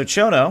 So,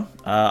 Chono,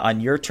 on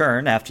your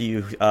turn, after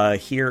you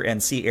hear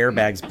and see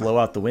airbags blow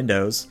out the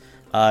windows,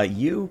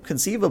 you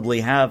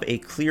conceivably have a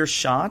clear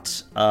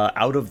shot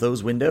out of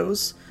those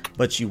windows,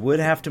 but you would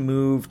have to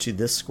move to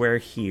this square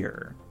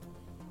here.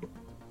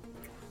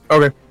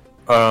 Okay.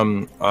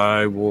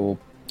 I will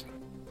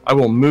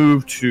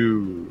move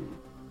to.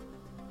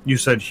 You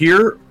said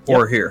here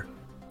or here?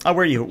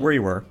 Where you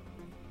were.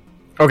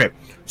 Okay,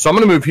 so I'm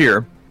going to move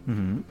here.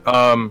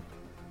 Mm-hmm.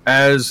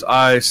 As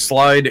I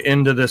slide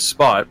into this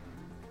spot,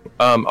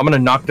 I'm going to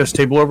knock this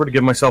table over to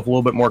give myself a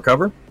little bit more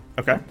cover.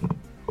 Okay.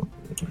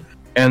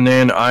 And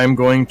then I'm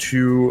going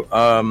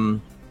to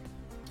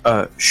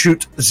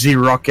shoot the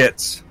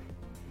rockets.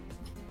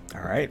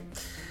 All right.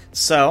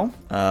 So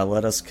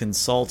let us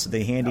consult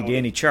the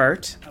handy-dandy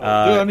chart. You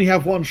only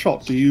have one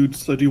shot. Do you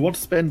want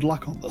to spend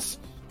luck on this?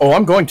 Oh,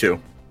 I'm going to.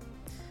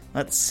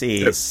 Let's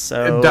see.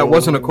 So that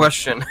wasn't a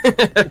question.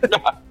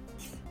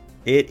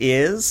 It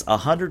is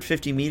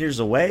 150 meters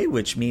away,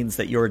 which means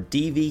that your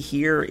DV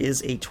here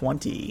is a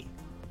 20.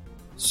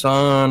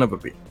 Son of a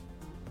bee.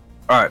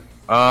 All right.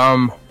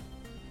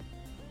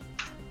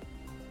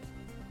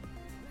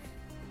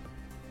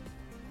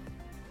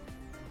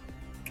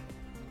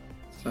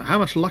 So how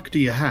much luck do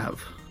you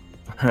have?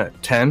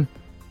 10.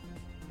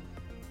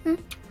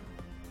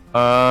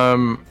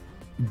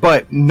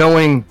 But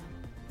knowing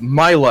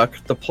my luck,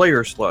 the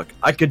player's luck,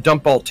 I could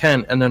dump all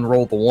 10 and then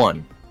roll the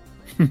 1.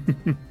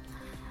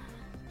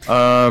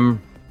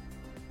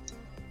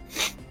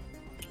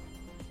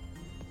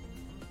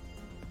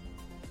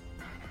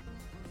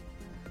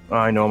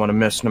 I know I'm gonna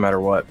miss no matter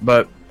what,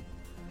 but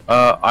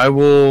I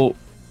will,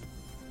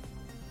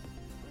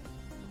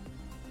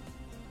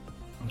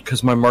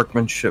 because my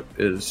marksmanship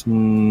is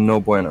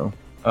no bueno.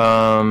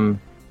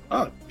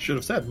 Oh, should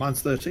have said.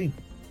 Mine's 13.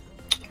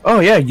 Oh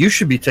yeah, you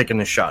should be taking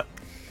this shot.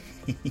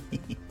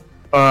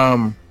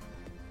 I'll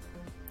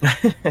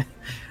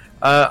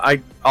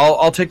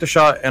take the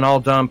shot and I'll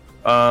dump.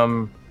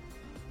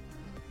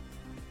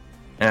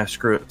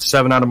 Screw it.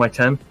 7 out of my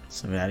 10.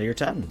 7 out of your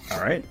 10. All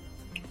right.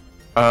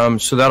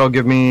 So that'll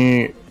give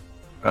me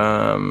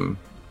 7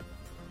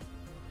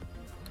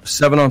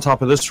 on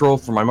top of this roll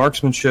for my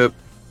marksmanship.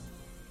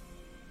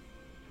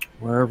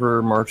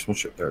 Wherever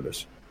marksmanship, there it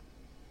is.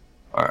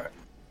 All right.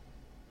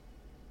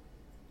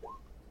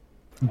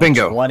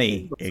 Bingo.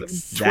 20.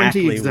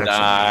 Exactly. 20 exactly.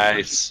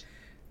 Nice.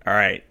 All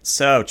right.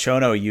 So,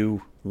 Chono,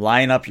 you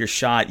line up your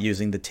shot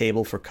using the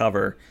table for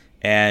cover,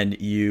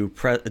 and you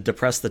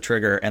depress the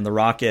trigger, and the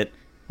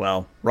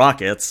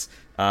rockets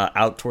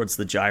out towards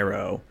the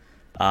gyro.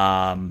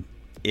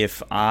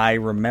 If I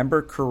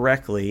remember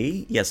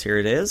correctly, yes, here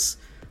it is.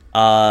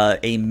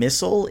 A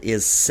missile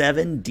is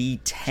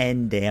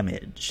 7d10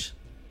 damage.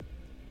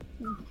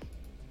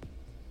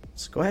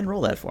 So go ahead and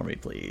roll that for me,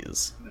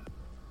 please.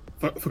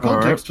 For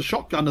context, a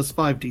shotgun is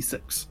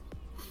 5d6.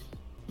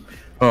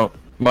 Oh,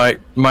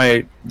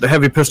 the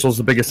heavy pistol is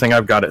the biggest thing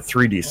I've got at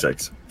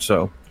 3d6.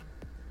 So,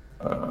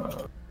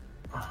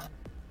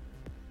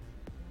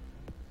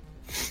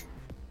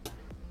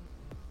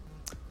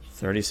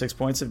 36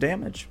 points of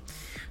damage.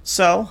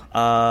 So,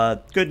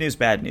 good news,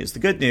 bad news. The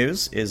good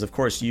news is, of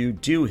course, you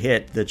do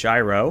hit the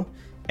gyro,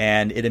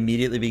 and it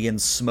immediately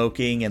begins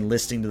smoking and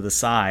listing to the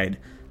side.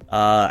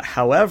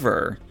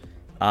 However,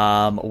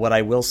 what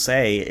I will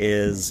say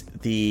is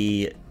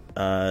the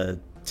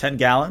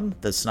 10-gallon,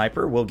 the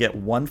sniper, will get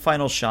one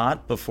final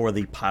shot before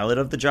the pilot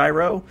of the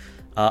gyro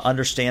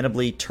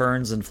understandably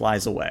turns and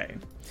flies away.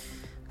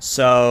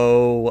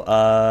 So,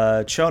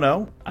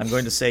 Chono, I'm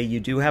going to say you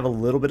do have a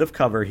little bit of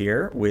cover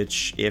here,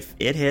 which, if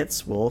it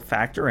hits, will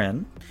factor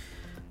in.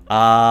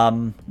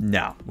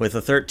 No. With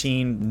a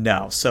 13,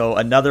 no. So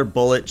another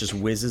bullet just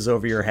whizzes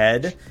over your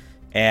head,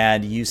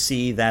 and you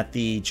see that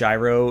the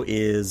gyro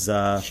is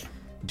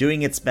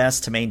doing its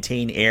best to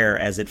maintain air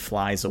as it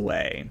flies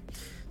away.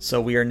 So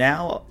we are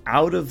now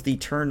out of the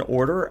turn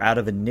order, out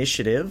of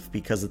initiative,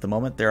 because at the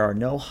moment there are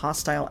no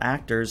hostile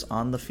actors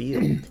on the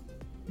field.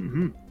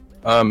 Mm-hmm.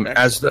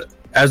 As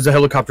the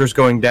helicopter's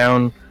going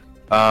down,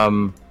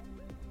 I'll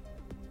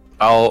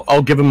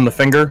give them the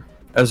finger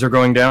as they're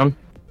going down,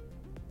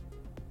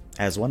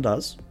 As one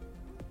does.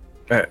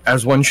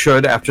 as one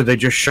should after they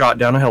just shot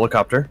down a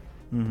helicopter.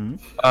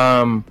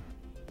 Mm-hmm.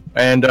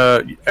 And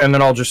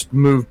then I'll just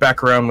move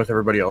back around with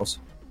everybody else.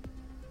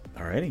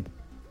 Alrighty.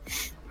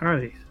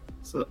 Alrighty.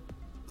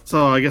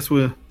 So I guess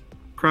we're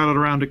crowded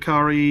around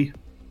Akari,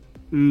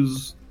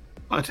 who's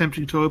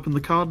attempting to open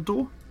the card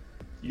door.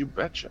 You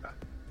betcha.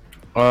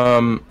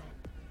 While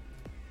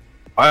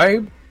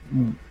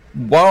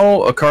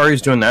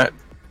Akari's doing that,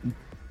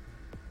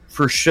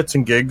 for shits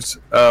and gigs,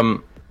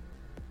 I'm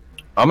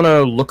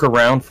gonna look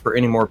around for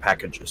any more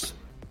packages.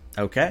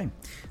 Okay.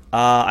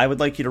 I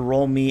would like you to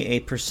roll me a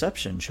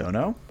perception,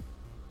 Chono.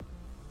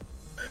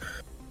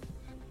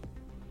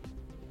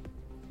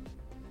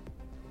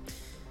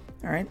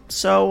 All right.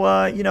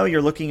 So,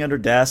 you're looking under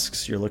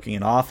desks, you're looking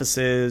in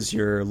offices,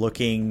 you're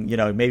looking,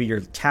 maybe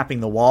you're tapping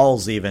the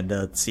walls even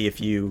to see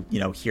if you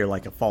hear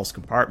like a false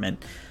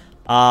compartment.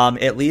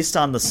 At least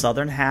on the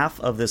southern half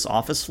of this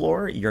office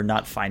floor, you're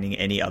not finding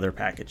any other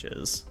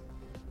packages.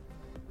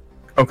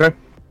 Okay.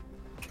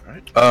 All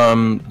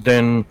right.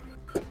 Then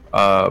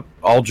I'll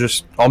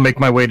make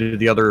my way to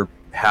the other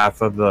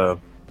half of the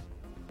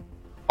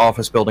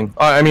office building.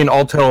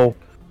 I'll tell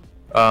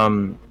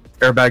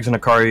Airbags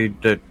and Akari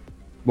that.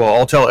 Well,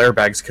 I'll tell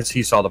Airbags because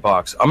he saw the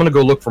box. I'm gonna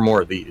go look for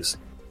more of these.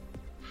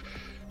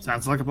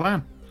 Sounds like a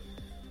plan.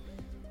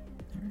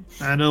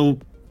 And he'll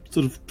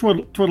sort of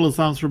twiddle his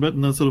thumbs for a bit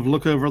and then sort of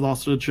look over at the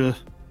hostage.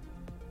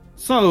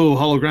 So,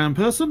 hologram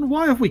person,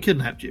 why have we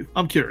kidnapped you?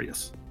 I'm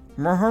curious.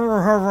 Very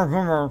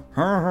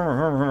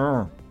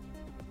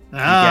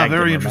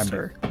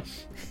interesting.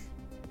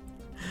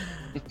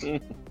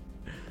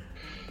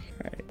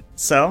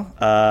 So,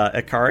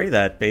 Akari,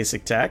 that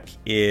basic tech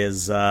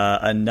is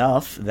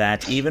enough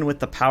that even with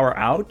the power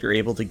out, you're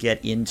able to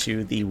get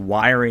into the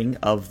wiring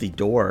of the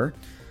door.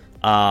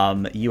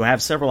 You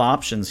have several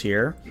options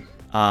here.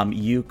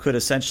 You could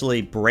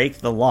essentially break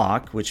the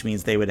lock, which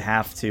means they would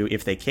have to,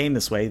 if they came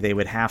this way, they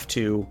would have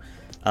to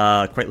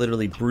quite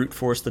literally brute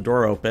force the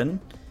door open,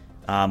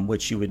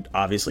 which you would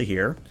obviously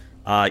hear.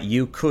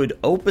 You could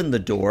open the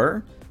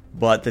door,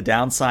 but the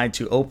downside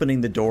to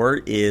opening the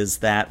door is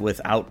that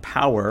without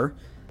power,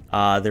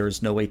 there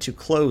is no way to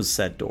close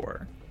said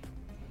door.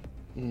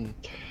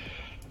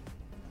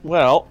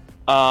 Well,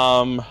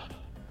 I'm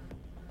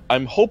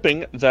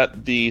hoping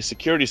that the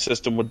security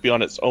system would be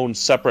on its own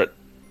separate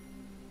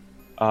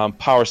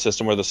power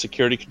system, or the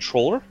security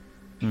controller,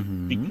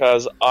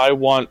 because I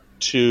want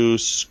to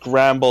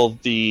scramble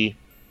the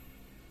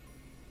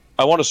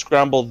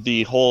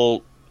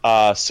whole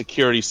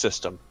security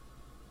system,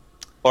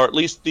 or at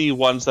least the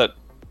ones that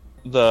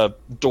the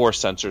door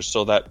sensors,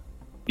 so that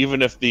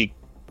even if the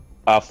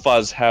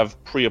Fuzz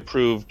have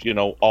pre-approved,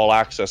 all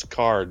access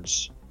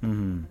cards,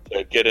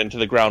 to get into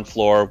the ground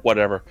floor,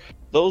 whatever.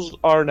 Those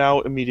are now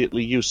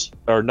immediately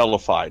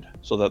nullified,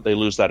 so that they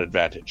lose that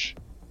advantage.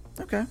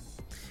 Okay.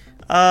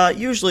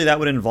 Usually that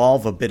would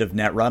involve a bit of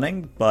net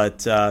running,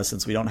 but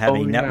since we don't have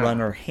a net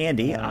runner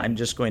handy, I'm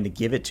just going to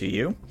give it to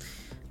you.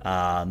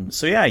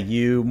 So yeah,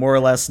 you more or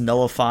less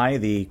nullify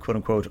the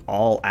quote-unquote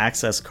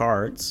all-access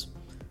cards.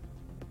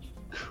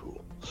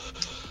 Cool.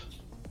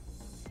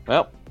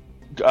 Well,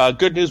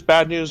 good news,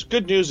 bad news.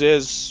 Good news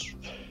is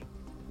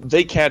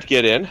they can't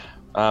get in.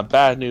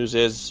 Bad news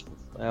is,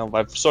 well,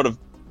 I've sort of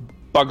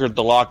buggered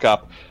the lock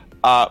up.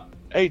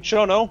 Hey,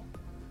 Chono,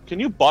 can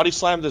you body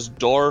slam this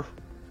door?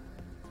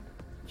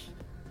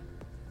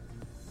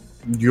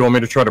 You want me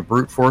to try to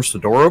brute force the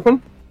door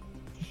open?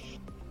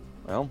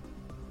 Well,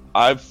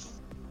 I've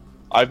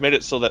made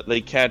it so that they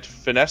can't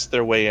finesse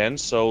their way in,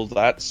 so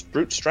that's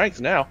brute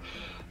strength now.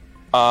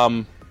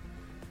 And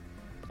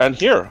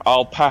here,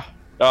 I'll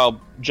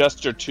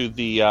gesture to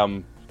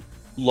the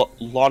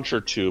launcher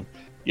tube.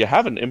 You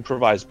have an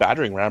improvised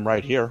battering ram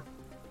right here.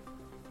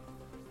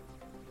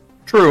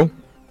 True.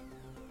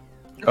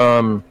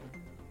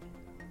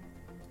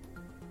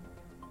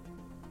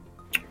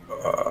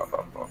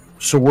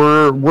 So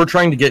we're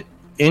trying to get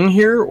in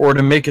here, or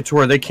to make it to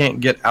where they can't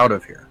get out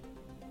of here?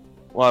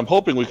 Well, I'm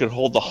hoping we could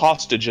hold the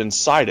hostage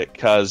inside it,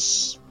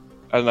 because,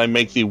 and I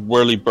make the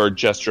whirly-bird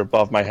gesture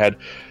above my head,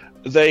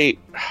 they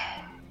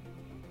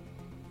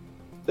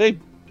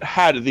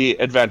had the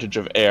advantage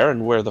of air,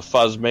 and where the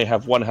Fuzz may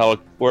have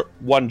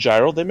one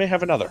gyro, they may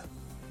have another.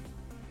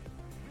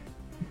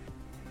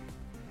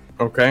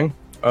 Okay.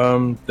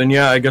 Then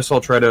yeah, I guess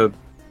I'll try to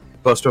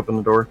bust open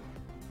the door.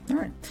 All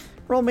right.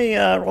 Roll me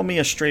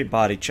a straight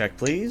body check,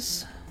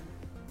 please.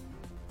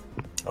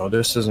 Oh,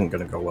 this isn't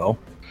going to go well.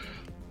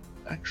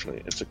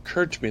 Actually, it's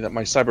occurred to me that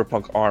my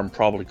cyberpunk arm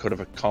probably could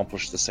have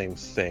accomplished the same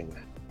thing.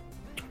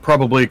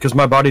 Probably, because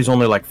my body's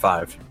only like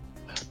 5.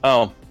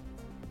 Oh.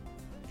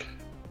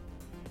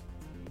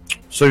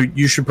 So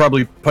you should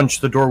probably punch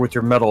the door with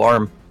your metal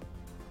arm.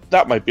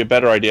 That might be a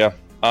better idea.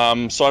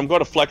 So I'm going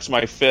to flex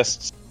my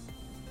fists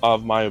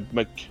of my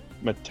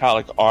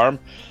metallic arm,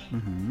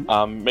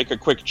 make a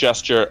quick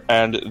gesture,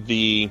 and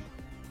the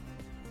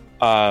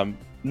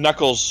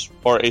knuckles,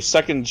 or a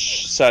second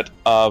set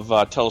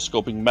of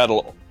telescoping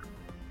metal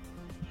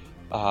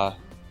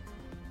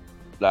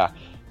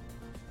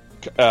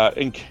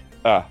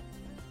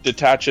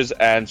detaches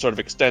and sort of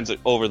extends it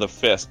over the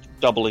fist,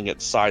 doubling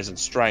its size and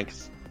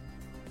strength.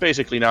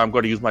 Basically, now I'm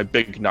going to use my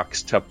big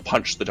knucks to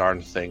punch the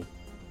darn thing.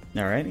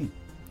 Alrighty.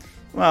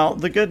 Well,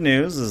 the good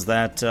news is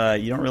that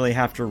you don't really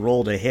have to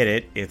roll to hit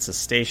it. It's a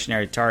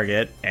stationary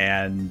target,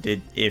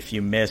 and if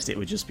you missed, it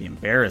would just be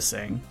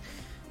embarrassing.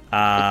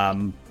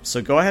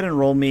 So go ahead and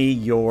roll me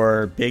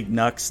your big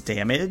knucks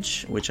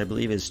damage, which I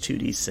believe is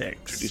 2d6.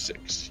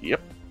 2d6,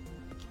 yep.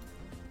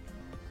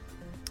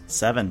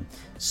 7.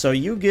 So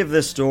you give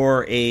this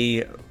door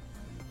a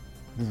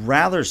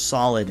rather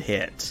solid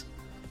hit.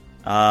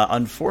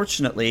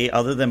 Unfortunately,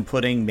 other than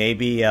putting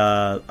maybe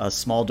a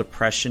small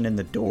depression in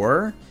the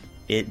door,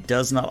 it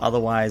does not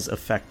otherwise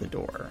affect the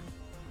door.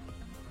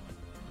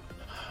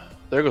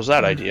 There goes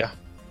that idea.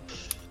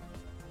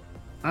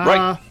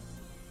 Right.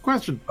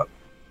 Question.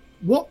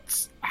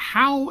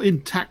 How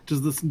intact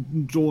does this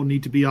door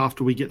need to be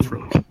after we get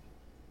through it?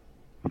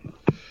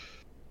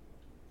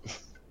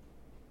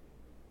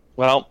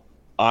 Well,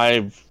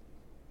 I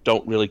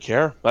don't really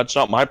care. That's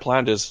not my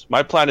plan.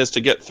 My plan is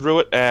to get through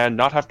it and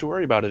not have to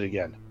worry about it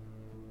again.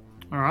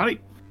 Alrighty.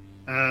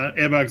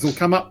 Airbags will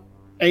come up,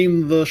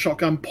 aim the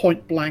shotgun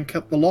point blank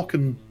at the lock,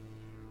 and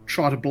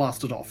try to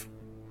blast it off.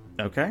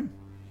 Okay.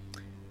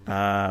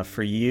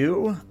 For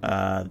you,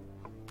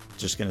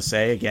 just going to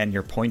say, again,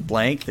 you're point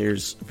blank.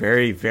 There's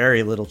very,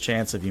 very little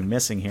chance of you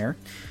missing here.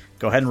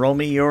 Go ahead and roll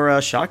me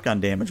your shotgun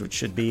damage, which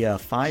should be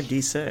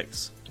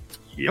 5d6.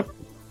 Yep.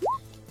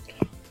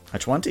 A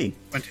 20.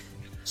 20.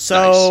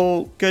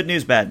 So, nice. Good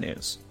news, bad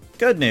news.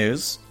 Good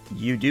news,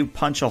 you do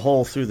punch a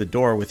hole through the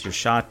door with your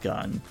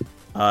shotgun,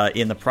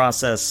 in the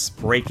process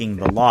breaking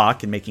the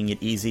lock and making it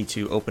easy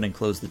to open and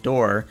close the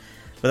door.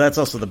 But that's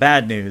also the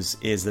bad news,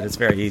 is that it's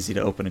very easy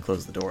to open and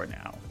close the door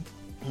now.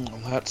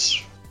 Well,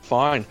 that's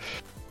fine.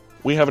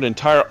 We have an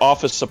entire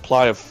office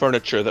supply of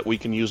furniture that we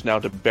can use now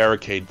to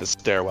barricade the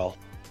stairwell.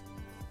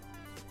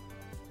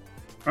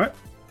 Alright.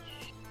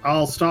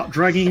 I'll start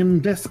dragging in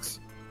desks.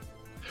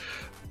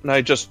 And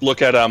I just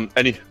look at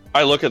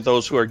I look at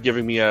those who are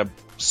giving me a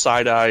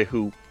side eye,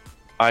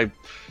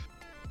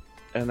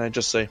 and I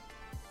just say,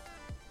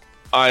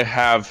 I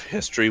have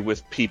history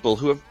with people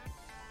who have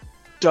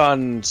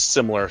done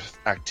similar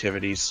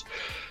activities.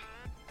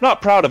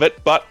 Not proud of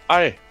it, but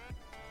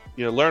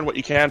you learn what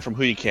you can from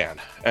who you can.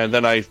 And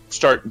then I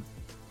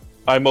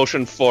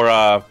motion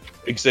for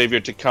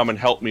Xavier to come and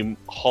help me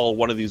haul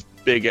one of these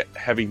big,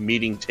 heavy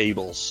meeting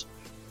tables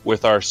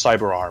with our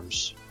cyber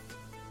arms.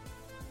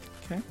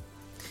 Okay.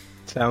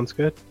 Sounds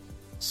good.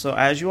 So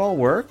as you all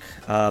work,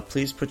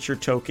 please put your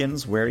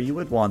tokens where you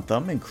would want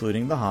them,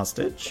 including the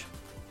hostage.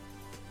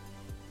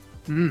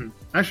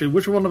 Actually,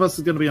 which one of us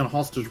is going to be on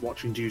hostage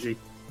watching duty?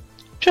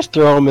 Just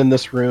throw him in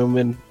this room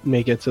and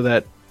make it so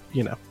that,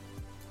 he's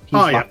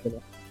locked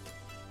in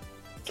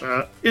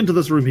it. Into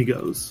this room he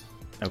goes.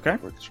 Okay.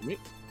 Works for me.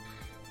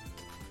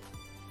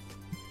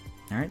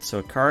 All right,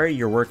 so Akari,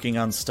 you're working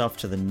on stuff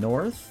to the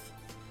north.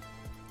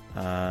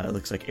 It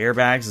looks like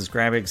Airbags is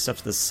grabbing stuff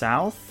to the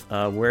south.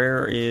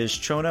 Where is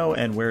Chono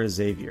and where is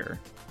Xavier?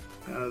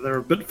 They're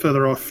a bit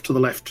further off to the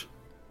left.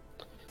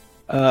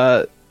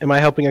 Am I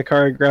helping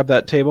Akari grab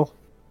that table?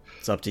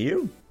 It's up to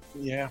you.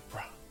 Yeah.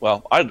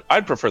 Well,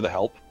 I'd prefer the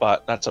help,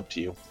 but that's up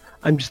to you.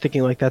 I'm just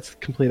thinking like that's the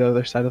complete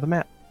other side of the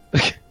map.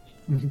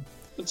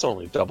 It's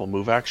only double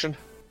move action.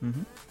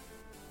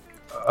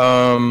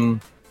 I'll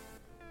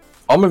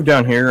move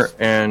down here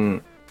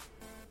and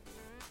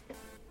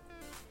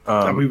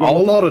We've got a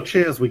lot of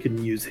chairs we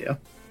can use here.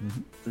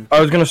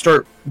 I was going to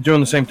start doing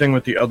the same thing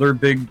with the other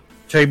big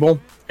table,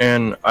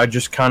 and I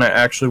just kind of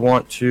actually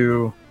want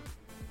to...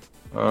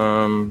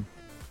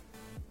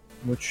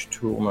 which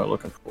tool am I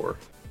looking for?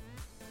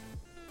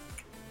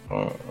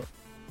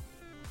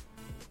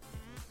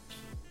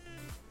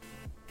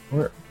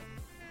 Where?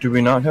 Do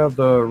we not have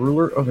the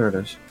ruler? Oh, there it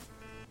is.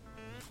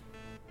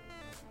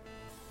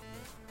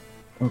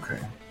 Okay.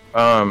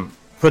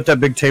 Put that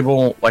big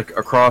table, like,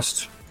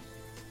 across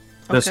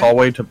this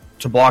hallway to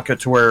block it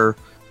to where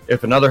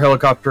if another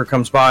helicopter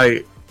comes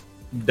by,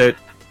 that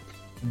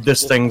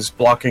this thing's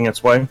blocking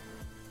its way.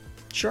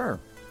 Sure.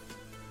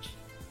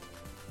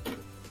 All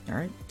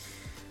right.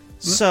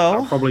 So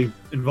That'll probably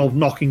involve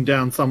knocking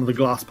down some of the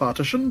glass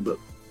partition, but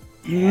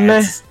yeah,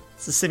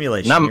 it's a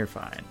simulation. You're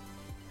fine.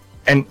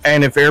 And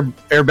if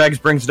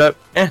Airbags brings it up,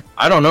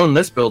 I don't own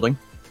this building.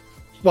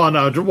 well,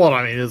 no. What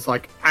I mean is,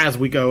 like, as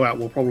we go out,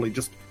 we'll probably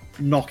just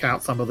knock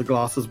out some of the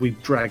glass as we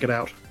drag it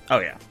out. Oh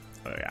yeah.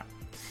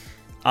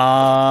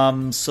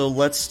 So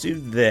let's do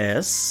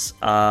this.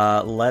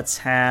 Let's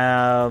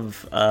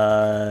have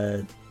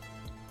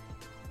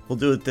we'll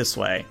do it this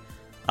way.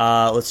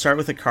 Let's start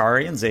with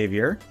Akari and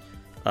Xavier.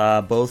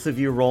 Both of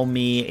you roll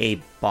me a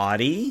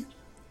body,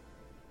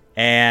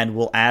 and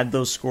we'll add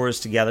those scores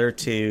together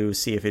to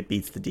see if it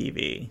beats the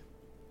DV.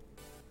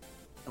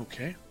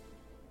 Okay.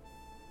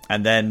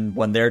 And then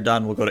when they're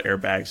done, we'll go to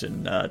Airbags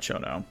and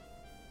Chono.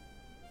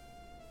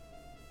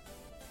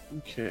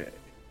 Okay.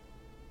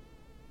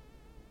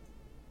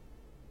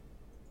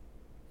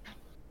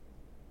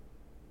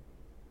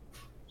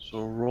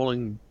 So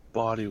rolling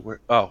body where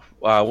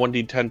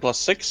 1d10 plus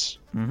 6.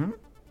 Mm-hmm.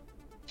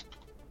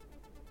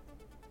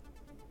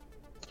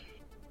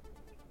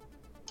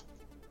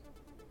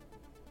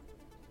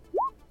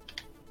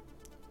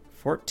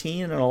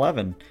 $14 and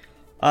 11.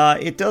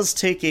 It does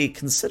take a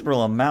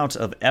considerable amount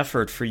of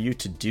effort for you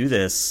to do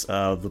this,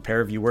 the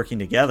pair of you working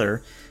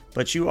together,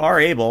 but you are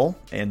able,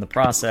 in the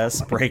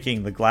process,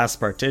 breaking the glass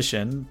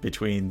partition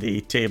between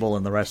the table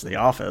and the rest of the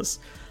office.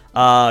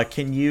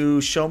 Can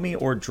you show me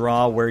or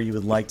draw where you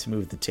would like to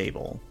move the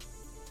table?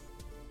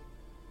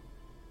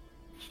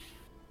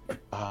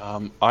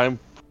 I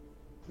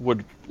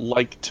would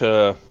like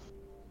to,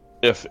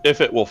 if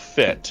it will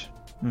fit.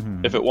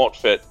 Mm-hmm. If it won't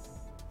fit,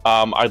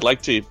 I'd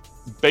like to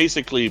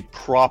basically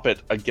prop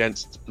it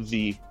against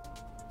the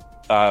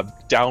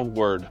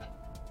downward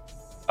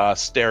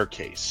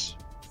staircase.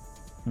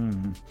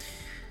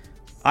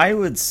 I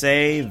would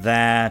say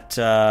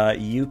that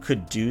you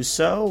could do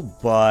so,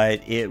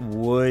 but it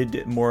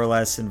would more or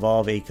less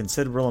involve a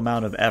considerable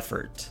amount of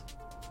effort.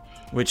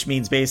 Which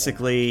means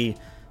basically,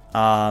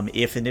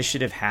 if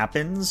initiative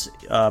happens,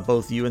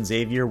 both you and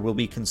Xavier will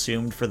be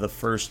consumed for the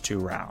first 2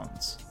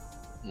 rounds.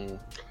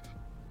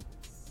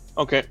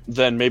 Okay,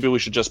 then maybe we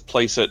should just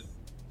place it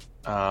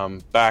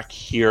back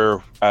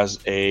here as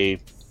a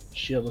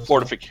Shield.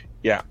 fortification.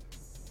 Yeah.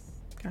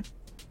 Okay.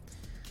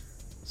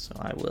 So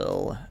I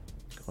will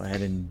go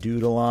ahead and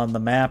doodle on the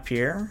map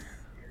here.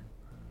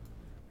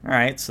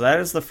 Alright, so that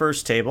is the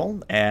first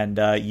table, and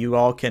you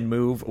all can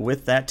move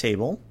with that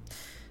table.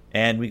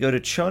 And we go to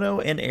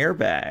Chono and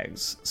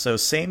Airbags. So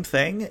same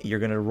thing, you're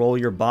going to roll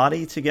your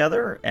body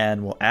together,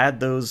 and we'll add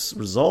those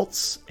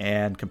results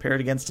and compare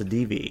it against a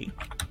DV.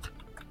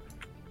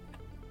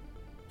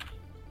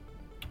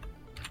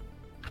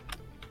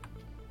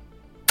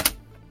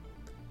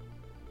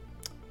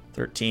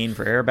 $13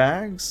 for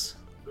Airbags.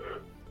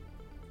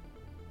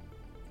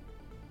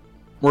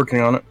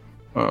 Working on it.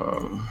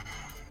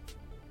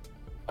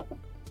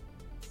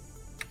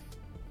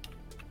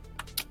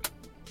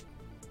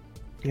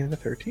 And a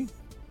 13.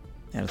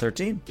 And a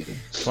 13.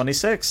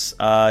 26.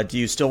 Do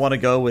you still want to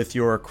go with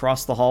your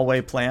across the hallway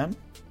plan?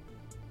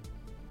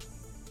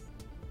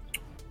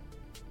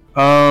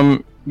 Yeah,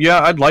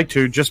 I'd like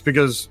to, just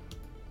because,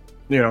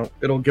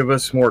 it'll give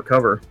us more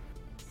cover.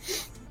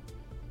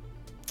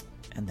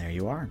 And there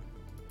you are.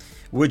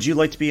 Would you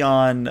like to be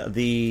on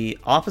the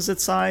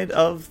opposite side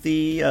of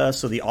the,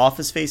 so the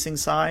office-facing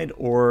side,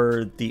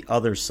 or the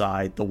other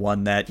side, the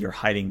one that you're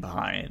hiding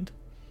behind?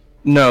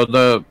 No,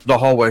 the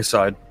hallway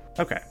side.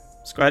 Okay,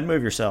 let's go ahead and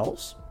move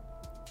yourselves.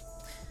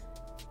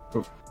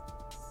 Ooh.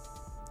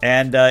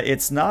 And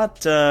it's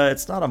not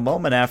a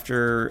moment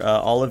after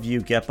all of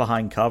you get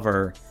behind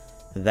cover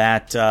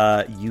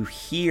that you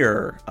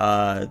hear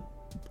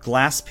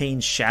glass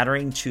panes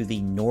shattering to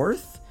the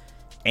north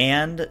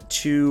and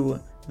to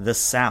the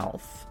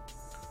south.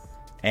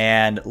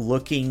 And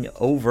looking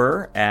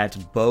over at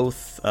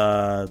both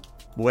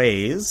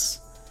ways,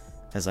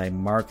 as I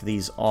mark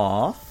these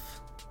off,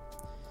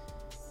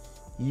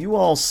 you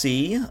all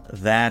see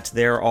that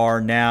there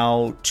are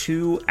now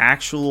 2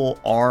 actual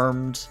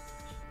armed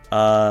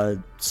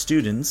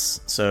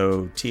students,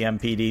 so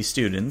TMPD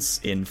students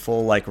in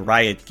full like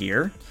riot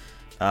gear.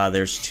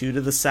 There's 2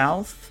 to the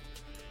south,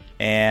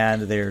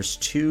 and there's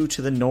 2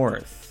 to the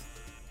north.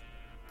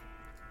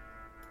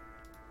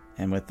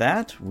 And with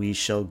that, we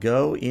shall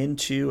go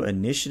into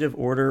initiative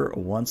order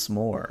once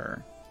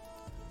more.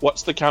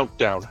 What's the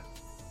countdown?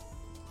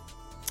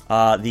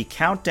 The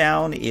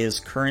countdown is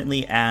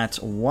currently at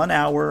 1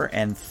 hour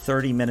and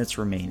 30 minutes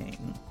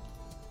remaining.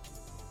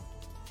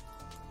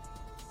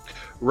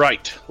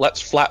 Right,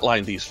 let's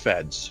flatline these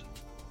feds.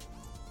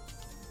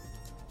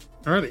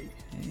 Alrighty.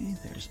 Okay,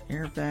 there's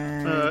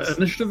airbags.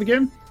 Initiative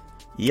again?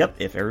 Yep,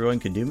 if everyone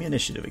could do me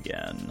initiative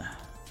again.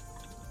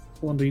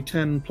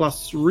 1d10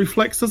 plus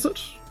reflex, is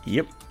it?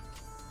 Yep.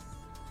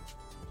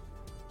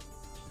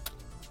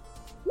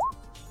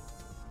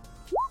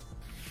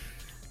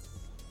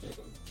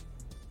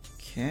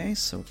 Okay,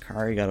 so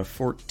Kari got a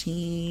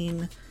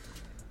 14.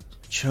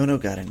 Chono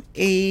got an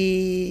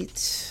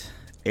 8.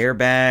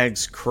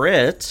 Airbags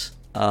crit.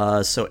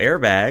 So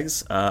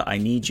airbags, I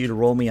need you to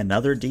roll me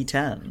another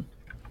d10.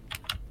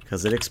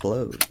 Because it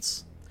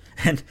explodes.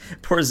 And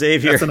poor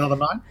Xavier. That's another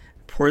 9.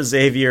 Poor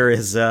Xavier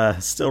is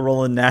still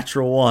rolling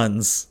natural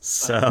ones.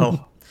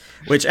 So,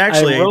 which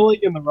actually, I'm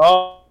rolling in the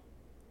wrong.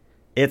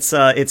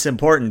 it's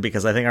important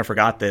because I think I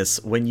forgot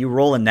this. When you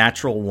roll a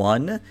natural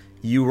 1,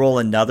 you roll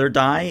another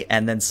die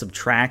and then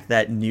subtract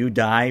that new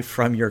die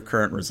from your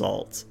current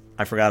result.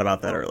 I forgot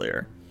about that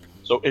earlier.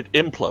 So it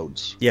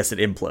implodes. Yes, it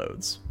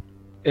implodes.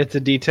 It's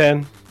a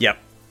D10. Yep.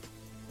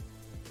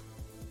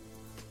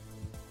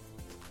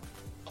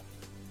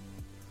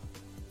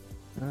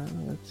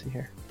 Let's see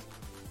here.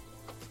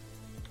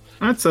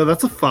 Alright, so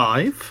that's a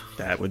 5.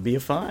 That would be a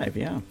 5,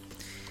 yeah.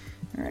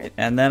 All right,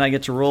 and then I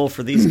get to roll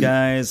for these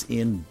guys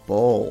in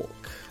bulk.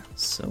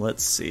 So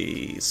let's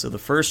see. So the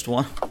first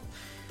one,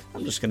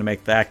 I'm just going to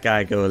make that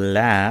guy go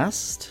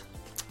last.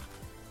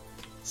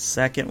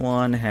 Second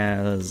one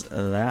has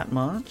that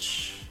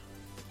much.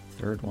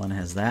 Third one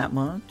has that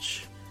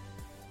much.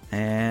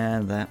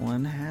 And that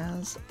one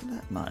has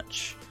that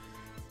much.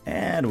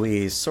 And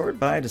we sort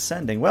by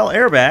descending. Well,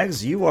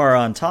 airbags, you are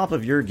on top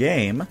of your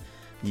game.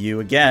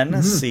 You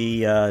again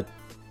see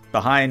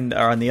behind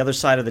or on the other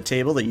side of the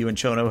table that you and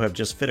Chono have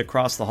just fit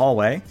across the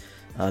hallway.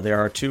 There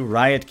are 2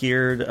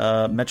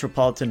 riot-geared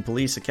Metropolitan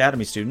Police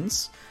Academy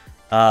students.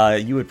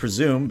 You would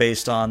presume,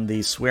 based on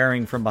the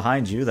swearing from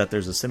behind you, that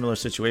there's a similar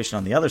situation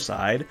on the other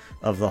side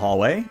of the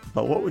hallway.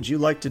 But what would you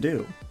like to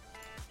do?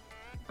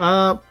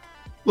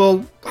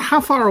 Well,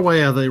 how far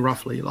away are they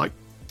roughly? Like,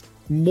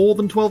 more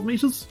than 12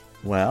 meters?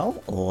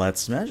 Well,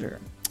 let's measure.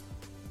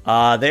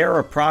 They are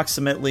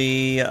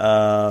approximately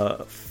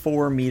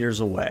 4 meters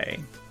away.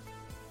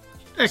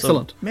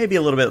 Excellent. So maybe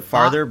a little bit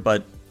farther,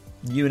 but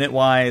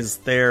unit-wise,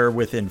 they're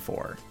within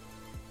 4.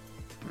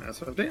 That's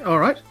 15. All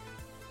right.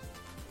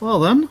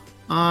 Well then,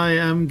 I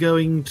am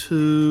going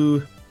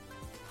to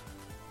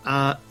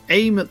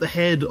aim at the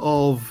head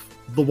of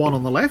the one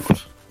on the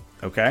left.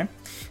 Okay.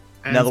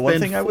 And Now, the one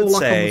spend thing I 4 would luck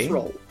on say, this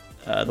roll.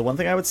 the one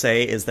thing I would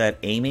say is that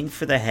aiming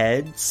for the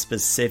head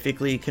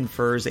specifically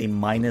confers a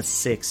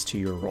 -6 to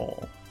your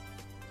roll.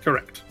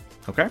 Correct.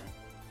 Okay.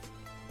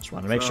 Just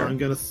want to make So sure. I'm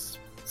going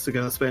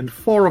to spend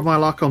 4 of my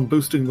luck on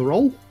boosting the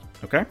roll.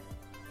 Okay.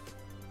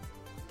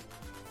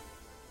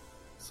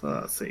 So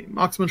let's see,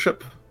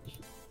 marksmanship.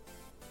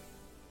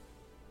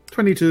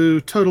 22,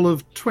 total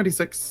of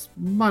 26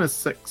 minus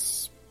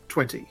 6,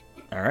 20.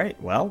 All right.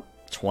 Well,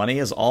 20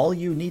 is all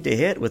you need to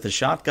hit with a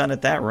shotgun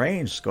at that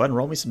range. Just go ahead and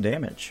roll me some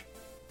damage.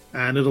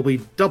 And it'll be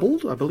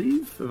doubled, I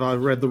believe, if I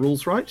read the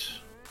rules right.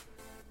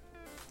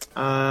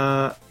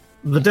 The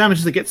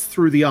damage that gets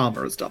through the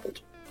armor is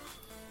doubled.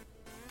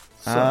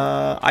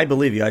 So I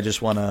believe you. I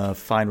just want to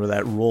find where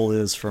that rule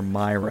is for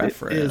my it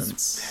reference.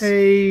 is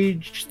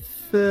page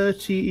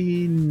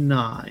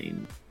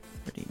 39.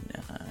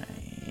 39.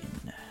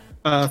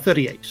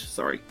 38,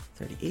 sorry.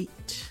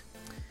 38.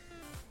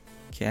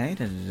 Okay.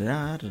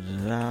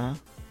 Da-da-da-da-da-da.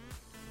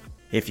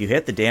 If you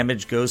hit, the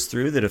damage goes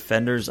through. The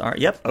defenders are...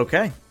 Yep,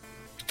 okay.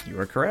 You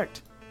are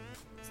correct.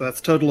 So that's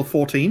a total of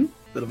 14.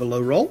 Bit of a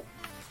low roll.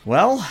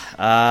 Well,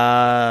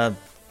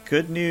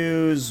 good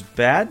news,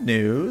 bad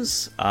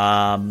news.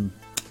 You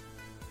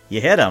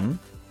hit him,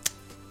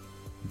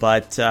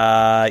 but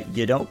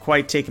you don't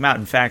quite take him out.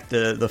 In fact,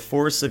 the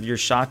force of your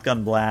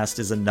shotgun blast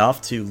is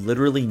enough to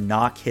literally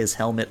knock his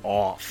helmet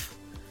off.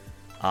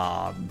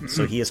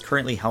 So he is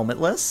currently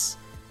helmetless,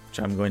 which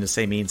I'm going to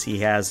say means he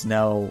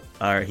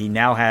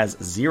now has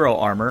 0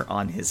 armor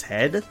on his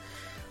head.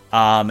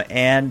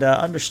 And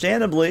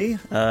understandably,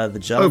 the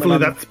gentleman... Hopefully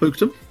that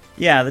spooked him.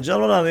 Yeah, the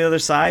gentleman on the other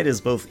side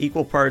is both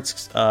equal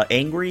parts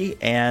angry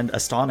and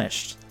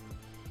astonished.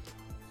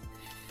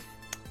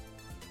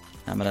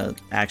 I'm going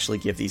to actually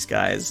give these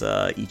guys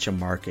each a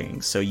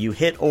marking. So you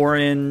hit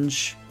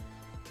orange,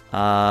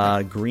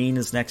 green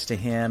is next to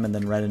him, and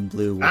then red and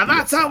blue. And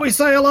that's how we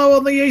say hello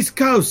on the East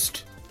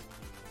Coast.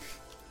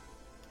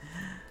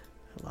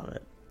 I love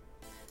it.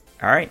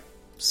 All right.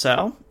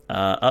 So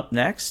up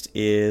next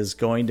is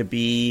going to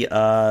be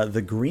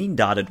the green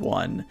dotted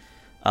one.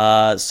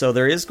 So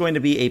there is going to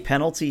be a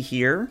penalty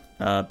here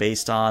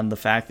based on the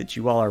fact that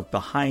you all are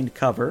behind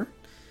cover.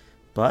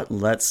 But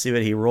let's see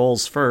what he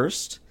rolls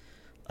first.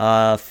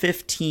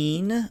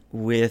 15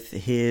 with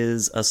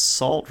his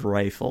assault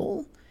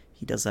rifle.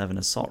 He does have an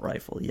assault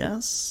rifle,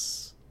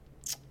 yes.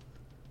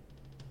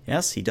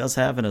 Yes, he does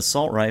have an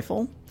assault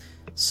rifle.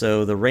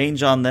 So the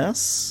range on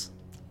this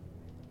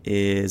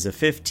is a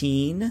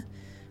 15.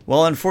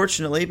 Well,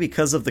 unfortunately,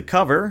 because of the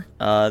cover,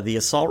 the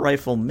assault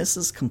rifle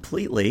misses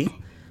completely.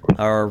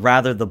 Or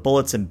rather, the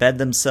bullets embed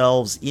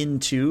themselves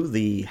into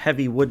the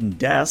heavy wooden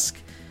desk,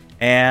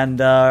 and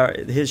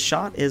his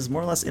shot is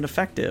more or less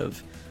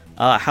ineffective.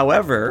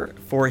 However,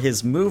 for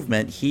his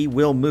movement, he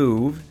will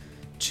move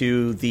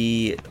to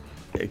the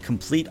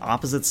complete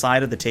opposite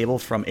side of the table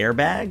from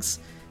airbags,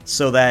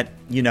 so that,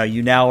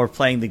 you now are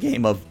playing the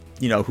game of,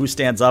 who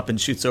stands up and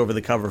shoots over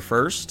the cover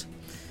first.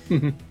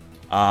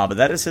 But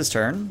that is his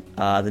turn.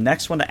 The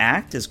next one to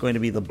act is going to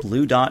be the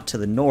blue dot to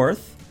the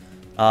north.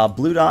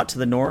 Blue dot to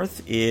the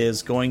north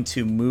is going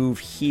to move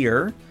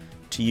here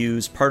to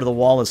use part of the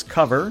wall as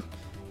cover,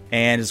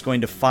 and is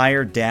going to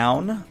fire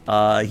down.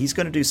 He's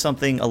going to do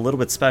something a little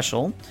bit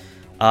special.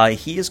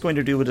 He is going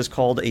to do what is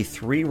called a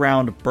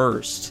 3-round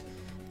burst.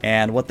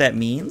 And what that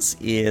means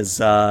is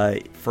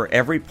for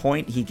every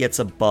point he gets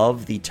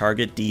above the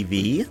target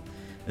DV,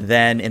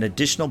 then an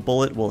additional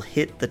bullet will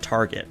hit the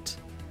target.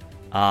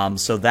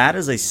 So that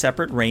is a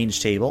separate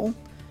range table,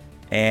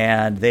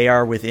 and they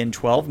are within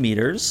 12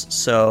 meters,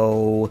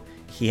 so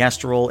he has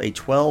to roll a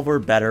 12 or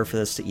better for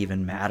this to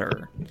even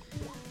matter.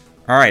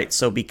 Alright,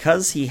 so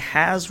because he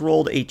has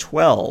rolled a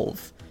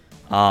 12,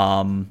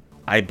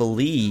 I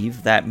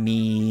believe that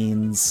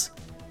means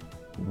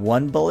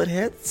 1 bullet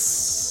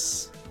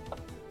hits.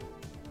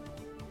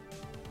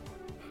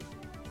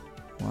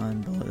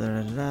 1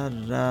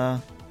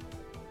 bullet,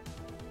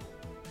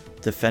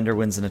 Defender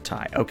wins in a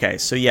tie. Okay,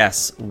 so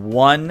yes,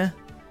 one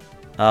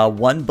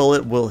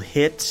bullet will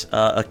hit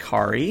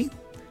Akari.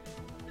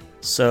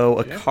 So,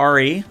 okay.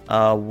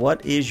 Akari,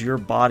 what is your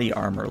body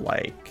armor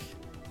like?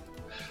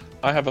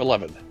 I have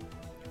 11.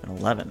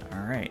 11,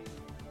 alright.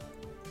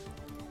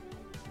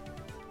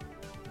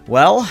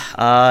 Well,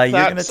 you're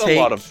going to take... That's a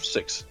lot of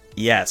 6.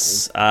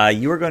 Yes,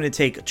 you are going to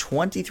take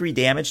 23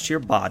 damage to your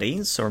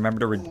body, so remember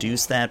to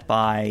reduce that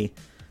by...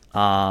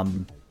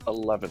 11,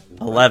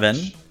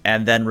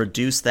 and then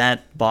reduce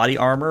that body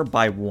armor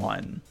by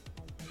 1.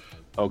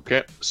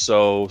 Okay,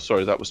 so,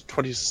 sorry, that was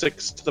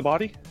 26 to the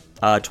body?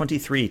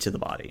 23 to the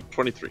body.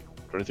 23.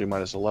 23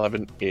 minus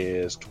 11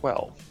 is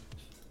 12.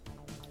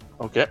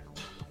 Okay.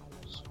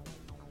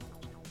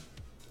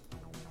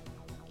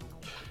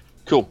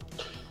 Cool.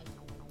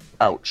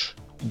 Ouch.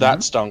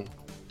 That stung.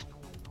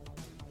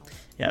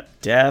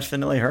 Yep,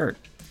 definitely hurt.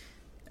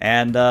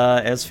 And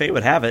as fate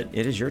would have it,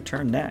 it is your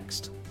turn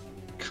next.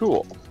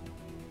 Cool.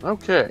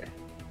 Okay.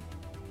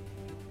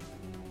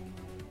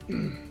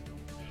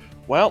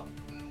 Well,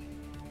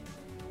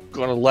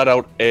 gonna let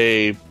out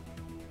a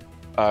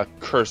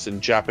curse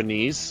in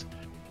Japanese,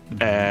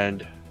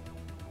 and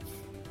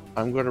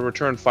I'm going to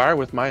return fire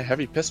with my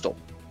heavy pistol.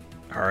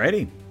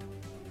 Alrighty.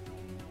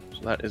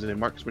 So that is a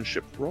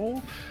marksmanship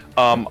roll.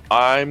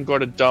 I'm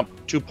going to dump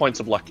 2 points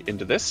of luck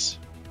into this.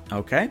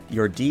 Okay.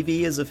 Your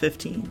DV is a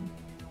 15.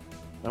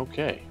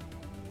 Okay.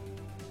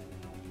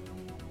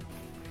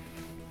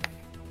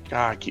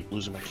 God, I keep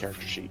losing my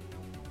character sheet.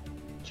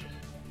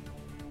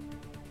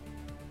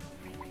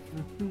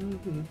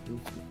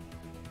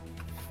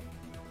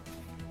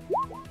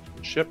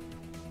 Ship.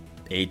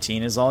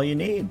 18 is all you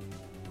need.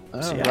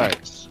 So, yeah.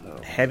 Right. So.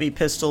 Heavy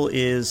pistol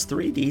is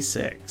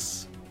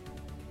 3d6.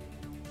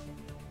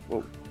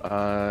 Whoa.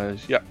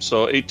 Yeah.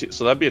 So 18.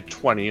 So that'd be a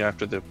 20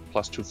 after the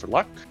 +2 for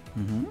luck.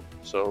 Mm-hmm.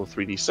 So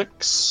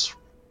 3d6.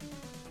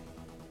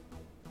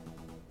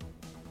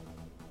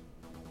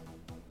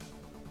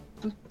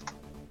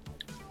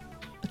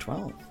 A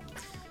 12.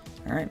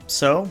 All right.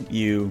 So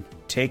you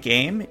take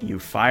aim. You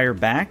fire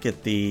back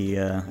at the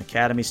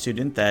academy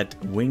student that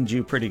winged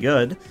you pretty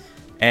good.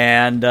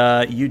 And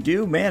you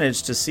do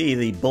manage to see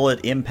the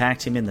bullet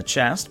impact him in the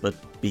chest, but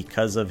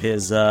because of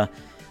his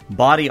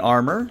body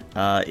armor,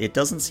 it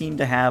doesn't seem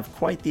to have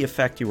quite the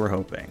effect you were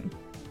hoping.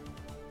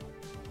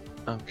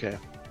 Okay.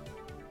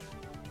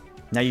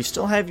 Now you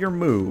still have your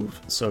move,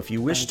 so if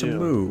you wish to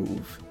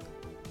move...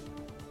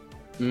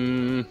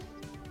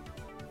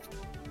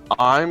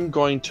 I'm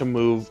going to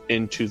move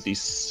into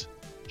this,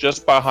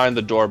 just behind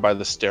the door by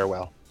the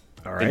stairwell.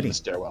 Alrighty. Into the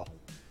stairwell.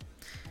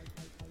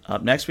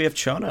 Up next we have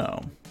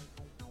Chono.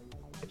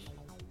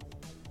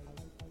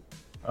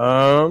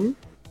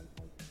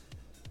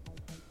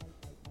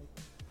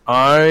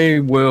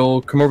 I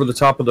will come over the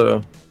top of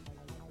the,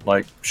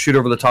 shoot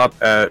over the top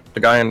at the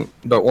guy in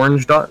the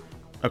orange dot.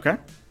 Okay.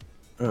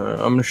 I'm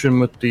gonna shoot him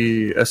with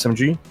the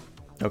SMG.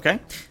 Okay.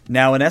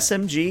 Now, an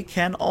SMG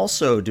can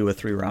also do a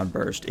 3-round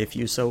burst if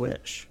you so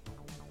wish.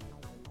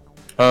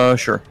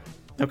 Sure.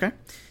 Okay.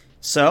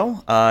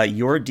 So,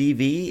 your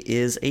DV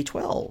is a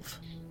 12.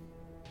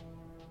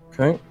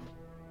 Okay.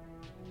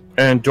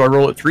 And do I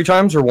roll it 3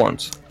 times or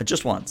once?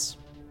 Just once.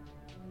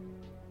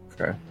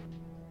 Okay.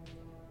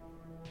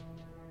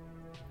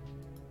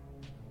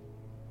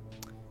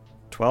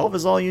 12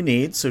 is all you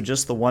need, so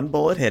just the one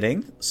bullet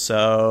hitting.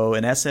 So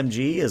an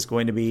SMG is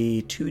going to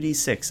be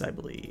 2d6, I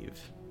believe.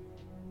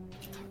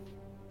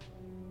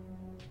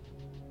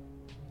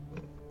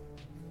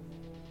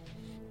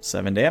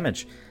 Seven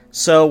damage.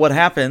 So what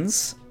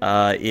happens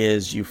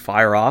is you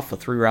fire off a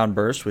 3-round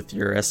burst with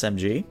your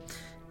SMG,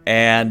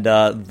 and two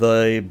of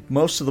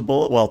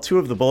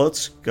the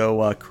bullets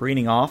go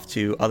careening off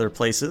to other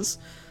places.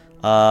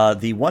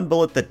 The one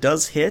bullet that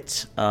does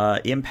hit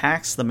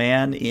impacts the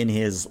man in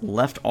his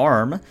left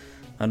arm.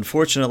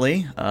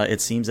 Unfortunately, it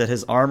seems that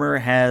his armor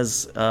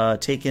has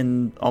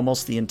taken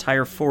almost the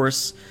entire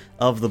force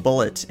of the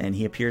bullet, and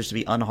he appears to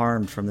be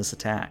unharmed from this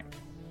attack.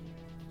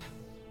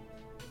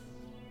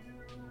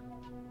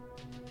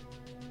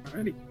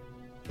 Alrighty.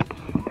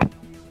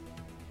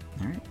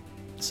 Alright,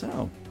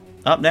 so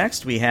up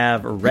next we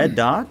have Red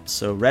Dot.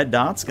 So Red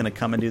Dot's going to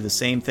come and do the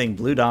same thing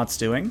Blue Dot's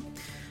doing.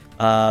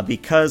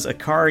 Because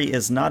Akari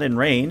is not in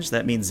range,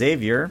 that means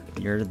Xavier,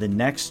 you're the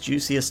next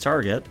juiciest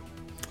target.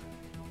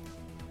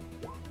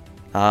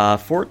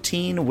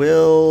 14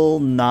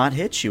 will not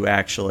hit you,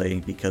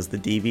 actually, because the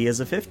DV is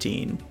a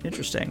 15.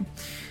 Interesting.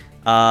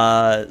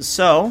 A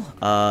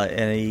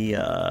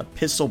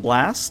pistol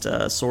blast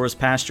soars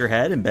past your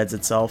head, embeds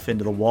itself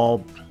into the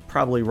wall,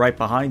 probably right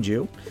behind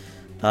you,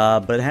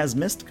 but has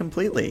missed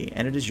completely,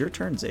 and it is your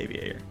turn,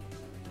 Xavier.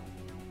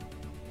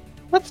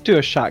 Let's do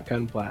a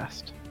shotgun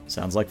blast.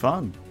 Sounds like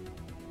fun.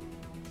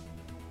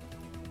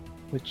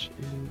 Which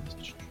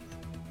is...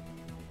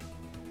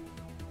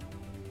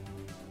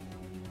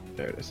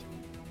 There it is.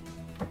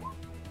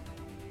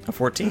 A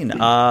 14.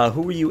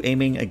 Who were you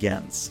aiming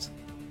against?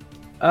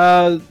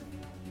 I'll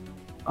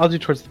do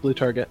towards the blue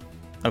target.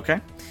 Okay.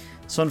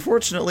 So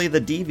unfortunately, the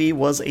DV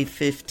was a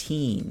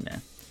 15.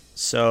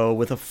 So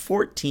with a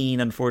 14,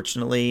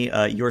 unfortunately,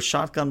 your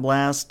shotgun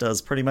blast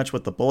does pretty much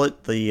what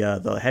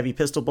the heavy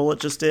pistol bullet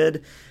just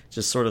did.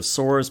 Just sort of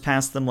soars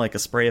past them like a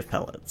spray of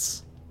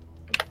pellets.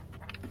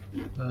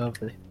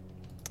 Lovely.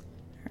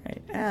 All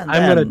right, and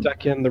I'm going to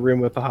duck in the room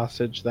with the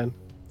hostage then.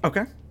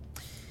 Okay.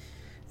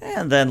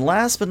 And then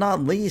last but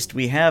not least,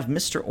 we have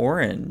Mr.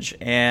 Orange.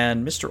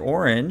 And Mr.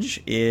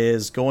 Orange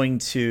is going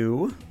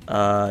to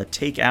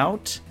take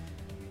out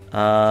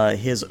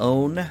his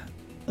own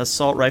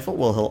assault rifle.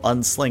 Well, he'll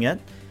unsling it.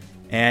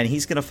 And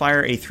he's going to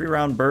fire a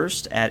 3-round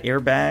burst at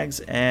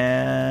airbags.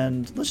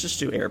 And let's just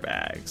do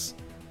airbags.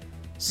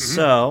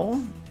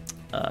 So,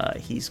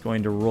 he's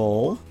going to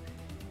roll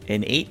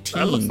an 18.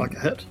 That looks like a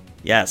hit.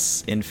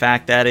 Yes. In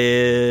fact, that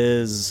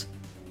is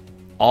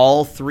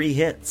all 3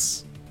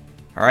 hits.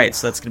 All right,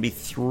 so that's going to be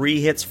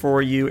 3 hits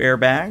for you,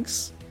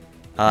 airbags.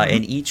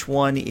 And each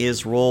one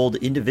is rolled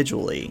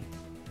individually.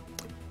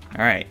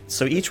 All right,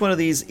 so each one of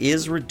these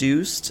is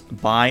reduced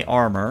by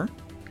armor.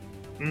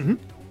 And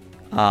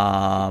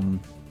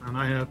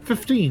I have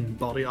 15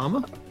 body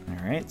armor.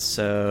 All right,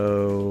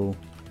 so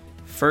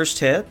first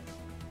hit,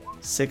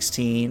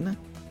 16.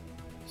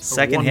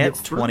 Second one hit,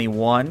 gets through.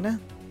 21.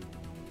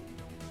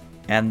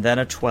 And then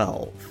a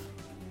 12.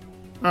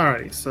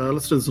 Alrighty, so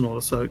let's do this in order.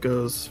 So it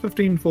goes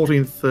 15,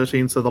 14,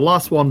 13. So the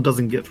last one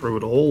doesn't get through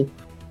at all.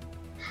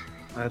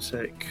 I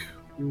take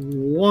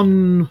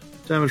 1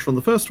 damage from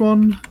the first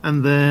one,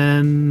 and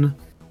then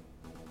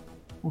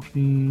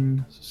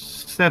 14,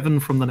 7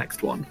 from the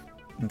next one.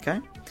 Okay.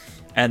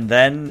 And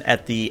then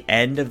at the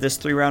end of this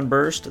 3-round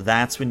burst,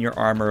 that's when your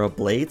armor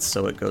ablates,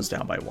 so it goes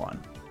down by 1.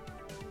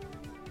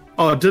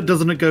 Oh,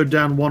 doesn't it go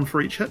down 1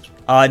 for each hit?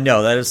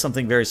 No, that is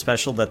something very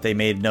special that they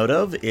made note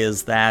of,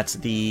 is that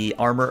the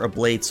armor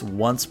ablates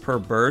once per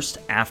burst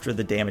after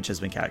the damage has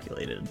been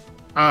calculated.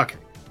 Okay.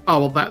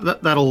 Oh, well,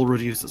 that'll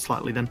reduce it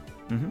slightly then.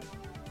 Mm-hmm.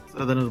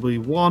 So then it'll be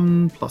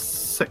 1 plus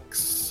 6,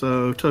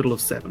 so total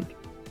of 7.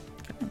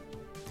 Okay.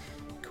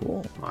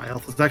 Cool. My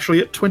health is actually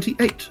at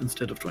 28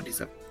 instead of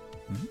 27.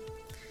 Mm-hmm.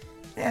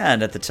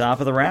 And at the top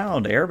of the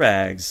round,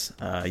 airbags.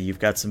 You've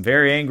got some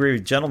very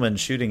angry gentlemen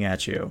shooting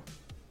at you.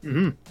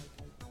 Mm-hmm.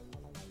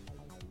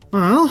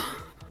 Well,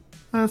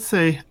 let's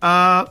see.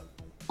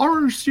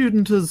 Orange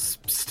student is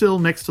still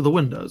next to the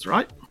windows,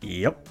 right?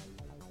 Yep.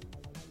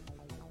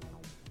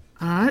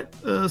 Alright,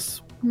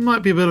 this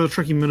might be a bit of a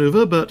tricky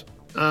maneuver, but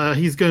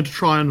he's going to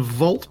try and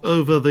vault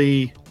over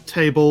the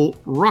table,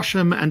 rush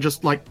him, and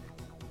just,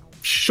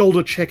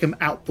 shoulder check him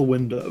out the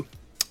window.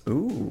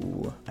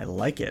 Ooh, I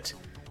like it.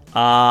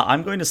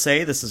 I'm going to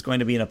say this is going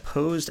to be an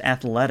opposed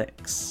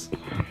athletics.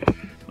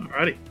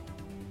 Alrighty.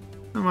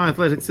 And my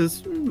athletics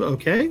is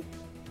okay.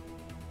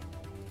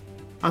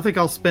 I think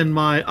I'll spend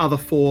my other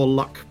 4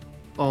 luck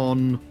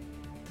on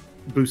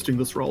boosting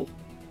this roll.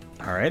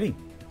 Alrighty.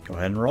 Go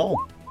ahead and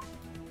roll.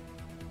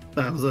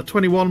 That was a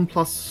 21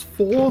 plus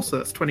 4, so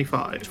that's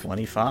 25.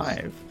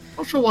 25.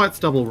 Not sure why it's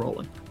double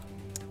rolling.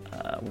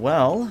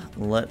 Well,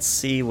 let's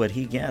see what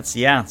he gets.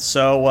 Yeah,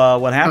 so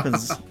what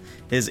happens,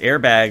 his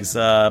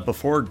airbags,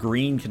 before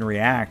Green can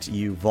react,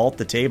 you vault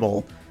the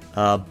table,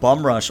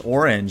 bum rush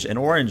Orange, and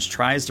Orange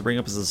tries to bring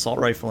up his assault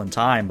rifle in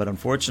time, but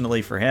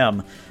unfortunately for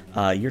him,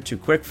 you're too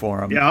quick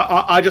for him.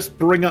 Yeah, I just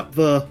bring up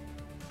the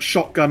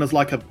shotgun as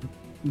like a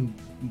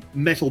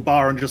metal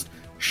bar and just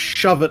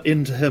shove it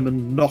into him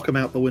and knock him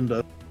out the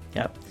window.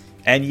 Yep.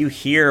 And you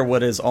hear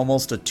what is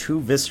almost a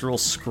too visceral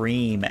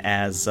scream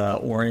as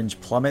Orange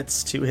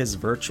plummets to his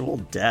virtual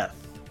death.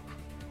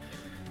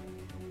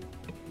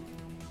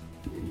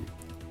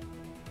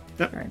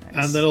 Yep. Very nice.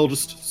 And then I'll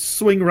just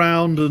swing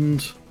around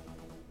and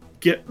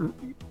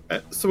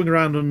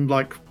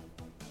like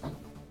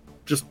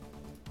just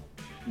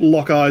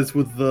lock eyes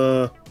with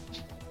the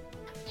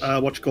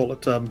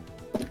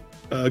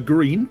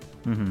Green.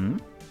 Mm-hmm.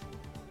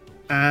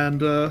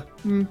 And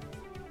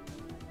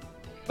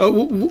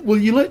will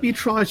you let me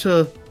try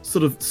to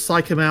sort of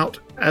psych him out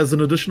as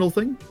an additional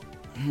thing?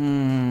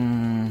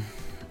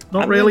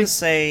 Not I'm really. Gonna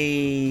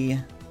say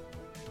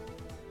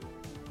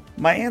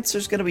my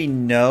answer's going to be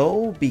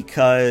no,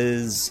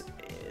 because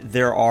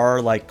there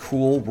are like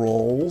cool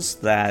rolls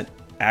that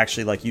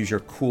actually like use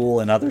your cool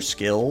and other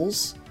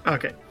skills.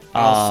 Okay,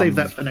 I'll save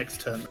that for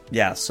next turn.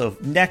 Yeah, so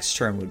next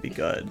turn would be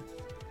good.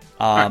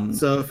 Right,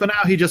 so for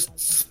now, he just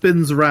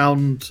spins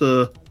around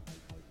to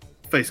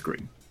face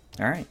Green.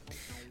 All right.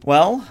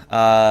 Well,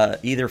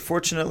 either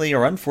fortunately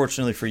or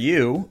unfortunately for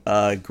you,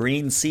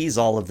 Green sees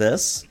all of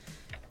this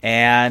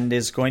and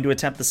is going to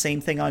attempt the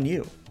same thing on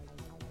you.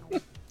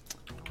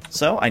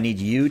 So I need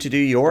you to do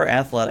your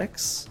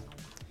athletics.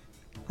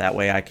 That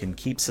way I can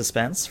keep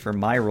suspense for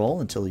my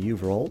roll until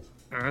you've rolled.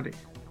 Alrighty.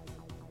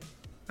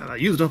 And I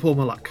used up all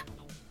my luck.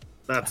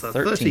 That's a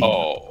 13.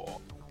 Oh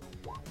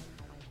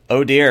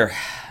dear.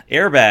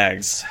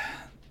 Airbags.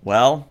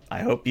 Well, I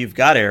hope you've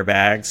got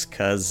airbags,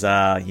 because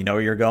you know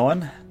where you're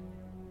going?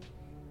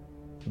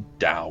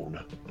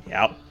 Down.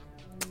 Yep.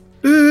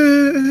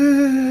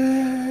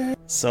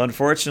 So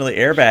unfortunately,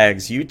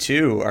 airbags, you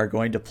too are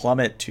going to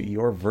plummet to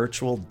your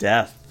virtual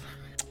death.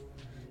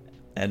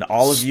 And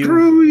all of you...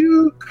 Screw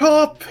you,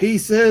 cop, he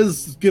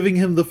says, giving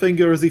him the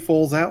finger as he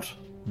falls out.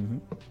 Mm-hmm.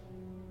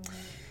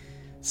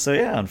 So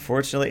yeah,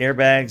 unfortunately,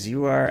 airbags,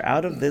 you are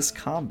out of this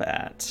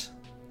combat.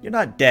 You're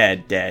not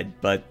dead,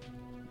 but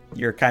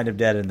you're kind of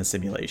dead in the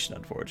simulation,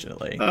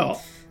 unfortunately.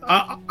 Oh,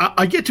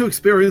 I get to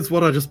experience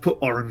what I just put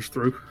Orange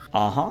through.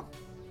 Uh-huh.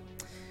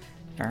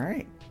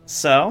 Alright.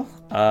 So,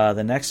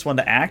 the next one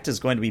to act is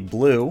going to be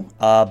Blue.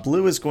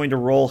 Blue is going to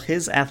roll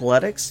his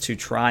athletics to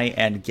try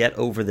and get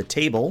over the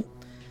table.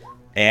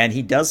 And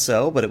he does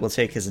so, but it will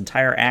take his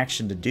entire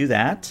action to do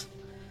that.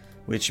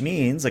 Which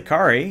means,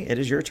 Akari, it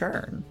is your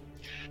turn.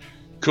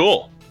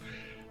 Cool.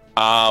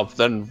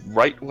 Then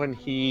right when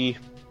he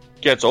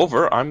gets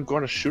over, I'm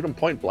going to shoot him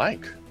point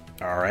blank.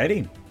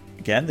 Alrighty.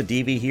 Again, the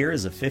DV here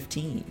is a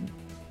 15.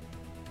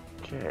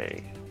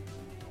 Okay.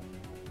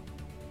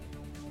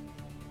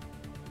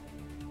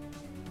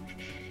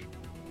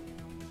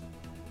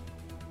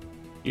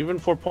 Even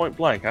for point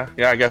blank, huh?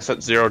 Yeah, I guess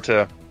that 0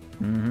 to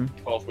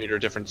 12 meter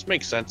difference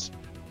makes sense.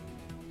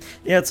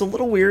 Yeah, it's a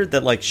little weird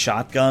that like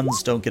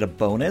shotguns don't get a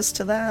bonus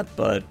to that,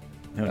 but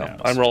who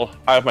knows?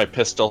 I have my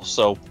pistol,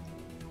 so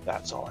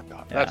that's all I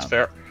got. Yeah. That's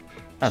fair.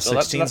 So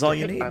 16 is all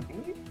you need.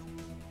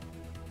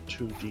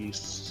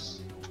 2d.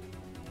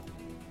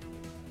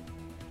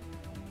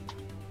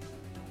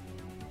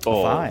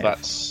 Oh, 5.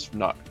 that's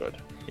not good.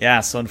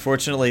 Yeah, so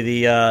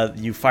unfortunately,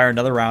 you fire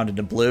another round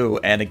into Blue,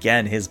 and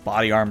again, his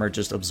body armor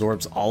just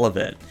absorbs all of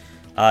it.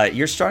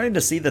 You're starting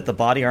to see that the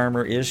body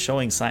armor is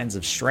showing signs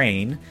of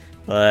strain,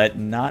 but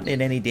not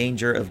in any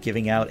danger of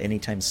giving out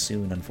anytime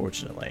soon,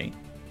 unfortunately.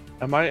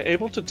 Am I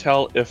able to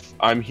tell if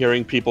I'm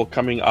hearing people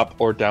coming up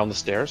or down the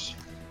stairs?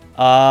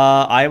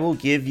 I will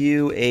give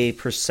you a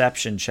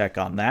perception check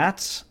on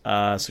that. So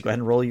go ahead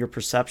and roll your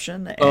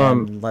perception,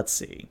 and let's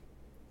see.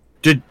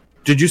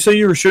 Did you say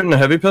you were shooting a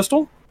heavy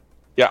pistol?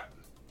 Yeah.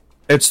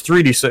 It's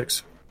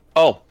 3d6.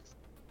 Oh.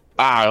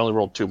 I only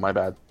rolled 2, my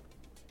bad.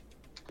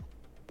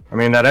 I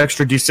mean, that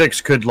extra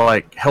d6 could,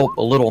 like, help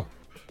a little.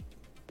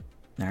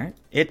 Alright.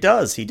 It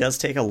does. He does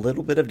take a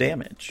little bit of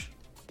damage.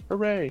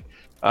 Hooray.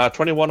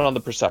 21 on the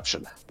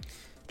perception.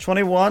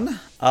 21.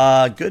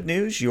 Good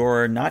news.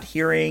 You're not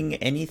hearing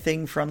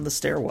anything from the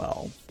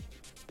stairwell.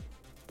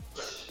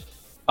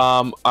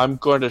 I'm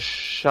going to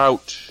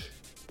shout...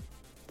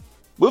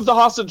 Move the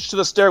hostage to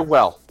the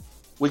stairwell.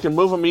 We can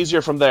move him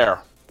easier from there.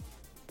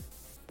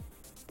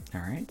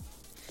 Alright.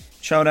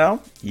 Chono,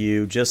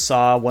 you just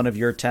saw one of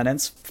your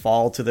tenants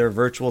fall to their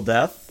virtual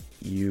death.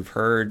 You've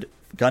heard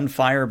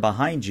gunfire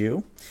behind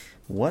you.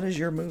 What is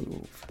your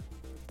move?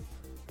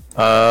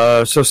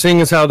 So seeing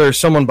as how there's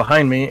someone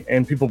behind me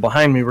and people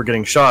behind me were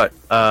getting shot,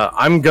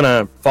 I'm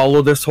gonna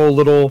follow this whole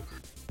little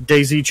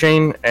daisy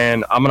chain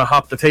and I'm gonna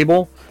hop the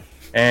table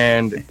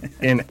and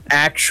in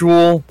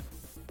actual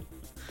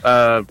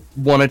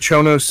One of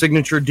Chono's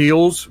signature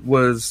deals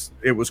was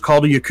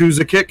called a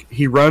Yakuza kick.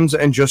 He runs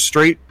and just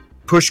straight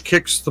push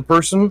kicks the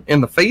person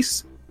in the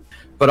face.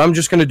 But I'm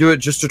just going to do it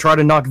just to try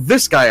to knock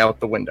this guy out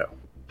the window.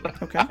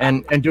 Okay.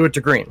 And do it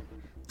to Green.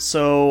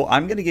 So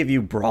I'm going to give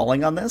you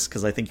brawling on this,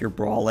 because I think your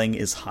brawling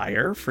is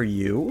higher for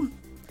you.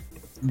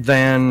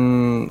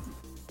 Than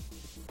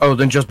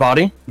just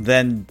body?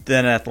 Than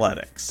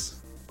athletics.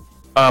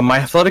 My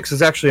athletics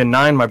is actually a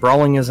 9. My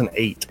brawling is an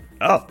 8.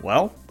 Oh,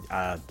 well,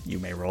 you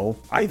may roll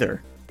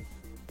either.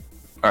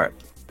 All right.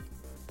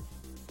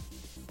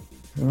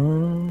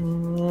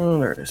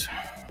 There it is.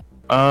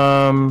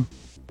 I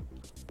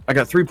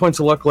got 3 points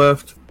of luck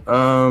left.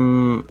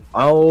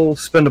 I'll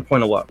spend a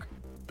point of luck.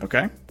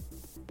 Okay.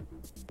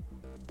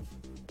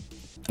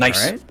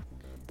 Nice. All right.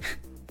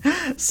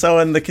 So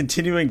in the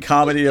continuing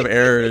comedy of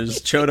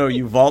errors, Chono,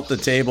 you vault the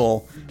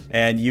table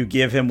and you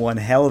give him one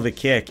hell of a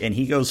kick, and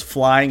he goes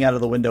flying out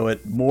of the window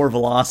at more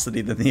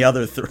velocity than the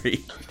other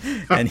three.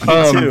 And he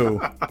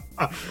too.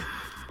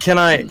 Can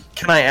I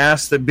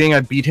ask that, being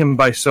I beat him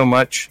by so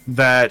much,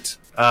 that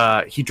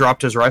he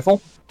dropped his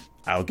rifle?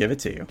 I'll give it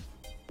to you.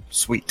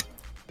 Sweet.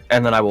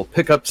 And then I will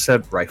pick up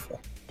said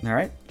rifle. All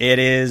right. It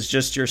is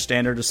just your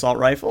standard assault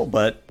rifle,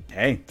 but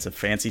hey, it's a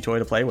fancy toy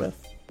to play with.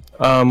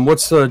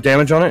 What's the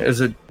damage on it?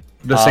 Is it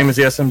the same as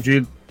the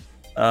SMG?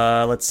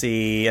 Let's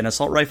see. An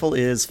assault rifle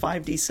is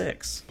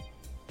 5d6.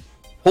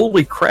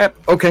 Holy crap.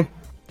 Okay.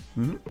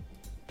 Mm-hmm.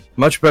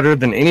 Much better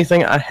than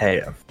anything I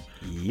have.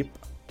 Yep.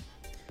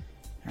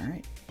 All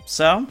right.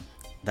 So,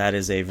 that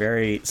is a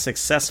very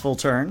successful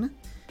turn,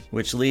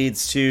 which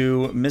leads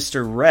to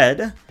Mr.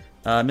 Red.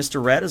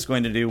 Mr. Red is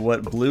going to do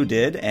what Blue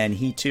did, and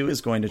he too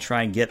is going to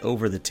try and get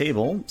over the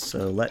table.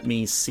 So let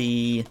me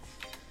see.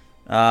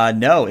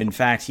 No, in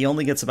fact, he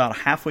only gets about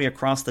halfway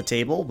across the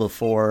table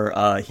before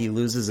he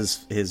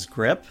loses his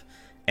grip,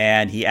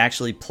 and he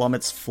actually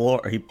plummets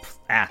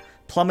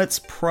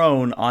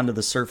prone onto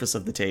the surface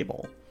of the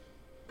table.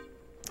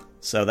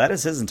 So that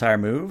is his entire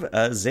move.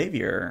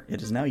 Xavier,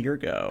 it is now your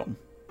go.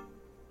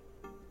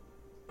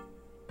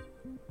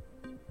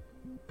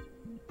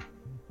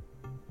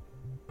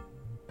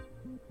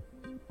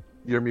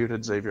 You're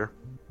muted, Xavier.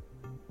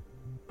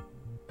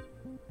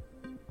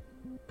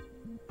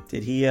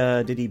 Did he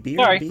B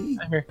or Sorry, B?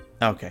 I'm here.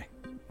 Okay.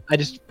 I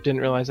just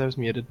didn't realize I was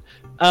muted.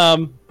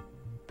 I'm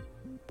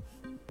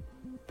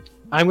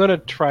gonna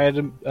try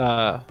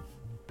to.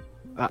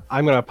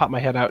 I'm gonna pop my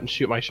head out and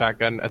shoot my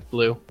shotgun at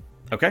Blue.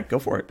 Okay, go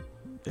for it.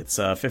 It's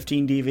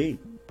 15 DV.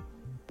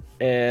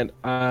 And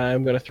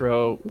I'm gonna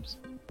throw. Oops.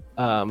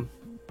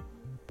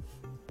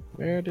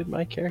 Where did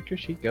my character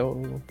sheet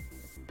go?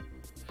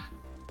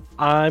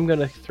 I'm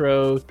gonna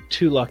throw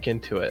 2 luck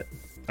into it.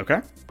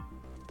 Okay.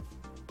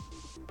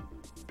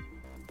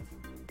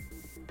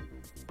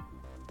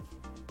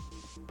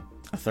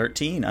 A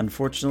 13,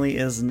 unfortunately,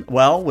 isn't.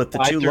 Well, with the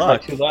 2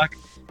 luck, 2 luck.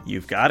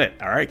 You've got it.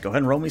 All right, go ahead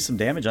and roll me some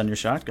damage on your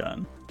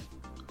shotgun.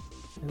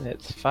 And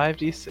it's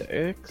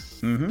 5d6.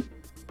 Mm-hmm.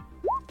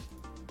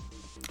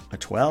 A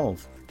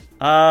 12.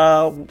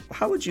 How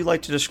would you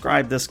like to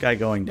describe this guy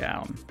going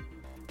down?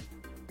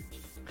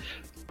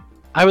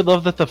 I would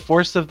love that the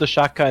force of the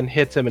shotgun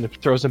hits him and it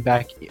throws him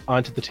back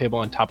onto the table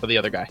on top of the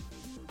other guy.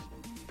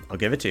 I'll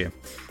give it to you.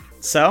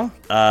 So,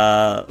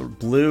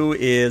 Blue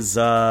is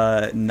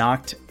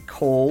knocked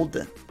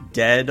cold,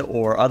 dead,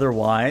 or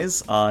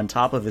otherwise on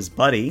top of his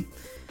buddy,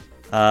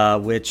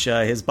 which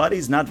his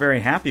buddy's not very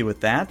happy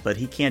with that, but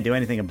he can't do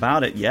anything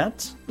about it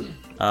yet.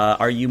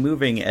 Are you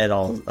moving at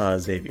all,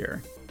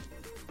 Xavier?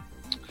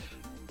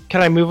 Can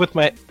I move with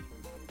my...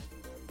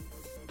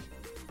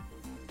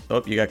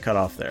 Oh, you got cut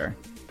off there.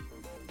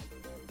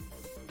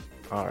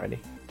 Alrighty.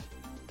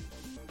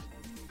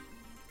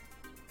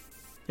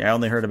 Yeah, I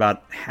only heard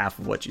about half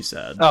of what you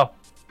said. Oh,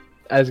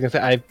 I was gonna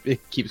say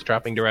it keeps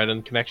dropping to red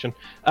in connection.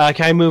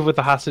 Can I move with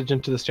the hostage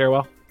into the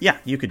stairwell? Yeah,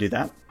 you could do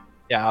that.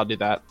 Yeah, I'll do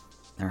that.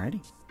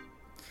 Alrighty.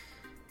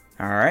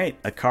 All right,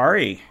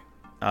 Akari.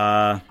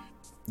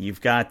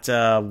 You've got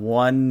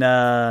one.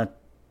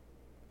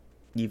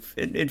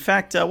 In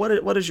fact,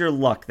 what is your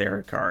luck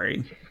there,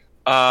 Akari?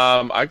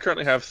 I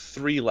currently have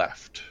 3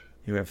 left.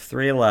 You have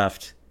 3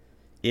 left.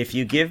 If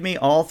you give me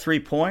all 3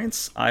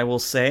 points, I will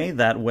say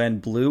that when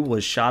Blue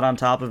was shot on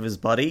top of his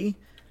buddy,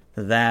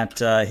 that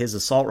his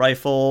assault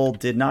rifle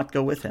did not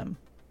go with him.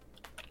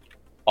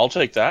 I'll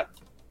take that.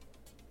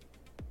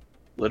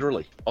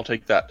 Literally, I'll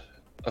take that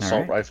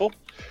assault rifle.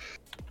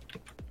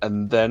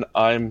 And then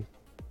I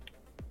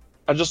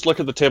just look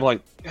at the table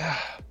like,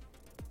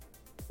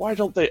 why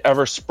don't they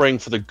ever spring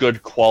for the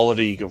good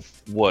quality of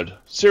wood?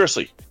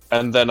 Seriously.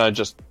 And then I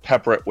just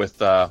pepper it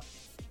with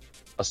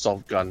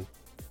assault gun.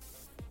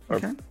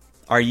 Okay.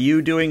 Are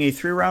you doing a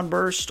 3-round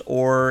burst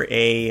or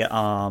a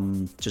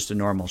just a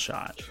normal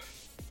shot?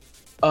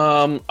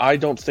 I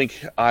don't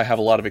think I have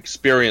a lot of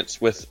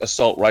experience with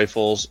assault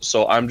rifles,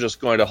 so I'm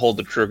just going to hold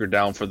the trigger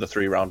down for the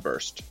 3-round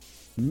burst.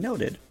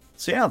 Noted.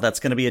 So yeah,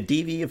 that's going to be a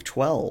DV of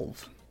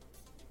 12.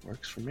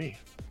 Works for me.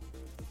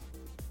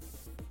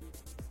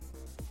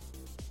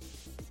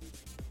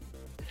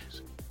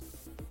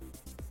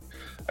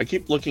 I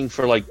keep looking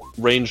for like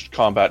ranged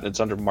combat, and it's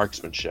under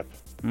marksmanship.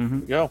 Mm-hmm. There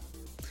we go.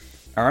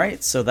 All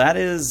right, so that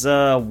is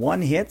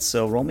 1 hit.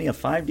 So roll me a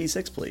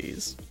 5d6,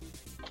 please.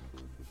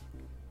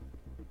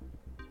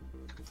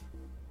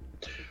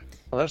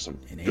 Well, that's some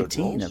An good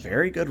 18, rolls. a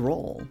very good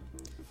roll.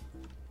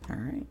 All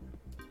right.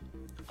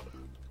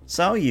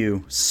 So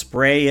you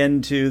spray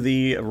into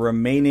the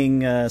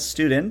remaining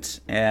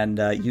student, and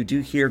you do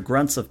hear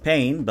grunts of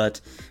pain,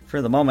 but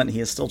for the moment he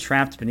is still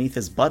trapped beneath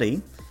his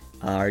buddy.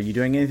 Are you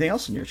doing anything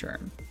else in your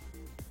turn?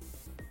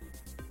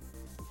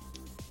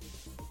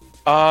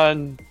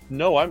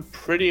 No, I'm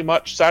pretty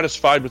much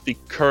satisfied with the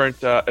current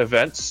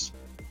events.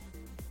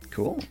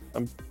 Cool.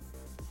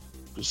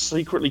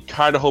 Secretly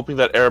kind of hoping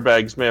that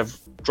Airbags may have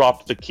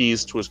dropped the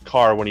keys to his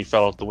car when he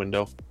fell out the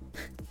window.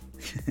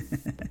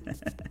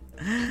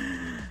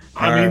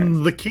 I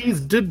mean, the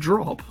keys did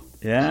drop.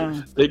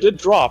 Yeah. They did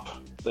drop.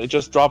 They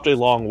just dropped a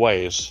long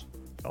ways.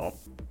 Oh.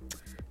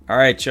 All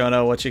right,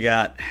 Chono, what you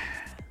got?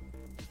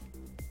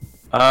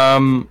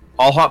 I'll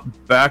hop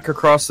back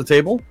across the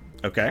table,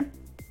 Okay.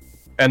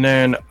 and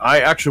then I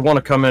actually want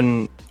to come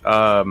in.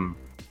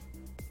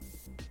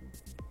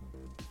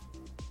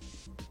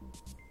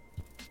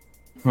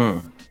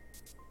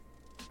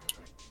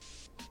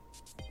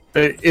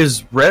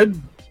 Is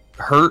Red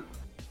hurt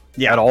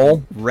Yeah. at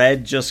all?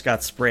 Red just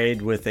got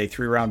sprayed with a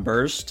 3-round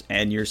burst,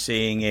 and you're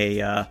seeing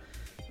a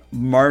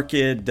marked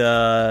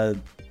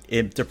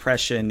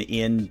depression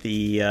in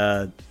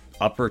the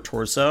upper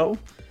torso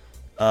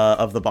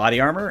of the body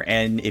armor.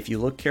 And if you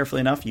look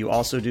carefully enough, you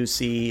also do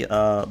see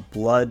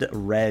blood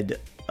red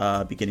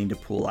beginning to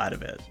pool out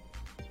of it.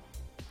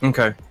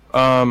 Okay.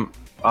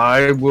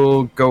 I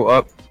will go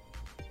up,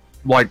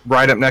 like,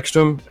 right up next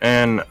to him,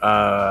 and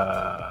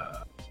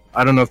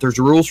I don't know if there's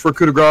rules for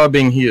coup de grace,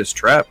 being he is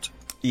trapped.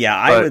 Yeah,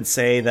 I But- would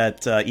say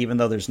that even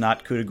though there's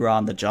not coup de grace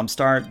on the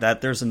jumpstart,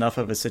 that there's enough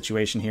of a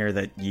situation here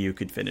that you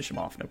could finish him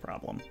off, no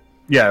problem.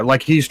 Yeah,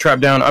 like, he's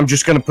trapped down. I'm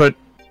just going to put,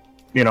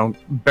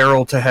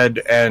 barrel to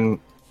head, and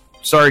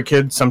sorry,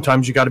 kid,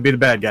 sometimes you got to be the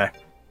bad guy.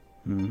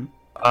 Mm-hmm.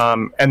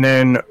 And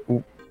then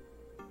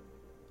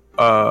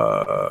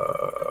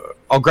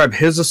I'll grab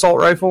his assault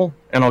rifle,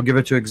 and I'll give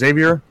it to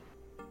Xavier.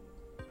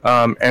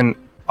 And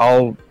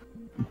I'll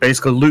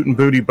basically loot and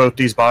booty both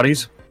these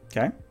bodies.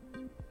 Okay.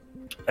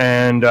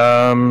 And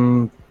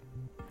I'll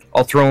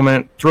throw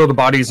the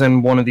bodies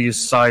in one of these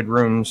side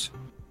rooms.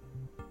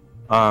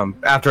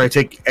 After I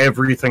take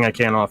everything I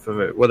can off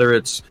of it, whether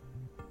it's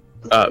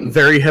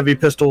very heavy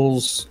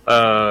pistols,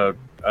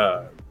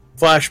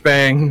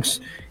 flashbangs.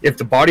 If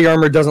the body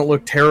armor doesn't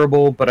look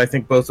terrible, but I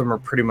think both of them are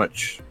pretty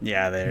much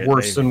Yeah,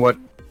 worse than what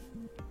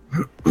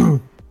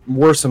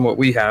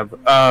we have.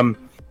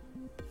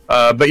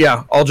 But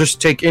yeah, I'll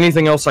just take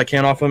anything else I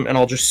can off them, and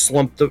I'll just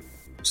slump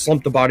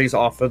the bodies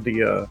off of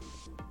the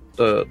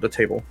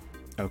table.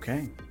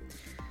 Okay.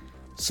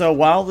 So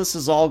while this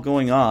is all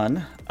going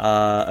on,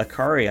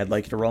 Akari, I'd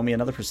like you to roll me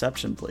another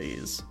perception,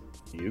 please.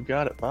 You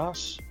got it,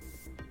 boss.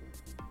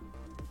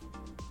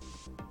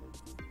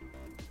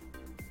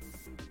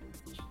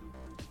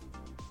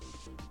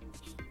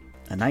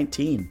 A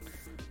 19.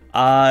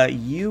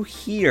 You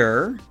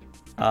hear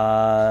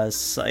a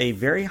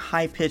very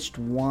high-pitched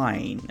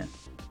whine.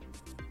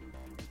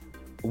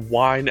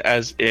 Whine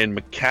as in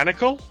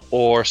mechanical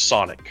or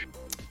sonic?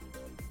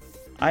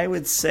 I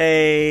would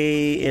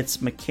say it's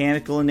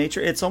mechanical in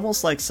nature. It's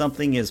almost like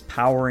something is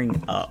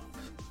powering up.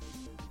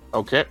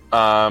 Okay.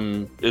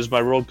 Is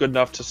my roll good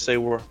enough to say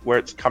where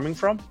it's coming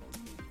from?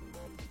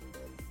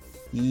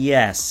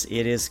 Yes,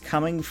 it is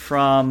coming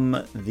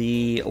from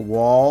the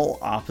wall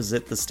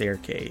opposite the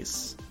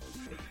staircase.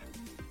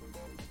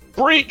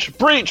 Breach!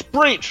 Breach!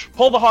 Breach!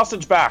 Pull the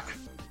hostage back!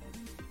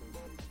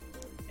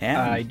 And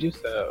I do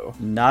so.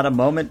 not a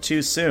moment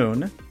too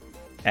soon,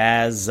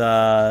 as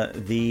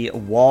the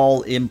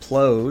wall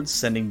implodes,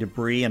 sending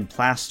debris and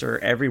plaster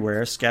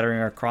everywhere,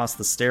 scattering across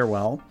the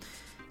stairwell.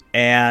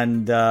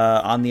 And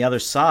on the other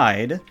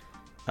side,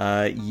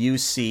 you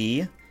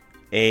see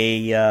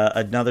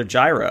another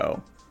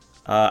gyro.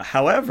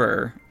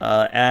 However,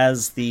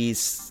 as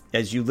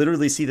you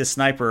literally see the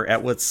sniper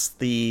at what's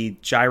the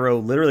gyro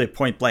literally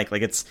point blank,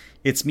 like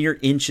it's mere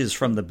inches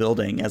from the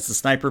building, as the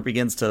sniper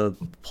begins to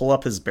pull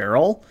up his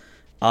barrel,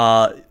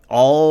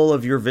 all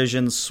of your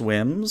vision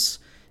swims,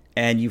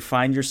 and you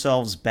find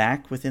yourselves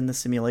back within the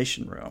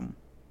simulation room.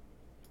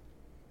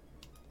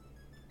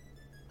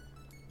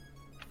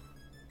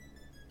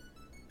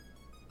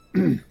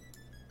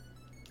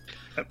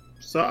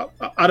 So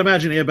I'd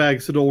imagine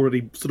Airbags had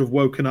already sort of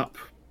woken up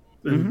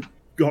and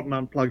gotten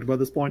unplugged by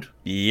this point.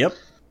 Yep.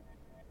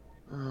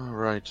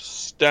 Alright.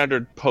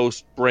 Standard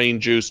post brain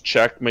juice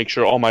check. Make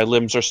sure all my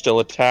limbs are still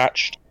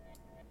attached.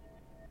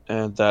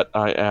 And that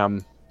I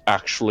am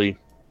actually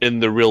in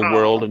the real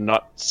world and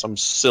not some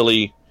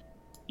silly,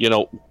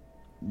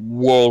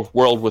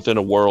 world within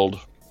a world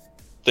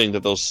thing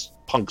that those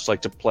punks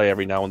like to play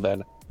every now and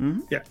then.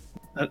 Yeah.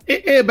 And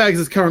Airbags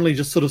is currently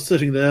just sort of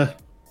sitting there.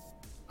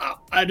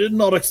 I did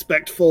not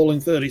expect falling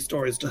 30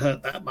 stories to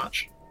hurt that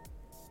much.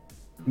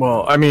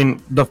 Well, I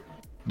mean, the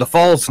the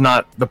fall's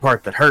not the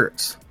part that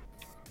hurts.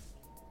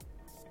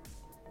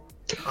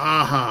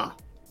 Aha.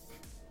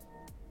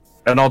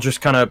 And I'll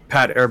just kind of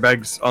pat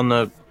Airbags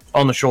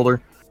on the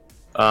shoulder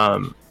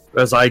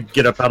as I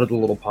get up out of the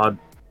little pod.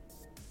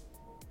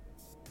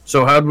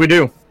 So how'd we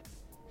do?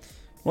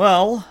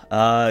 Well,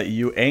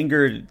 you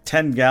angered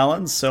 10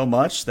 Gallons so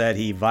much that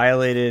he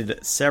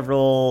violated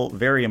several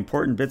very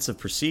important bits of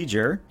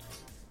procedure,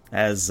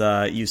 as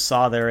you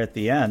saw there at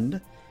the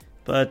end.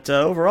 But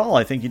overall,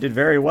 I think you did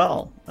very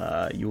well.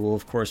 You will,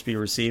 of course, be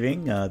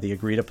receiving the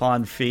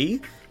agreed-upon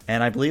fee,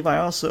 and I believe I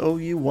also owe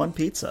you 1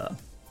 pizza.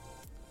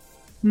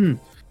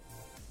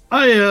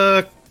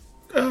 I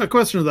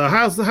question though.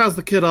 How's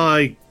the kid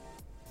I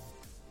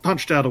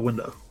punched out a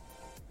window?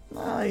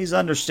 He's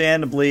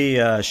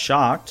understandably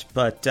shocked,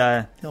 but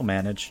he'll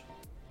manage.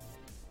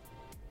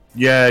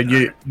 Yeah,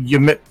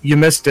 you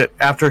missed it.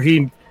 After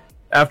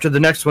the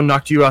next one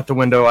knocked you out the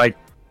window,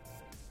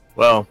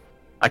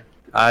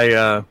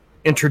 I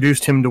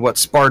introduced him to what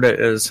Sparta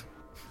is.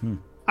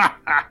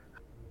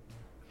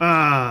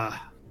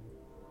 Ah.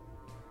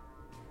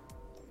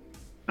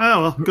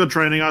 Oh, well, good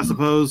training, I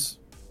suppose.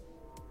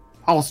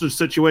 Hostage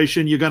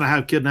situation, you're going to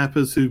have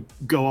kidnappers who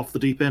go off the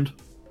deep end.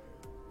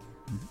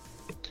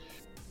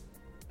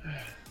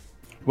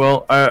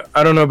 Well,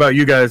 I don't know about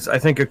you guys. I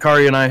think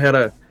Akari and I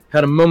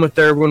had a moment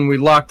there when we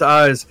locked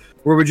eyes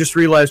where we just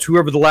realized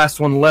whoever the last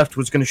one left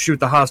was going to shoot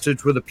the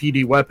hostage with a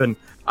PD weapon.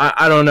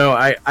 I don't know.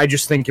 I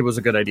just think it was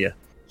a good idea.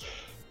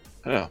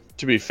 Yeah,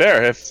 to be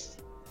fair, if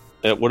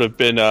it would have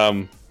been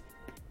the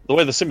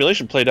way the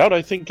simulation played out,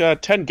 I think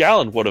 10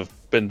 Gallon would have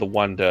been the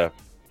one to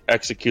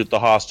execute the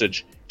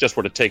hostage. Just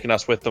would have taken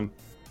us with them.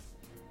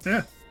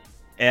 Yeah.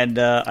 And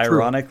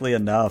ironically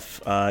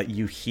enough,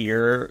 you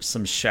hear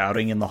some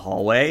shouting in the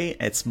hallway.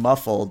 It's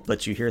muffled,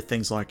 but you hear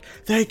things like,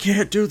 "They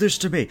can't do this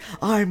to me.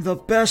 I'm the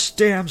best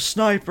damn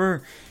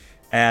sniper."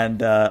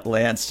 And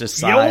Lance just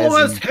sighs. You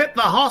almost hit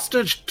the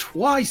hostage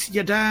twice,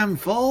 you damn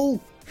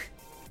fool.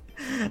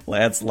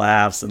 Lance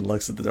laughs and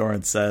looks at the door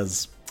and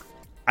says,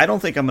 "I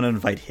don't think I'm going to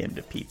invite him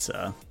to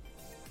pizza."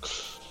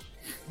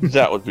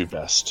 That would be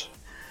best.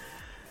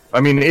 I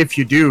mean, if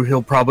you do,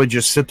 he'll probably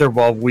just sit there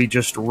while we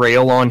just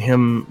rail on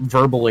him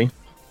verbally.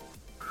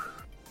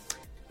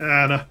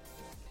 And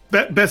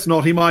best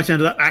not, he might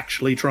end up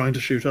actually trying to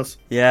shoot us.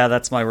 Yeah,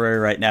 that's my worry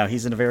right now.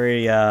 He's in a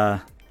very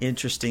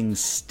interesting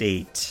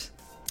state.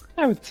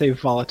 I would say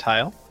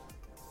volatile.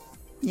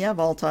 Yeah,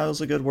 volatile is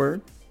a good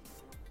word.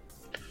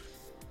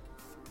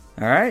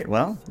 All right,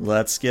 well,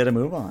 let's get a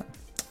move on.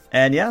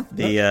 And yeah,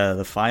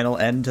 the final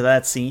end to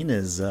that scene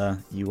is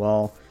you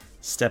all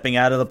stepping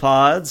out of the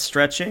pods,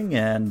 stretching,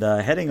 and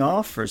heading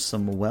off for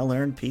some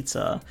well-earned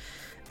pizza.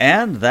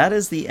 And that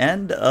is the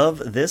end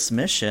of this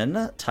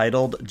mission,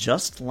 titled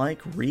Just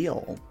Like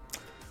Real.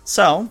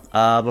 So,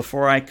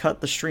 before I cut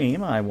the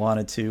stream, I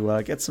wanted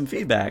to get some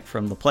feedback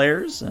from the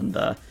players, and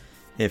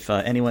if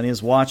anyone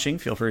is watching,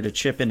 feel free to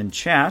chip in and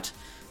chat.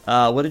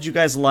 What did you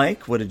guys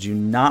like? What did you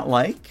not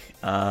like?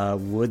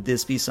 Would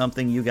this be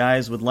something you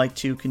guys would like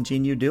to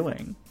continue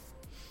doing?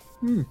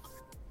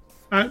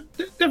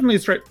 Definitely a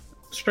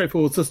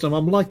straightforward system.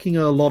 I'm liking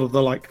a lot of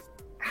the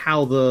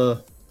how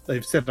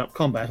they've set up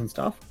combat and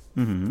stuff.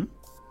 Mm-hmm.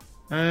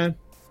 And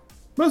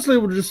mostly it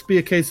would just be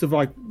a case of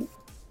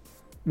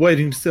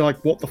waiting to see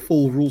what the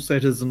full rule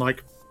set is and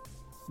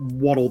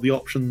what all the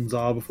options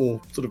are before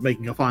sort of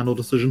making a final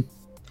decision.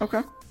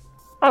 Okay.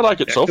 I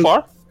like it so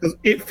far. Because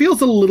it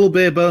feels a little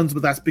bare bones,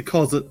 but that's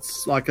because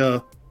it's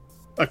a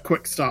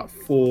quick start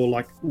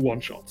for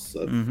one shots.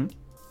 So. Mm-hmm.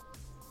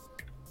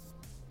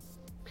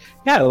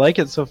 Yeah, I like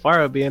it so far.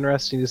 It'll be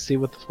interesting to see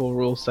what the full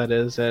rule set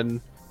is,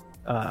 and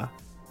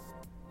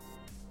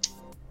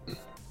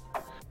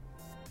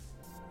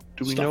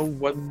do we know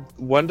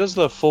when does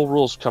the full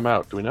rules come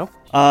out? Do we know?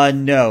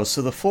 No.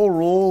 So the full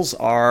rules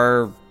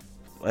are,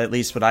 at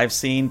least what I've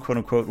seen, quote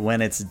unquote,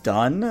 when it's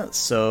done.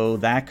 So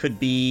that could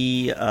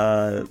be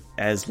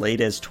as late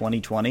as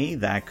 2020.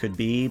 That could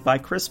be by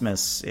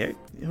Christmas.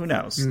 Who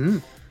knows?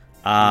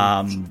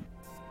 Mm-hmm.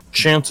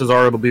 Chances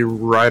are it'll be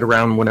right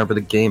around whenever the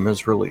game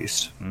is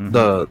released. Mm-hmm.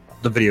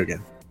 The video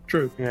game.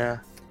 True. Yeah.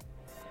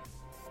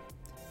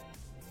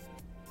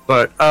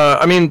 But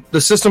I mean,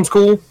 the system's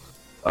cool.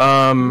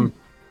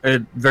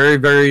 It very,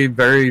 very,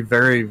 very,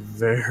 very,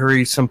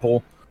 very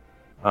simple.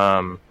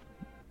 Yeah,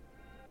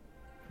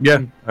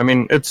 I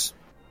mean, it's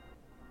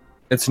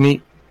a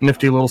neat,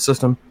 nifty little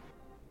system.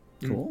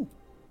 Cool.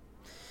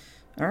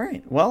 All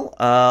right. Well,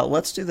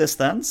 let's do this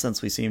then,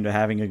 since we seem to be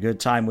having a good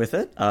time with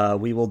it.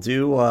 We will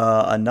do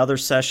another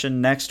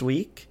session next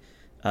week.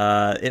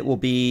 It will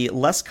be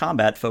less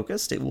combat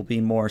focused. It will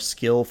be more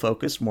skill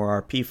focused, more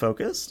RP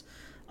focused.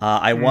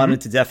 I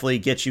wanted to definitely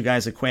get you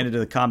guys acquainted to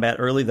the combat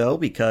early, though,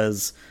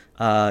 because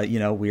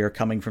we are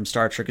coming from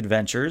Star Trek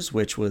Adventures,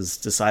 which was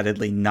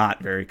decidedly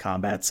not very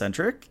combat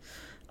centric.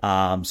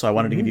 So I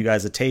wanted to give you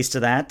guys a taste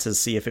of that to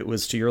see if it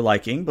was to your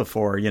liking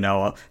before,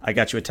 I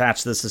got you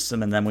attached to the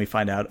system and then we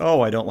find out,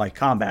 I don't like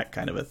combat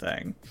kind of a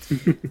thing.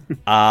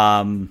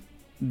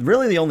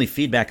 Really the only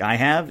feedback I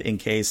have, in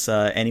case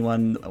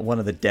one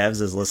of the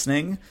devs is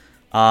listening,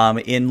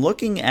 In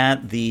looking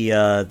at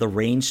the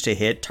range to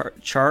hit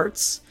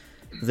charts,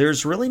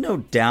 there's really no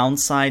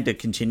downside to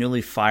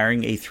continually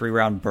firing a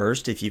 3-round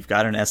burst if you've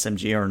got an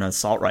SMG or an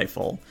assault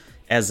rifle.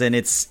 As in,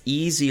 it's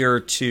easier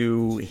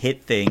to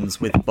hit things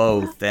with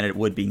both than it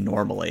would be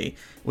normally,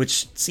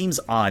 which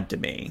seems odd to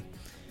me.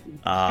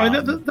 I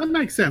mean, that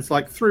makes sense.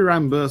 Like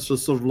 3-round burst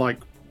is sort of like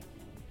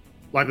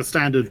the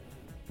standard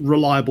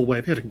reliable way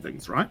of hitting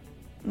things, right?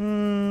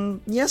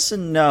 Yes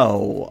and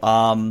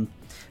no.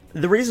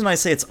 The reason I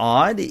say it's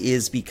odd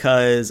is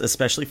because,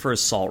 especially for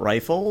assault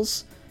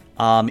rifles,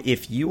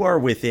 if you are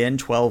within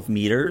 12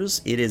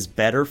 meters, it is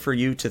better for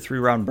you to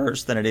 3-round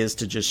burst than it is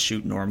to just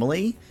shoot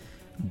normally.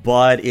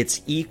 But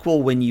it's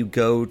equal when you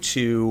go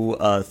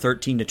to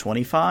 13 to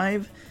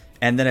 25,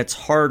 and then it's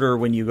harder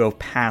when you go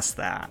past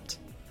that.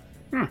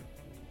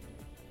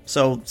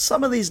 So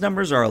some of these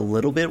numbers are a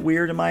little bit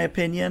weird in my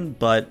opinion,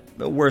 but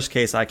worst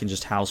case, I can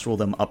just house rule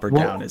them up or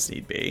down as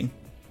need be.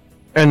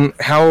 And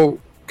how,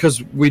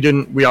 because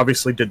we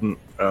obviously didn't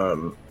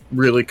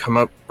really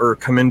come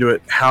into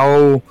it,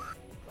 how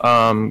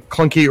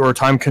clunky or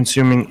time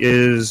consuming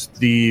is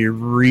the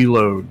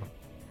reload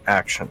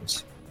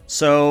actions?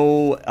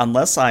 So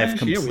unless I've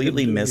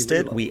completely missed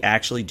it, we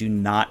actually do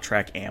not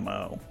track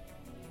ammo.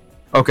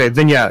 Okay,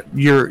 then yeah,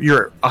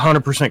 you're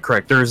 100%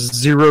 correct. There's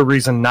zero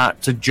reason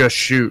not to just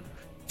shoot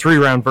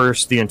 3-round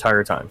bursts the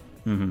entire time.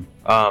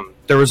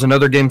 There was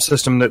another game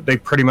system that they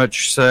pretty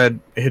much said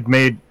had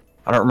made,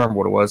 I don't remember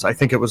what it was. I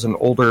think it was an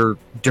older,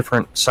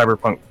 different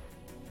Cyberpunk.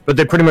 But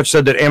they pretty much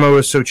said that ammo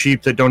is so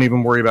cheap that don't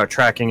even worry about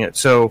tracking it.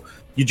 So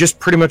you just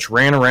pretty much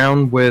ran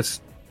around with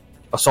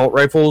assault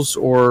rifles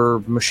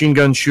or machine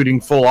guns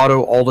shooting full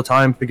auto all the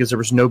time because there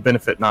was no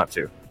benefit not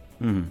to.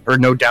 Or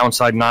no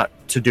downside not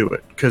to do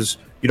it. Because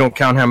you don't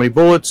count how many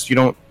bullets, you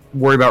don't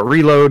worry about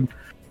reload.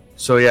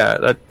 So yeah,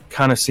 that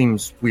kind of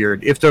seems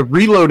weird. If the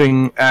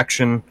reloading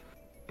action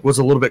was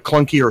a little bit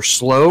clunky or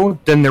slow,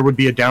 then there would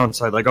be a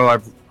downside. Like,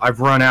 oh, I've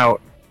run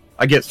out.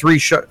 I get three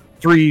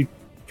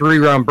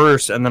round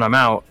bursts and then I'm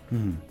out.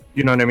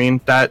 You know what I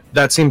mean?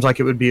 That seems like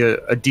it would be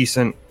a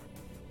decent,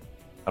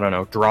 I don't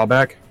know,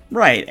 drawback.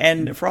 Right,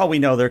 and for all we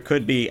know, there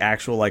could be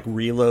actual like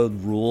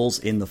reload rules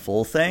in the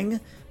full thing.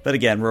 But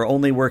again, we're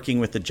only working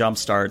with the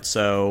jumpstart,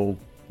 so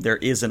there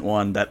isn't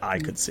one that I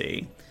could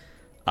see.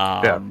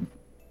 But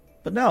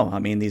no, I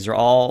mean, these are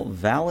all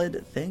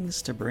valid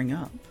things to bring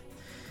up.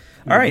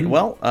 All right,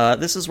 well,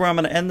 this is where I'm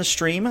going to end the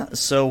stream.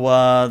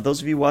 So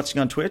those of you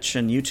watching on Twitch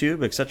and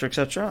YouTube,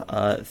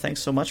 etc.,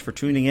 thanks so much for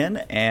tuning in,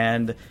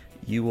 and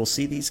you will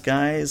see these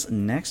guys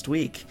next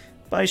week.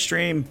 Bye,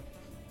 stream.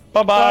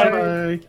 Bye-bye. Bye.